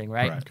or anything,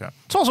 right? Right. Okay.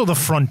 It's also the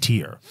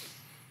frontier.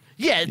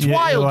 Yeah, it's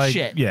wild like,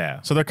 shit.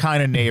 Yeah. So they're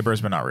kind of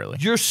neighbors, but not really.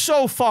 You're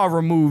so far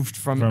removed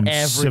from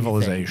everything.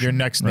 civilization. Your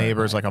next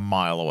neighbor is like a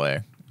mile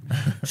away.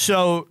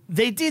 So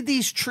they did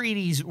these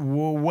treaties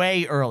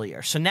way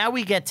earlier. So now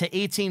we get to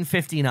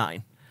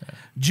 1859.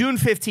 June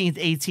 15th,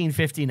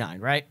 1859,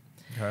 right?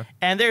 Okay.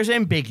 And there's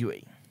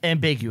ambiguity.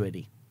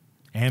 Ambiguity.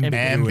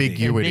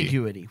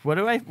 What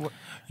do I...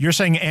 You're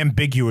saying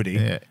ambiguity.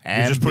 Yeah,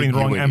 You're just putting the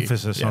wrong ambiguity.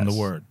 emphasis on the Yes.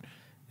 word.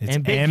 It's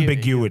Ambiguity.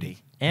 ambiguity.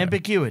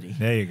 Ambiguity.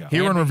 There you go.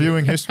 Here on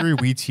Reviewing History,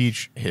 we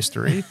teach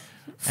history,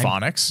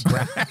 phonics,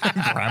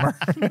 grammar.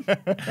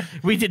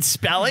 We did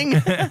spelling.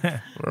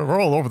 We're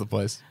all over the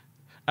place.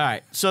 All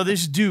right. So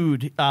this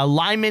dude,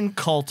 Lyman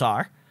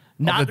Coulter,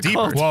 not the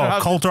Deepers. Coulter. Whoa,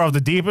 Coulter of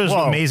the Deepers,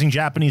 Whoa. amazing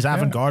Japanese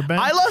avant-garde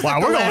band. I love Wow,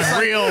 that we're the going last,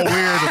 real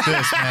weird with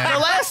this, the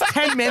man. last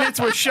 10 minutes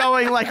we're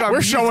showing like our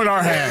We're showing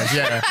our hands,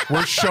 yeah.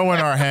 We're showing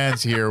our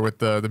hands here with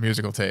the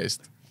musical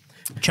taste.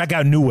 Check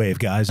out New Wave,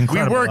 guys. We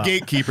Incredible. were album.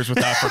 gatekeepers with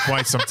that for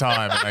quite some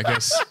time, and I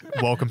guess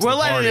welcome to We're the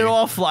letting party. it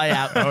all fly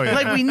out. Oh, yeah.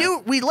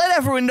 Like we let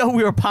everyone know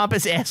we were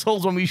pompous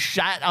assholes when we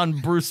shot on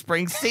Bruce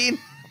Springsteen.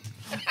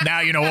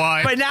 Now you know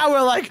why. But now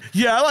we're like,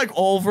 yeah, I like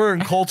Ulver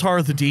and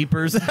Coulter the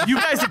Deepers. You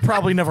guys have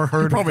probably never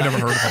heard Probably of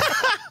them. never heard of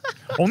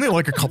them. Only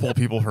like a couple of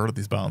people heard of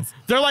these bands.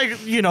 They're like,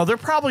 they're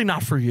probably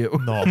not for you.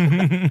 No.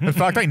 In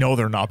fact, I know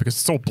they're not because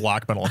it's so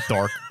black metal and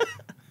dark.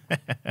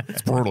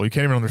 It's brutal. You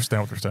can't even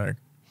understand what they're saying.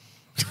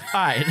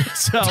 All right,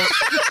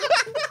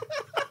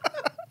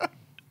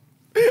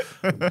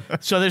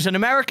 so there's an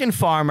American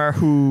farmer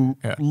who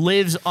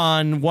lives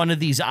on one of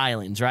these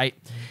islands, right?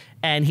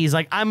 And he's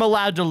like, I'm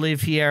allowed to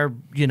live here,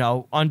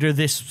 under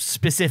this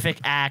specific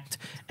act,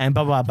 and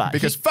blah, blah, blah.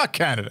 Because fuck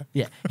Canada.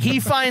 Yeah. He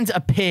finds a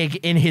pig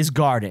in his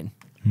garden.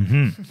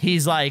 Mm-hmm.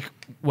 He's like,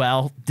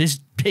 well, this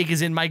pig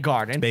is in my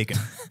garden. Bacon.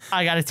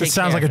 I got to take It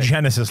sounds care like a of it.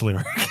 Genesis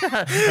lyric.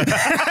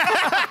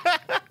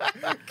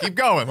 Keep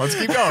going. Let's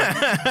keep going.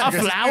 A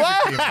flower?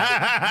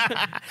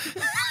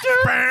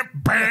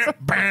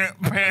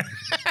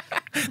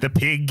 The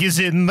pig is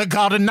in the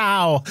garden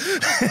now.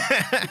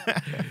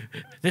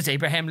 There's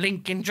Abraham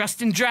Lincoln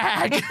dressed in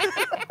drag.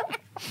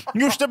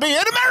 Used to be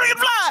an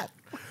American flag.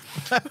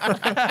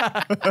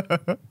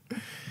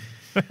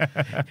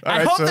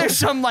 I hope so- there's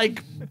some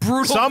like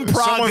brutal. Some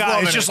prog Someone's guy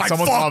loving is just it. like,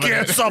 Someone's fuck loving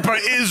yeah, it." supper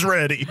is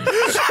ready.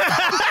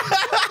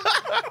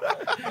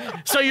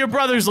 So your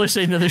brother's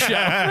listening to the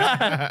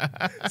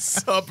show.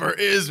 Supper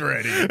is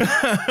ready.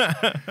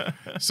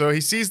 So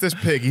he sees this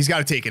pig. He's got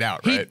to take it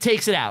out, He right?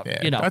 takes it out.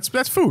 Yeah.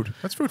 That's food.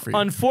 That's food for you.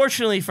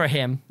 Unfortunately for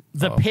him,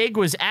 the pig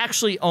was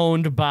actually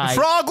owned by.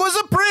 Frog was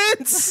a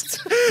prince.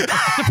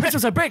 The prince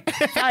was a brick.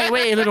 Fly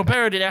away, little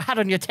bird, and a hat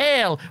on your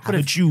tail. What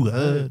did you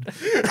heard?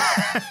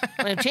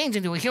 I'm changed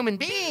into a human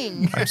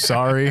being. I'm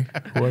sorry,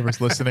 whoever's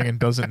listening and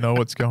doesn't know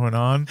what's going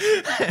on.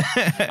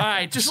 All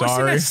right, just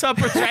Sorry. listen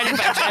to Supper's Ready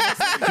by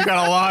Genesis. You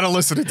got a lot of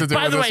listening to do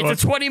By with the way, this one.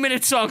 it's a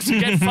 20-minute song, so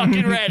get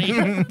fucking ready.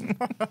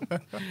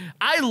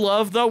 I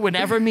love, though,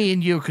 whenever me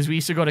and you, because we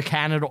used to go to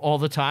Canada all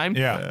the time,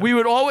 Yeah. we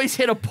would always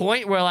hit a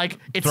point where, like,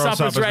 it's Throw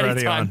Supper's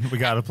Ready time. on. We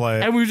got to play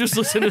it. And we would just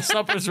listen to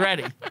Supper's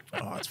Ready.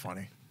 Oh, that's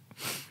funny.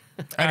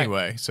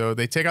 Anyway, so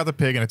they take out the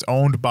pig and it's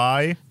owned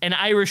by. An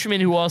Irishman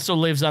who also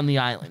lives on the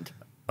island,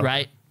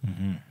 right?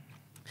 Mm-hmm.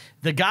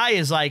 The guy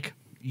is like,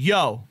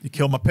 yo, You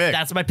killed my pig.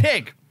 that's my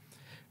pig.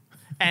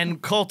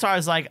 And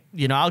Coulter's like,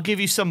 I'll give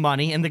you some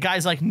money. And the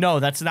guy's like, no,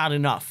 that's not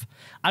enough.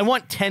 I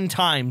want 10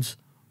 times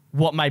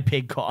what my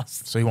pig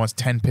costs. So he wants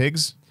 10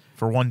 pigs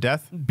for one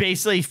death?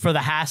 Basically for the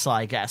hassle,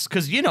 I guess.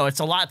 Because, it's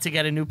a lot to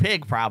get a new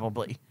pig,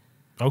 probably.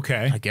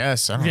 Okay. I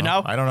guess. I don't You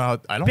know? I don't know.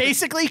 I don't.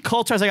 Basically,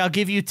 Coulter's like, I'll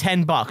give you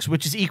 $10,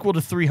 which is equal to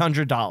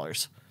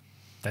 $300.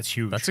 That's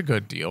huge. That's a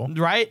good deal.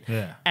 Right?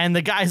 Yeah. And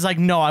the guy's like,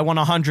 no, I want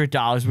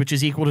 $100, which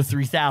is equal to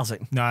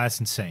 $3,000. No, that's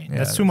insane. Yeah,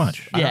 that's too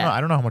much. Yeah. I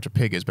don't know how much a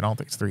pig is, but I don't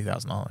think it's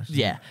 $3,000.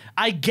 Yeah.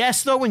 I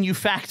guess, though, when you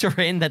factor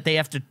in that they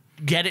have to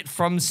get it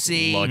from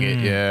sea, Lug it,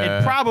 yeah.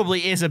 it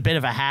probably is a bit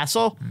of a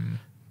hassle.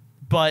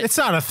 But It's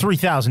not a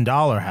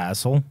 $3,000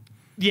 hassle.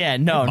 yeah,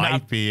 no, Might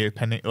not, be,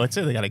 depending. Let's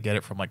say they got to get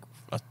it from like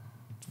a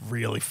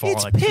really far,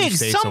 It's like 2 pigs.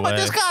 states away.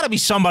 There's got to be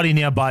somebody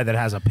nearby that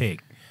has a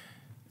pig.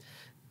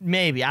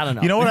 maybe. I don't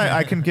know. You know what?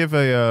 I can give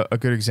a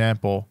good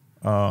example.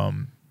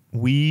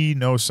 We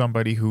know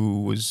somebody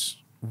who was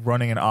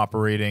running and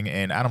operating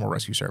an animal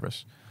rescue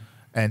service.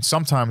 And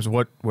sometimes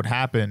what would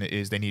happen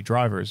is they need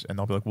drivers, and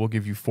they'll be like, we'll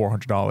give you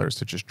 $400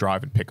 to just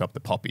drive and pick up the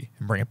puppy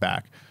and bring it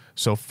back.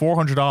 So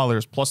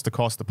 $400 plus the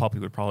cost of the puppy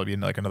would probably be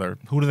like another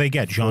Who do they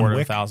get? John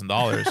Wick?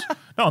 $400,000.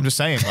 No, I'm just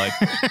saying, like,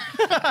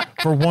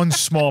 for one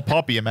small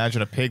puppy,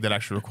 imagine a pig that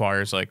actually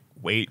requires like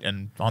weight,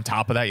 and on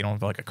top of that, you don't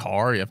have like a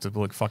car. You have to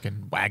like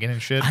fucking wagon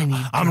and shit.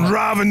 I'm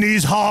driving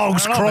these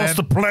hogs I don't know, across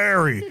man. the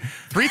prairie.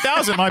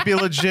 3,000 might be a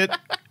legit.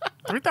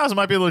 3,000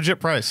 might be a legit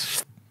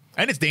price,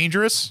 and it's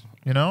dangerous.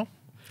 All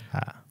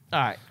All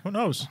right. Who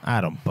knows? I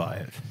don't buy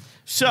it.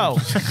 So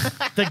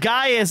the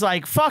guy is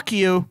like, fuck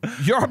you.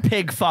 You're a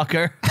pig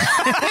fucker.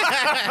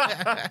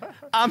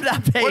 I'm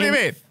not paying. What do you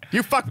mean?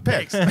 You fuck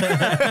pigs.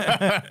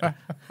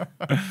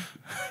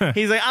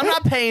 He's like, I'm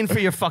not paying for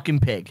your fucking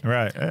pig.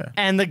 Right.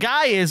 And the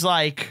guy is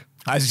like,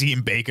 I was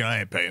eating bacon.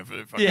 I ain't paying for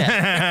it.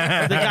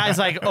 Yeah. The guy's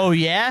like, oh,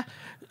 yeah?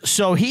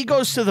 So he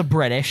goes to the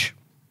British,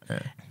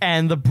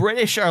 and the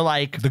British are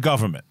like... The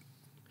government.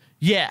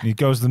 Yeah. He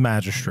goes to the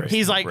magistrate.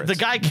 He's like, Brits. the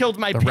guy killed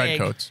my The pig.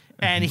 redcoats.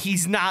 And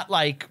he's not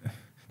like...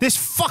 This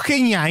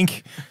fucking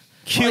Yank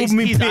killed he's-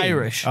 me he's pig.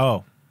 Irish.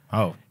 Oh.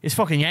 It's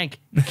fucking Yank.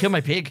 He killed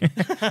my pig.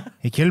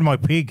 He killed my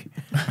pig.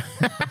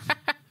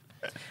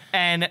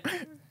 And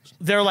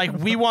they're like,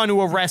 we want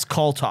to arrest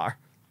Coulter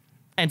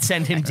and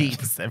send him deep.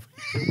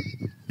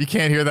 You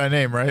can't hear that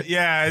name, right?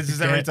 Yeah, it's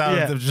just every time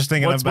I'm just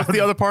thinking What's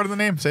the other part of the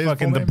name? Say his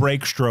fucking full the name.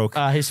 break stroke.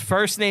 His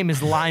first name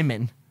is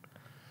Lyman.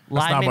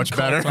 That's not much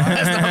better.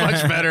 That's not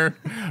much better.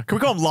 Can we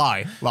call him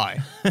Lie?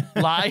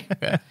 Lie.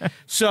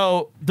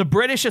 So the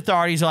British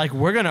authorities are like,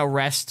 we're going to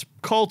arrest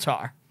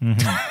Coulter.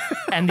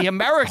 And the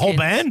Americans... Whole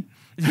band?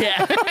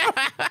 Yeah.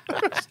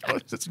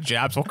 It's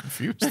Jab's all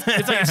confused. It's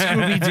like a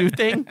Scooby-Doo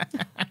thing.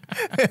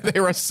 They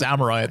were a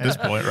samurai at this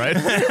point, right?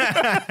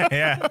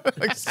 Yeah.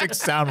 Like 6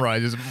 samurai.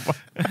 Just...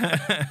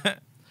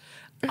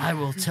 I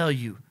will tell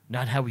you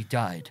not how we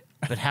died,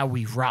 but how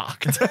we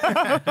rocked.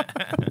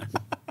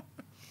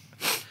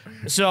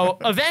 So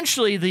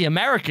eventually the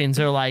Americans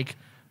are like,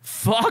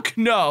 fuck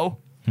no.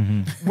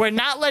 We're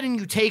not letting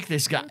you take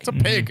this guy. It's a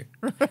pig.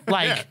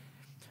 Like,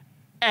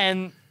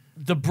 and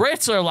the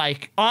Brits are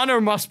like,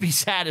 honor must be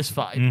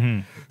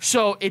satisfied.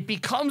 So it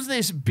becomes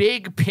this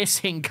big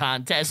pissing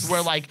contest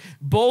where like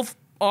both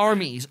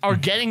armies are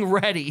getting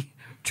ready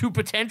to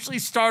potentially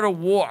start a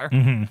war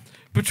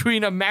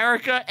between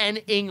America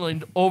and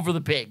England over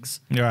the pigs.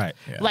 You're right.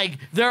 Yeah. Like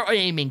they're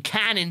aiming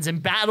cannons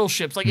and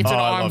battleships like it's an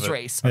I love arms it.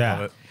 race. I Yeah.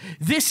 love it.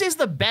 This is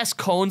the best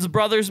Coens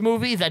Brothers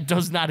movie that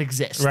does not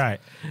exist. Right.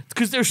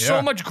 Because there's Yeah.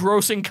 so much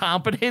gross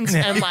incompetence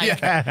and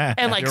like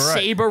and like You're right.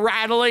 saber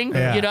rattling,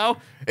 Yeah. you know?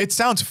 It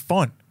sounds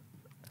fun.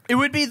 It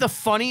would be the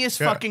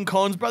funniest Yeah. fucking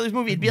Coens Brothers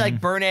movie. It'd be like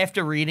Burn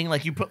After Reading.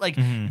 Like you put like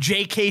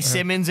J.K.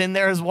 Simmons in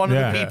there as one of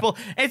Yeah. the people.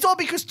 And it's all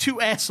because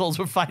 2 assholes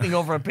were fighting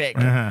over a pig.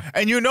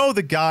 And you know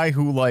the guy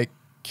who like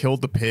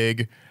killed the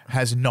pig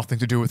has nothing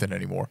to do with it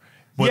anymore.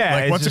 But, Yeah,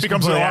 like it's once it just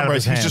becomes an completely out arm of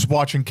race, his he's hand. just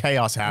watching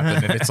chaos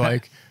happen, and it's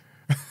like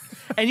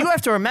And you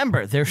have to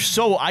remember, they're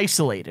so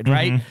isolated,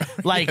 right?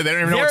 Like Yeah, they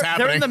don't even know what's they're in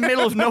happening. the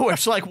middle of nowhere.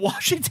 So like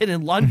Washington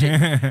and London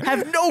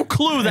have no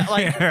clue that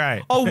like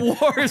Right. a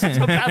war is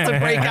about to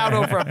break out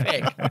over a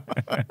pig.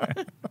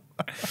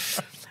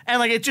 And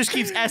like it just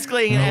keeps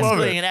escalating and I love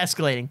escalating it. and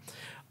escalating.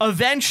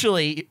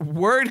 Eventually,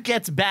 word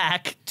gets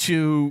back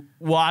to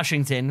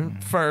Washington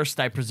first,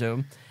 I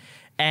presume,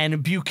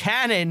 and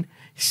Buchanan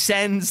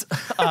sends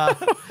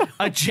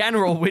a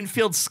general,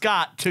 Winfield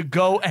Scott, to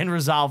go and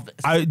resolve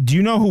this. Do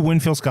you know who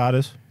Winfield Scott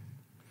is?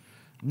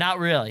 Not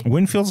really.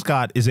 Winfield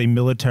Scott is a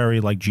military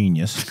like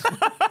genius.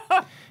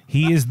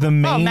 He is the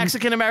main. Oh,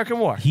 Mexican-American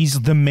War. He's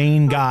the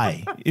main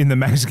guy in the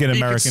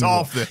Mexican-American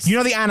solve War. this. You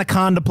know the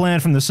Anaconda Plan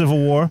from the Civil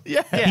War?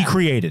 Yeah. He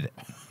created it.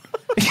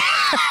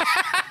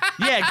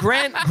 Yeah,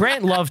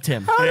 Grant loved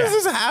him. how does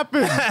this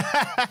happen?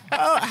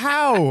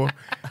 How?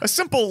 A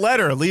simple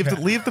letter. Leave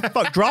the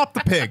fuck. Drop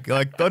the pig.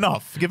 Like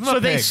enough. Give him a So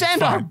pig. they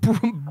send Fine.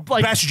 our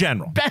like Best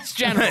general. best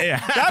general.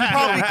 That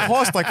probably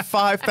cost like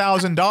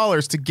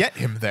 $5,000 to get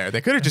him there.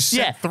 They could have just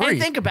Yeah, sent 3.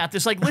 and think about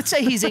this. Like, let's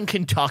say he's in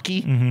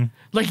Kentucky.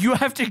 Like, you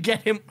have to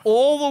get him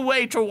all the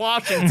way to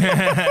Washington.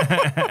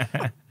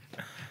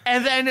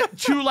 And then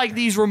to, like,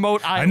 these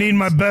remote I islands. need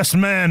my best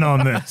man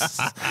on this.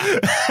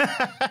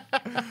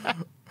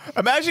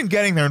 Imagine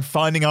getting there and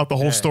finding out the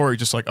whole story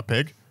just like a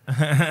pig.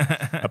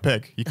 A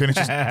pig. You couldn't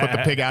just put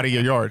the pig out of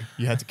your yard.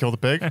 You had to kill the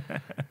pig.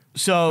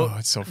 So,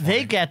 it's so funny.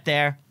 they get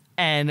there,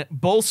 and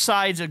both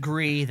sides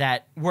agree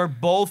that we're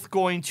both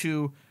going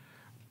to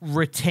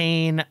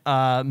retain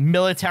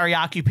military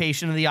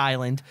occupation of the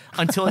island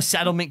until a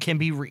settlement can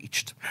be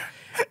reached.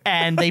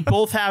 And they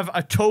both have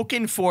a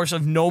token force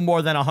of no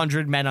more than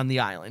 100 men on the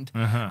island.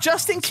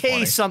 Just in case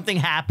funny. something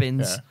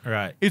happens. Yeah.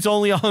 Right. It's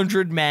only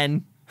 100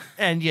 men,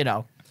 and, you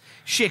know,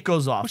 shit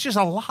goes off. Which is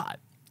a lot.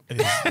 It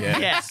is, yeah.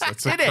 Yes,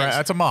 It's it is.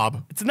 That's a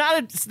mob. It's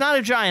not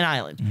a giant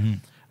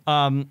island.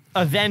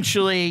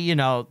 Eventually, you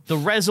know, the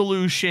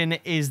resolution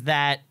is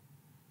that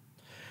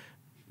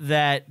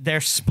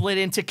they're split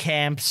into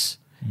camps.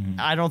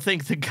 I don't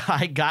think the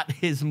guy got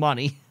his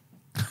money.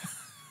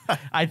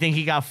 I think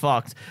he got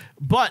fucked.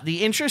 But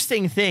the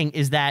interesting thing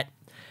is that,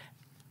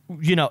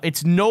 you know,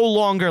 it's no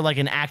longer like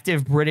an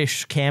active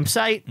British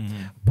campsite,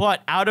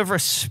 but out of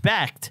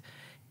respect,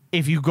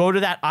 if you go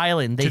to that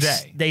island,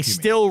 they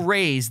still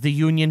raise the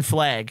Union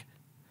flag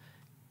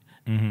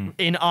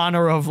in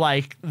honor of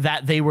like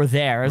that they were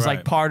there as like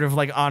Right. part of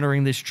like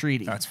honoring this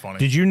treaty. That's funny.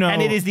 Did you know?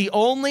 And it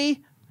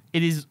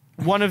is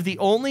one of the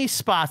only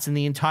spots in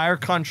the entire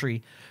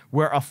country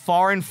where a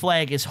foreign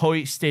flag is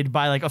hoisted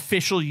by like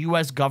official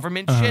U.S.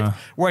 government shit,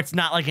 where it's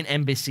not like an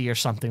embassy or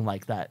something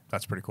like that.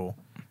 That's pretty cool.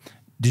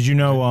 Did you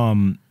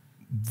know?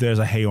 There's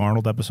a Hey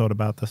Arnold episode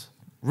about this.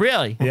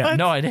 Really? Yeah.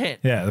 No, I didn't.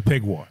 Yeah, the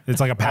pig war.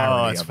 It's like a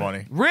parody. Oh, that's of it.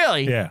 funny.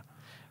 Really?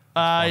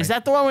 Yeah. Is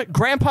that the one with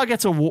Grandpa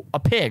gets a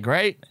pig,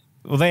 right?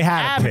 Well, they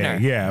had Abner. a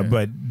pig. Yeah,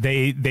 but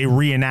they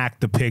reenact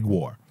the pig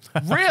war.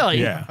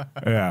 Really?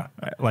 Yeah,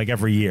 like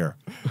every year.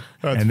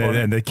 That's and funny.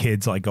 then the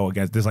kids like go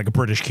against. There's like a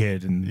British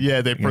kid, and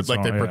Yeah, they against all-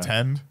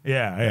 pretend.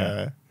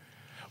 Yeah.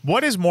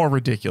 What is more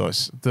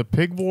ridiculous, the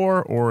pig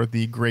war or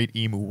the Great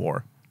Emu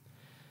War?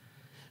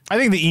 I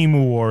think the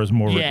emu war is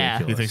more Yeah.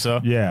 ridiculous. You think so?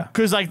 Yeah.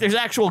 Because like there's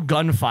actual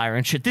gunfire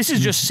and shit. This is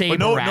just saber But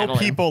no rattling.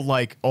 people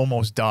like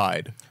almost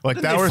died. Like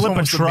Didn't that they was flip a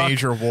almost a truck?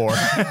 major war.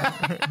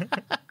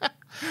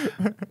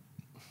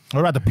 What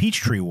about the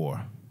Peachtree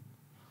War?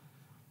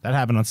 That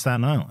happened on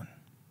Staten Island.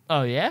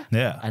 Oh yeah.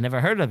 Yeah. I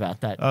never heard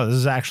about that. Oh, this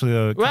is actually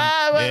a.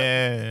 Well,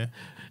 Yeah.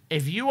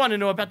 if you want to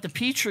know about the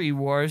Petrie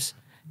Wars,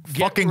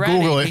 get Fucking ready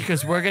Google it.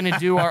 because we're gonna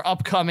do our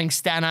upcoming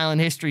Staten Island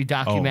history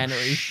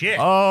documentary. shit.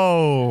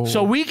 Oh.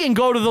 So we can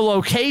go to the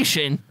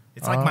location.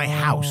 It's like my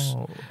house.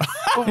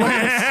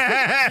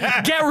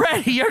 Get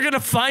ready. You're going to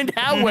find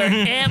out where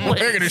Ant we're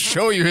lives. gonna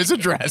show you his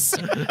address.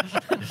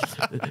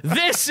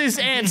 This is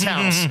Ant's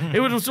house. It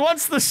was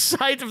once the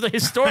site of the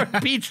historic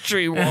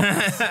Peachtree War.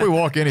 We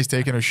walk in, he's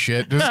taking a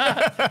shit. Just,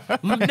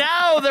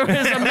 Now there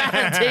is a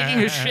man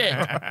taking a shit.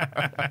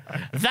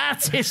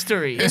 That's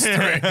history.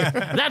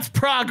 That's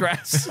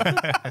progress.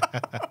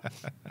 I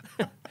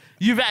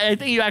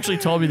think you actually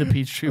told me the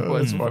Peachtree War.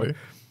 that's funny.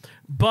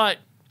 But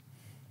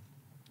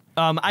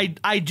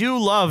I do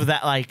love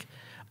that, like,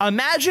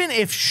 imagine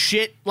if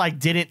shit like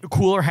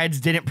cooler heads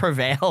didn't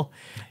prevail.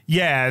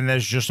 Yeah, and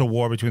there's just a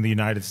war between the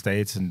United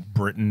States and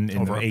Britain in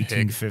Over the a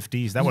pig.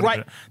 1850s. That would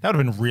Right. have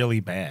been really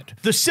bad.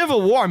 The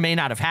Civil War may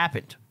not have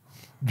happened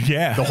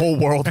Yeah. The whole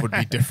world would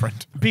be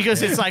different.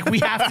 because it's like we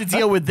have to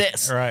deal with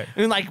this. Right.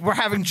 And like we're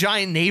having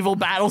giant naval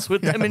battles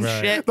with them and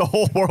Right. shit. The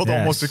whole world Yes.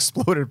 almost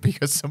exploded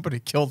because somebody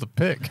killed a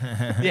pig.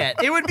 Yeah,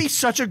 it would be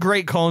such a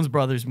great Coens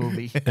Brothers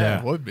movie. Yeah,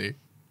 it would be.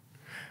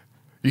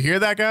 You hear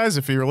that, guys?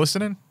 If you're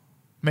listening,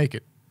 make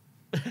it.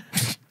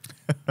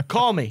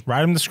 Call me.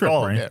 Write him the script,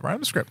 Oh, Brian. yeah, write on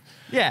the script.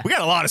 Yeah. We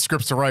got a lot of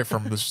scripts to write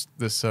from this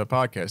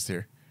podcast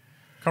here.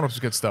 Coming up with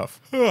some good stuff.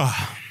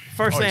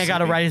 First thing you I got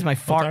to see me? write is my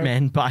Fart tired?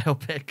 Man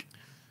biopic.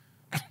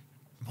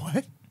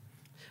 What?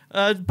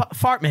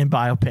 Fart Man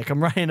biopic.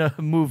 I'm writing a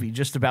movie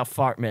just about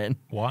Fart Man.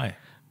 Why?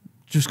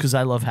 Just because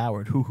I love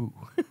Howard. Hoo hoo.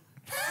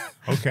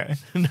 Okay.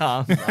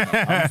 No, I'm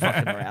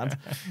fucking around.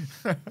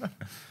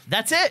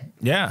 That's it.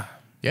 Yeah.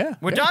 Yeah,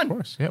 We're yeah, done. Of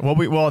course. Yeah.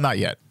 Well, not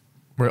yet.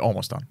 We're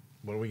almost done.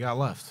 What do we got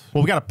left?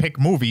 Well, we got to pick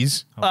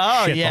movies.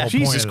 Oh, shit, the yeah. whole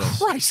Jesus point of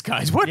this. Christ,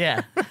 guys! What?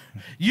 Yeah.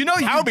 You know,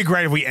 That would be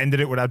great if we ended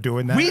it without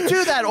doing that. we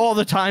do that all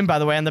the time, by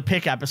the way, on the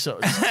pick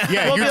episodes.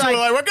 Yeah, We'll you be two like, are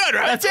like, we're good,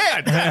 right?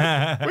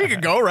 That's it. We can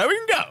go, right? We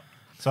can go.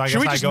 So I Should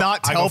guess we I just go-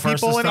 not I tell go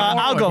first people this time?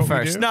 anymore? I'll like go what we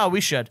first. do? No,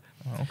 we should.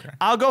 Oh, okay.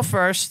 I'll go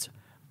first.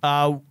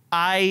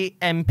 I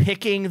am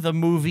picking the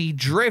movie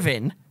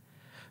Driven,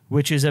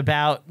 which is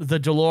about the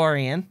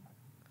DeLorean,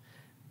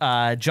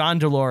 John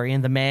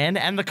DeLorean, the man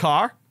and the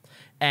car.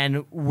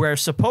 And we're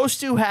supposed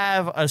to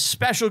have a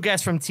special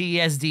guest from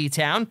TSD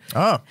Town.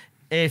 Oh,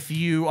 If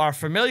you are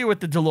familiar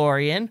with the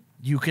DeLorean,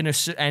 you can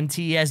and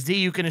TSD,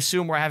 you can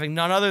assume we're having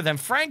none other than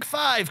Frank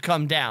 5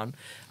 come down.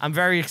 I'm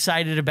very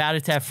excited about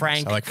it to have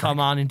Frank I like come Frank.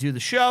 on and do the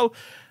show.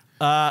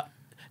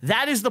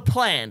 That is the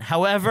plan.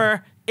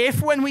 However,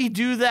 if when we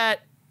do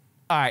that,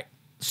 all right,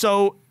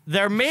 so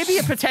there may be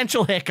a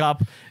potential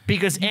hiccup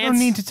because You don't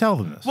need to tell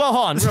them this. Well,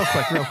 hold on,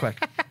 real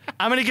quick.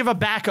 I'm gonna give a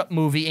backup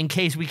movie in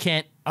case we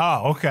can't.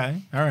 Oh,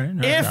 okay. All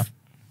right.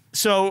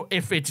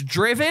 If it's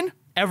Driven,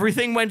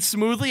 everything went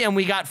smoothly and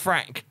we got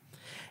Frank.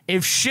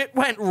 If shit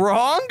went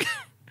wrong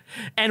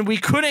and we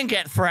couldn't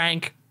get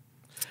Frank,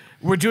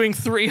 we're doing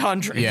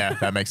 300. yeah,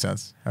 that makes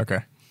sense. Okay.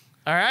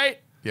 All right.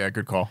 Yeah,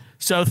 good call.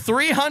 So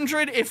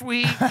 300 if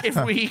we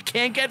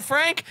can't get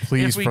Frank.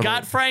 Please, if we for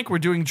got the- Frank, we're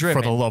doing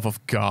Driven. For the love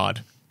of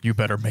God, you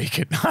better make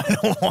it. I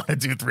don't want to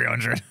do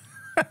 300.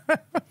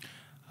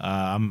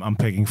 I'm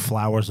picking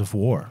Flowers of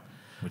War,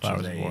 which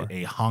Flowers is of War.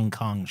 a Hong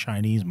Kong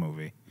Chinese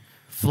movie.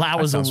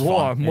 Flowers That of sounds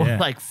War, fun. more Yeah.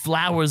 like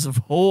Flowers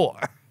of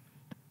Whore.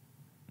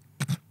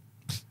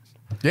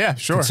 Yeah,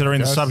 sure.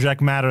 Considering the Yes. subject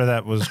matter,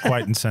 that was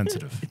quite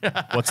insensitive.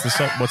 What's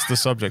the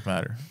subject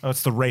matter? Oh,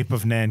 it's the rape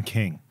of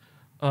Nanking.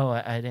 Oh,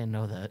 I didn't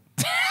know that.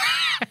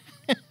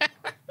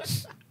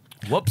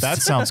 Whoops.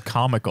 That sounds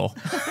comical.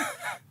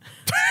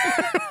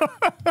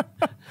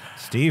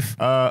 Steve?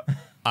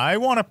 I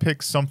want to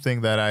pick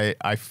something that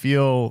I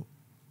feel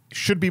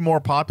should be more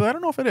popular. I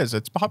don't know if it is.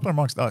 It's popular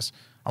amongst us.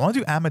 I want to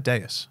do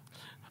Amadeus.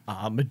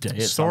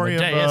 Amadeus. Story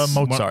of Amadeus.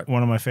 Mozart.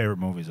 One of my favorite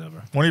movies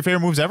ever. One of your favorite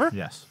moves ever?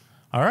 Yes.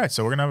 All right,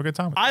 so we're gonna have a good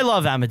time. I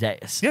love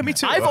Amadeus. Yeah, me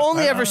too. I've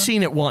only I- ever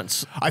seen it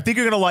once. I think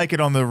you're gonna like it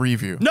on the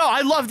review. No,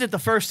 I loved it the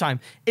first time.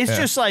 It's Yeah.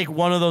 just like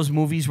one of those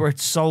movies where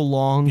it's so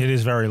long. It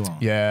is very long.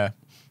 Yeah,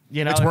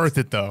 You know, it's worth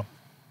it though.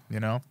 You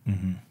know,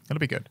 it'll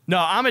be good. No,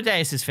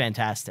 Amadeus is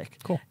fantastic.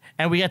 Cool.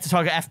 And we get to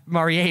talk to F.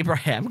 Murray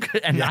Abraham,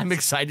 and Yes. I'm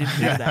excited to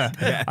do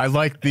that. I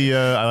like the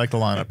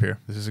lineup here.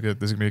 This is gonna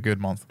be a good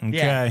month. Okay.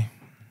 Yeah.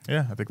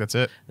 Yeah, I think that's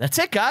it. That's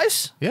it,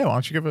 guys. Yeah, why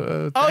don't you give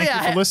a thank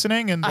you for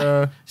listening and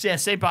yeah,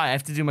 say bye. I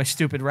have to do my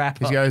stupid wrap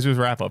these up. guys do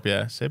wrap up.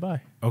 Yeah, say bye.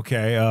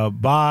 Okay,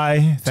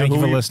 bye. Thank you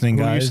for listening,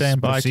 who are guys. you saying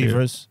bye to?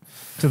 Perceivers.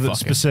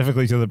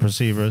 Specifically to the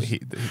perceivers. He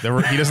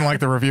doesn't like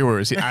the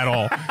reviewers at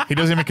all. He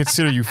doesn't even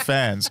consider you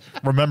fans.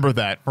 Remember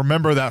that.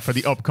 Remember that for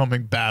the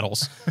upcoming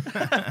battles.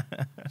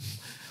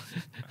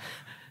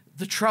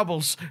 The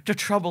troubles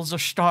are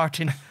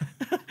starting.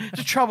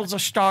 The troubles are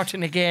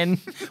starting again.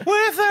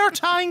 With their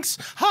tanks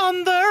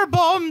and their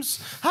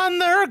bombs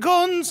and their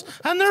guns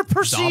and their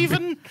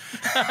perceiving.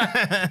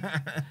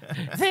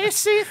 They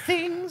see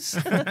things.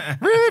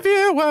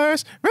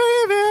 Reviewers.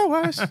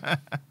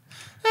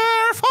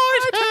 They're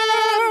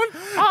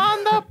fighting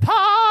on the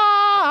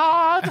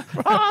pod.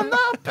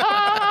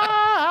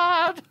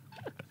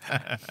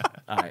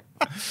 All right.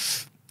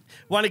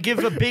 Want to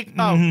give a big...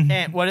 Oh,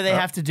 and what do they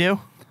have to do?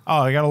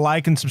 Oh, you got to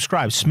like and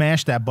subscribe.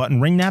 Smash that button.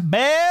 Ring that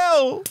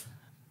bell.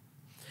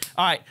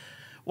 All right.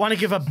 Want to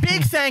give a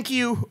big thank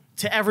you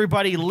to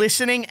everybody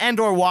listening and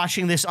or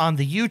watching this on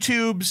the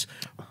YouTubes.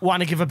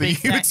 Want to give a big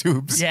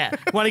YouTubes. Yeah.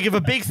 Want to give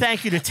a big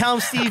thank you to Tell 'em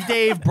Steve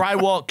Dave,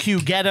 Brywalt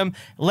Q Get 'em,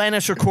 let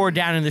us record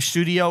down in the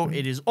studio.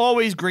 It is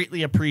always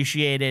greatly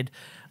appreciated.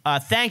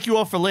 Thank you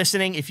all for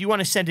listening. If you want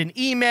to send an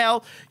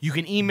email, you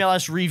can email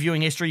us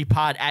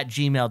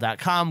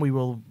reviewinghistorypod@gmail.com. We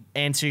will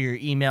answer your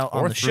email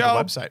on the show.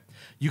 Or through the website.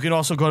 You can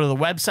also go to the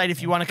website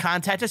if you want to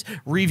contact us,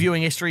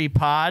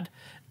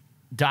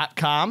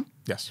 reviewinghistorypod.com.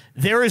 Yes.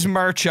 There is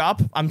merch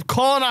up. I'm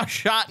calling our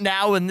shot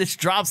now. When this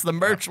drops, the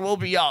merch will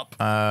be up.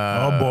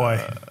 Oh,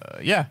 boy.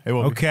 Yeah, it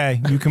will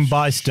Okay, you can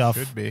buy stuff.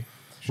 Should be.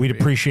 We'd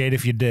appreciate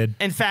if you did.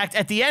 In fact,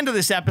 at the end of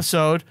this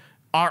episode,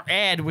 our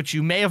ad, which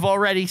you may have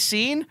already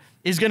seen,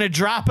 is going to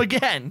drop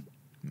again.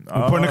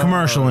 We're putting a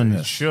commercial in It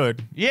this.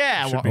 should.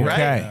 Yeah, Should be. right?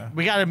 Okay.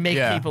 We got to make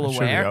people it should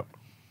be aware. up.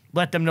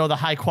 Let them know the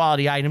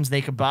high-quality items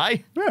they could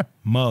buy. Yeah.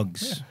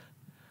 Mugs.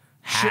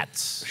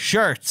 Hats.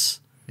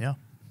 Shirts. Yeah.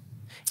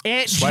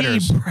 Aunt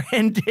Sweaters. G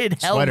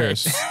branded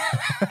helmets. Sweaters.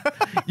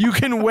 You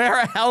can wear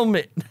a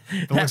helmet.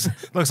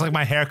 Looks like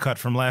my haircut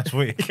from last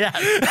week. Yeah.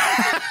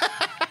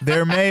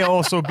 There may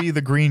also be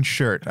the green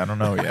shirt. I don't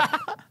know yet.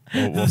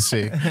 We'll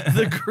see.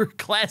 The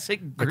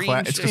classic green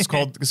It's shirt. just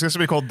called. It's going to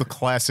be called the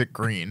classic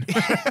green.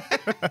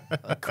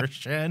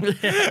 Christian.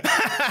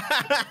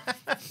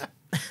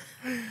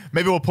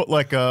 Maybe we'll put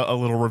like a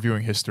little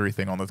reviewing history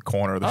thing on the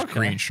corner of this Okay.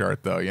 green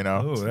shirt, though. You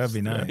know. Oh, that'd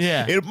be nice.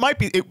 Yeah. It might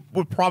be. It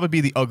would probably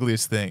be the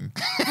ugliest thing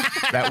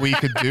that we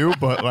could do,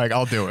 but like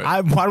I'll do it.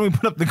 Why don't we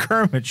put up the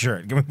Kermit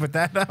shirt? Can we put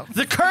that up?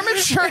 The Kermit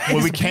shirt is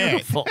Well, we can't.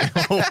 beautiful.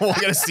 We'll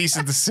get a cease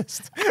and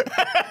desist.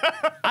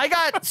 I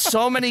got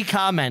so many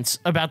comments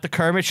about the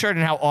Kermit shirt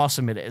and how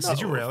awesome it is.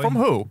 Did you really? From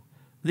who?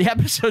 The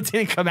episode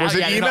didn't come out Was it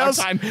yet in our emails?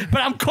 time,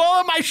 but I'm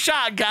calling my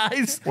shot,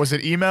 guys. Was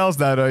it emails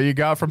that you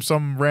got from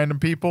some random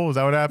people? Is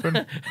that what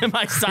happened?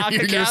 My sock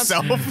account.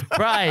 Yourself?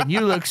 Brian,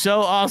 you look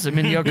so awesome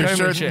in your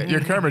Kermit shirt.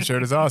 Your Kermit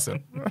shirt is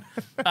awesome.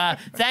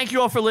 Thank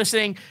you all for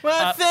listening.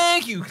 Well,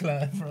 thank you,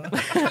 Clive.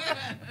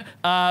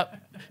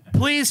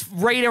 Please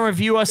rate and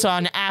review us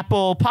on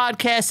Apple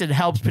Podcasts. It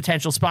helps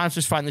potential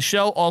sponsors find the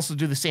show. Also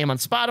do the same on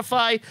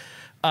Spotify.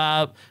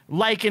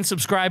 Like and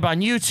subscribe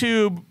on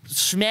YouTube.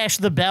 Smash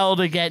the bell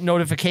to get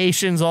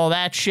notifications, all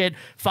that shit.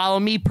 Follow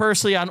me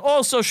personally on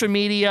all social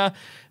media.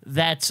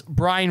 That's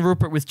Brian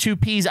Rupert with 2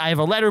 P's. I have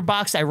a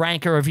letterbox. I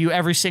rank or review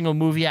every single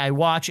movie I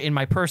watch in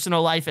my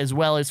personal life as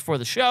well as for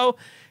the show.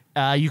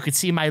 You could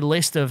see my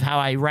list of how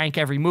I rank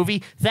every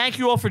movie. Thank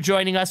you all for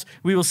joining us.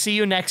 We will see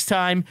you next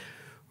time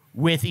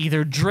with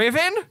either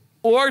Driven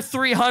or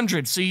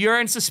 300. So you're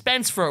in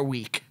suspense for a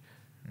week.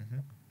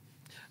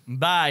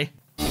 Bye.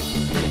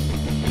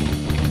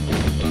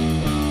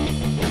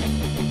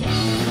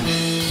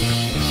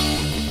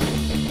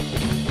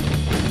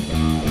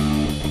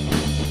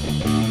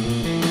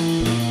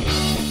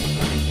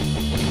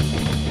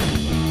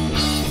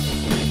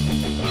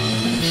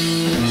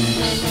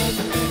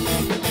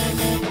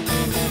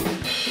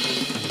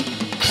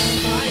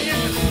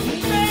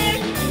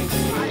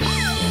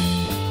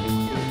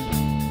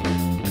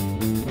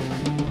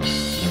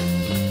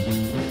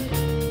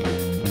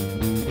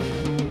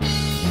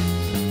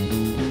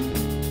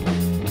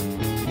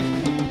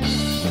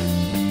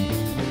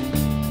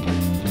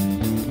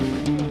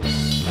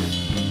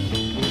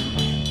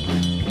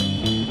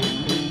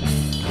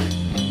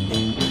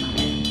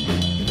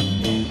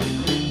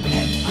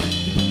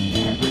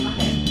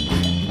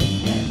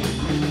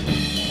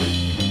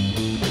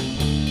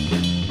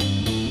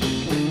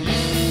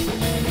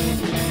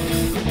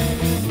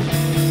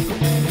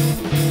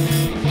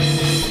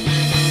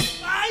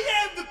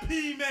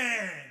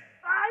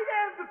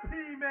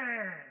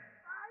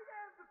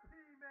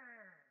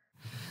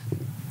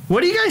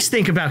 What do you guys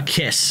think about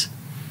Kiss?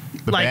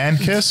 The band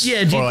Kiss?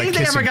 Yeah, do you Or, think like,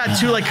 they ever kissing? got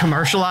too like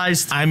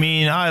commercialized? I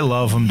mean, I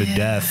love them to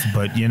death,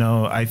 but you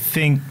know, I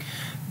think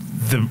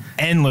the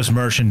endless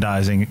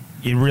merchandising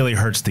it really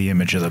hurts the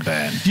image of the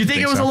band. Do you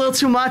think it was a little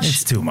too much?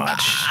 It's too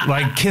much.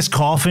 Like Kiss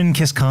Coffin,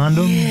 Kiss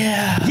Condom.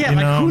 Yeah, like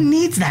know? who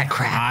needs that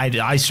crap?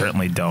 I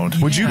certainly don't.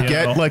 Would you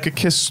get like a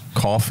Kiss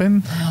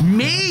coffin?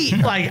 Me,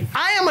 like,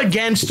 I am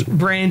against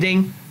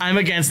branding. I'm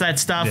against that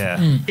stuff.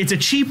 Yeah. It's a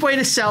cheap way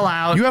to sell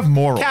out. You have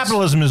morals.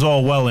 Capitalism is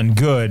all well and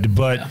good,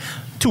 but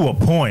to a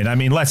point. I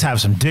mean, let's have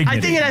some dignity. I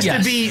think it has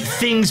to be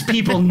things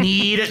people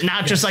need,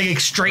 not just like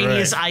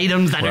extraneous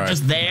items that are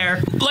just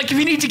there. Like if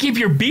you need to keep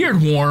your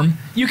beard warm,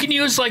 you can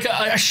use like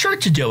a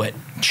shirt to do it.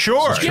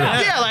 Sure.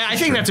 Yeah, like, I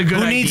think that's a good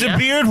Who idea. needs a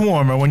beard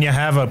warmer when you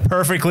have a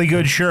perfectly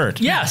good shirt?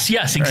 Yes,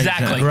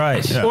 exactly.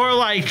 Right. Yeah. Or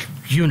like,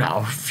 you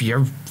know, if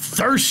you're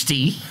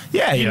thirsty.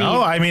 Yeah, you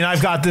know, I mean,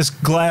 I've got this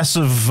glass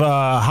of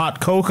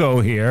hot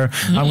cocoa here.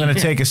 I'm going to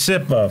take a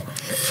sip of.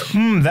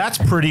 That's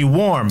pretty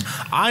warm.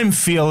 I'm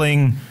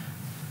feeling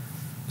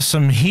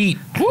some heat.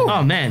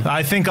 Oh, man.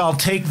 I think I'll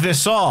take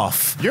this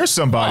off. You're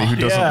somebody who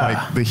doesn't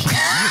like the heat.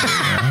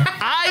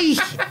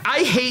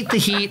 I hate the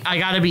heat. I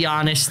gotta be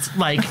honest.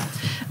 Like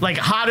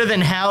hotter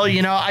than hell.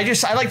 You know, I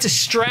like to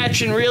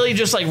stretch and really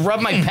just like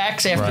rub my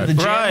pecs after the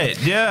gym.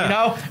 Right. Yeah. You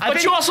know,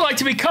 But you also like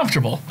to be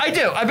comfortable. I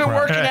do. I've been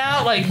working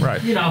out. Like,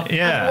 you know, I've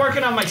been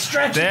working on my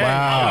stretching.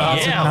 Wow,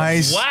 that's yeah.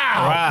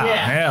 Wow.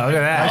 Yeah, look at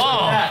that.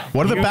 Oh,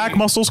 What are the back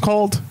muscles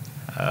called?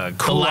 lats.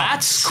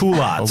 Culottes.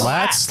 The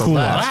lats? The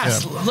Culottes.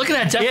 lats. Lats. Look at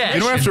that definition. You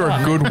know, after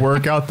a good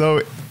workout,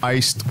 though,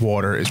 iced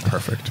water is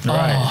perfect.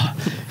 Right.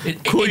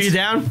 Cool you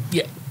down?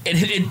 Yeah.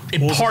 It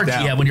Cools parched.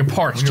 down. Yeah, when you're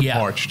parched. When you're yeah.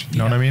 parched. You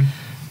know what I mean?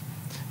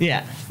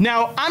 Yeah.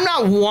 Now, I'm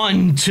not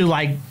one to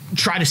like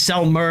try to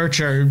sell merch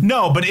or.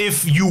 No, but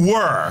if you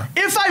were.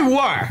 If I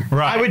were,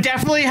 Right. I would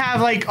definitely have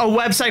like a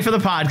website for the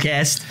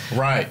podcast.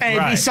 Right. And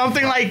it'd be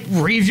something like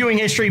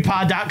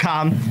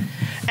reviewinghistorypod.com.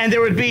 And there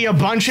would be a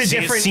bunch of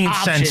different it seems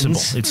options.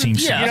 sensible. It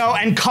seems Yeah. sensible. You know,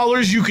 and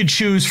colors you could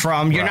choose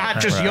from. You're not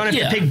just, you don't have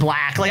Yeah. to pick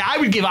black. Like, I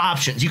would give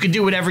options. You could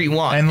do whatever you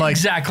want. And like,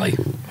 Exactly.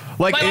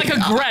 like, Like a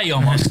gray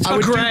almost. I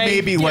would do gray,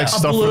 maybe like a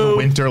stuff for blue. the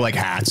winter, like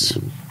hats.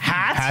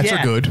 hats? Hats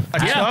are good.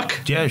 A Yeah. tuck?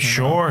 Yeah,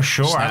 sure.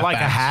 I like a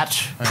Snapbacks.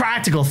 hat.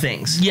 Practical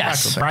things.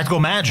 Yes. Practical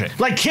magic.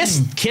 Like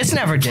Kiss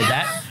never did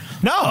that.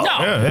 No. No.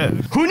 Yeah.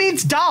 Who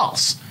needs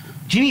dolls?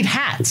 You need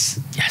hats.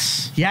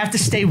 Yes. You have to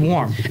stay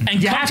warm.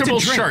 And you have to comfortable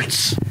drink.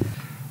 shirts.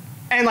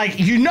 And like,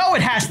 you know,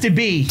 it has to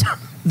be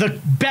the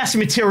best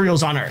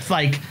materials on earth.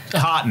 Like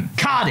Cotton.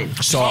 cotton.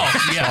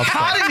 Soft. Yeah.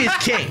 Cotton is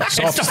king. It's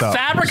the stuff.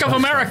 fabric of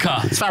America.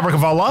 It's fabric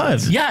of our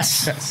lives.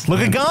 Yes. Look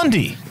at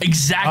Gandhi.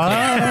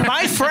 Exactly.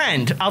 My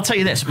friend, I'll tell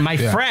you this. My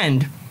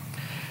friend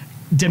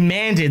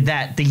demanded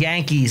that the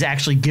Yankees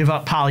actually give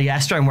up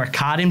polyester and wear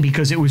cotton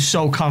because it was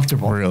so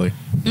comfortable. Really?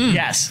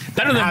 Yes.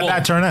 Better than How'd wool.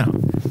 that turn out?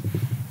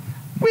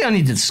 We don't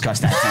need to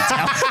discuss that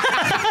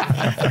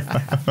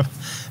detail.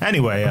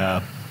 Anyway,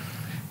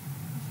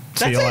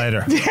 see you That's it.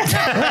 later.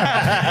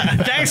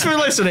 Thanks for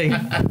listening.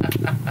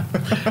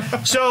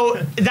 So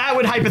that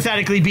would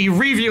hypothetically be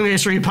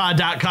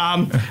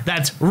reviewinghistorypod.com.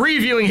 That's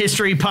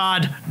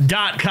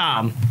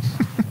reviewinghistorypod.com.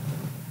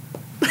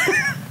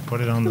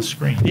 Put it on the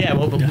screen. Yeah,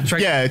 we'll try.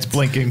 Yeah, it's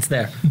blinking. It's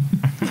there.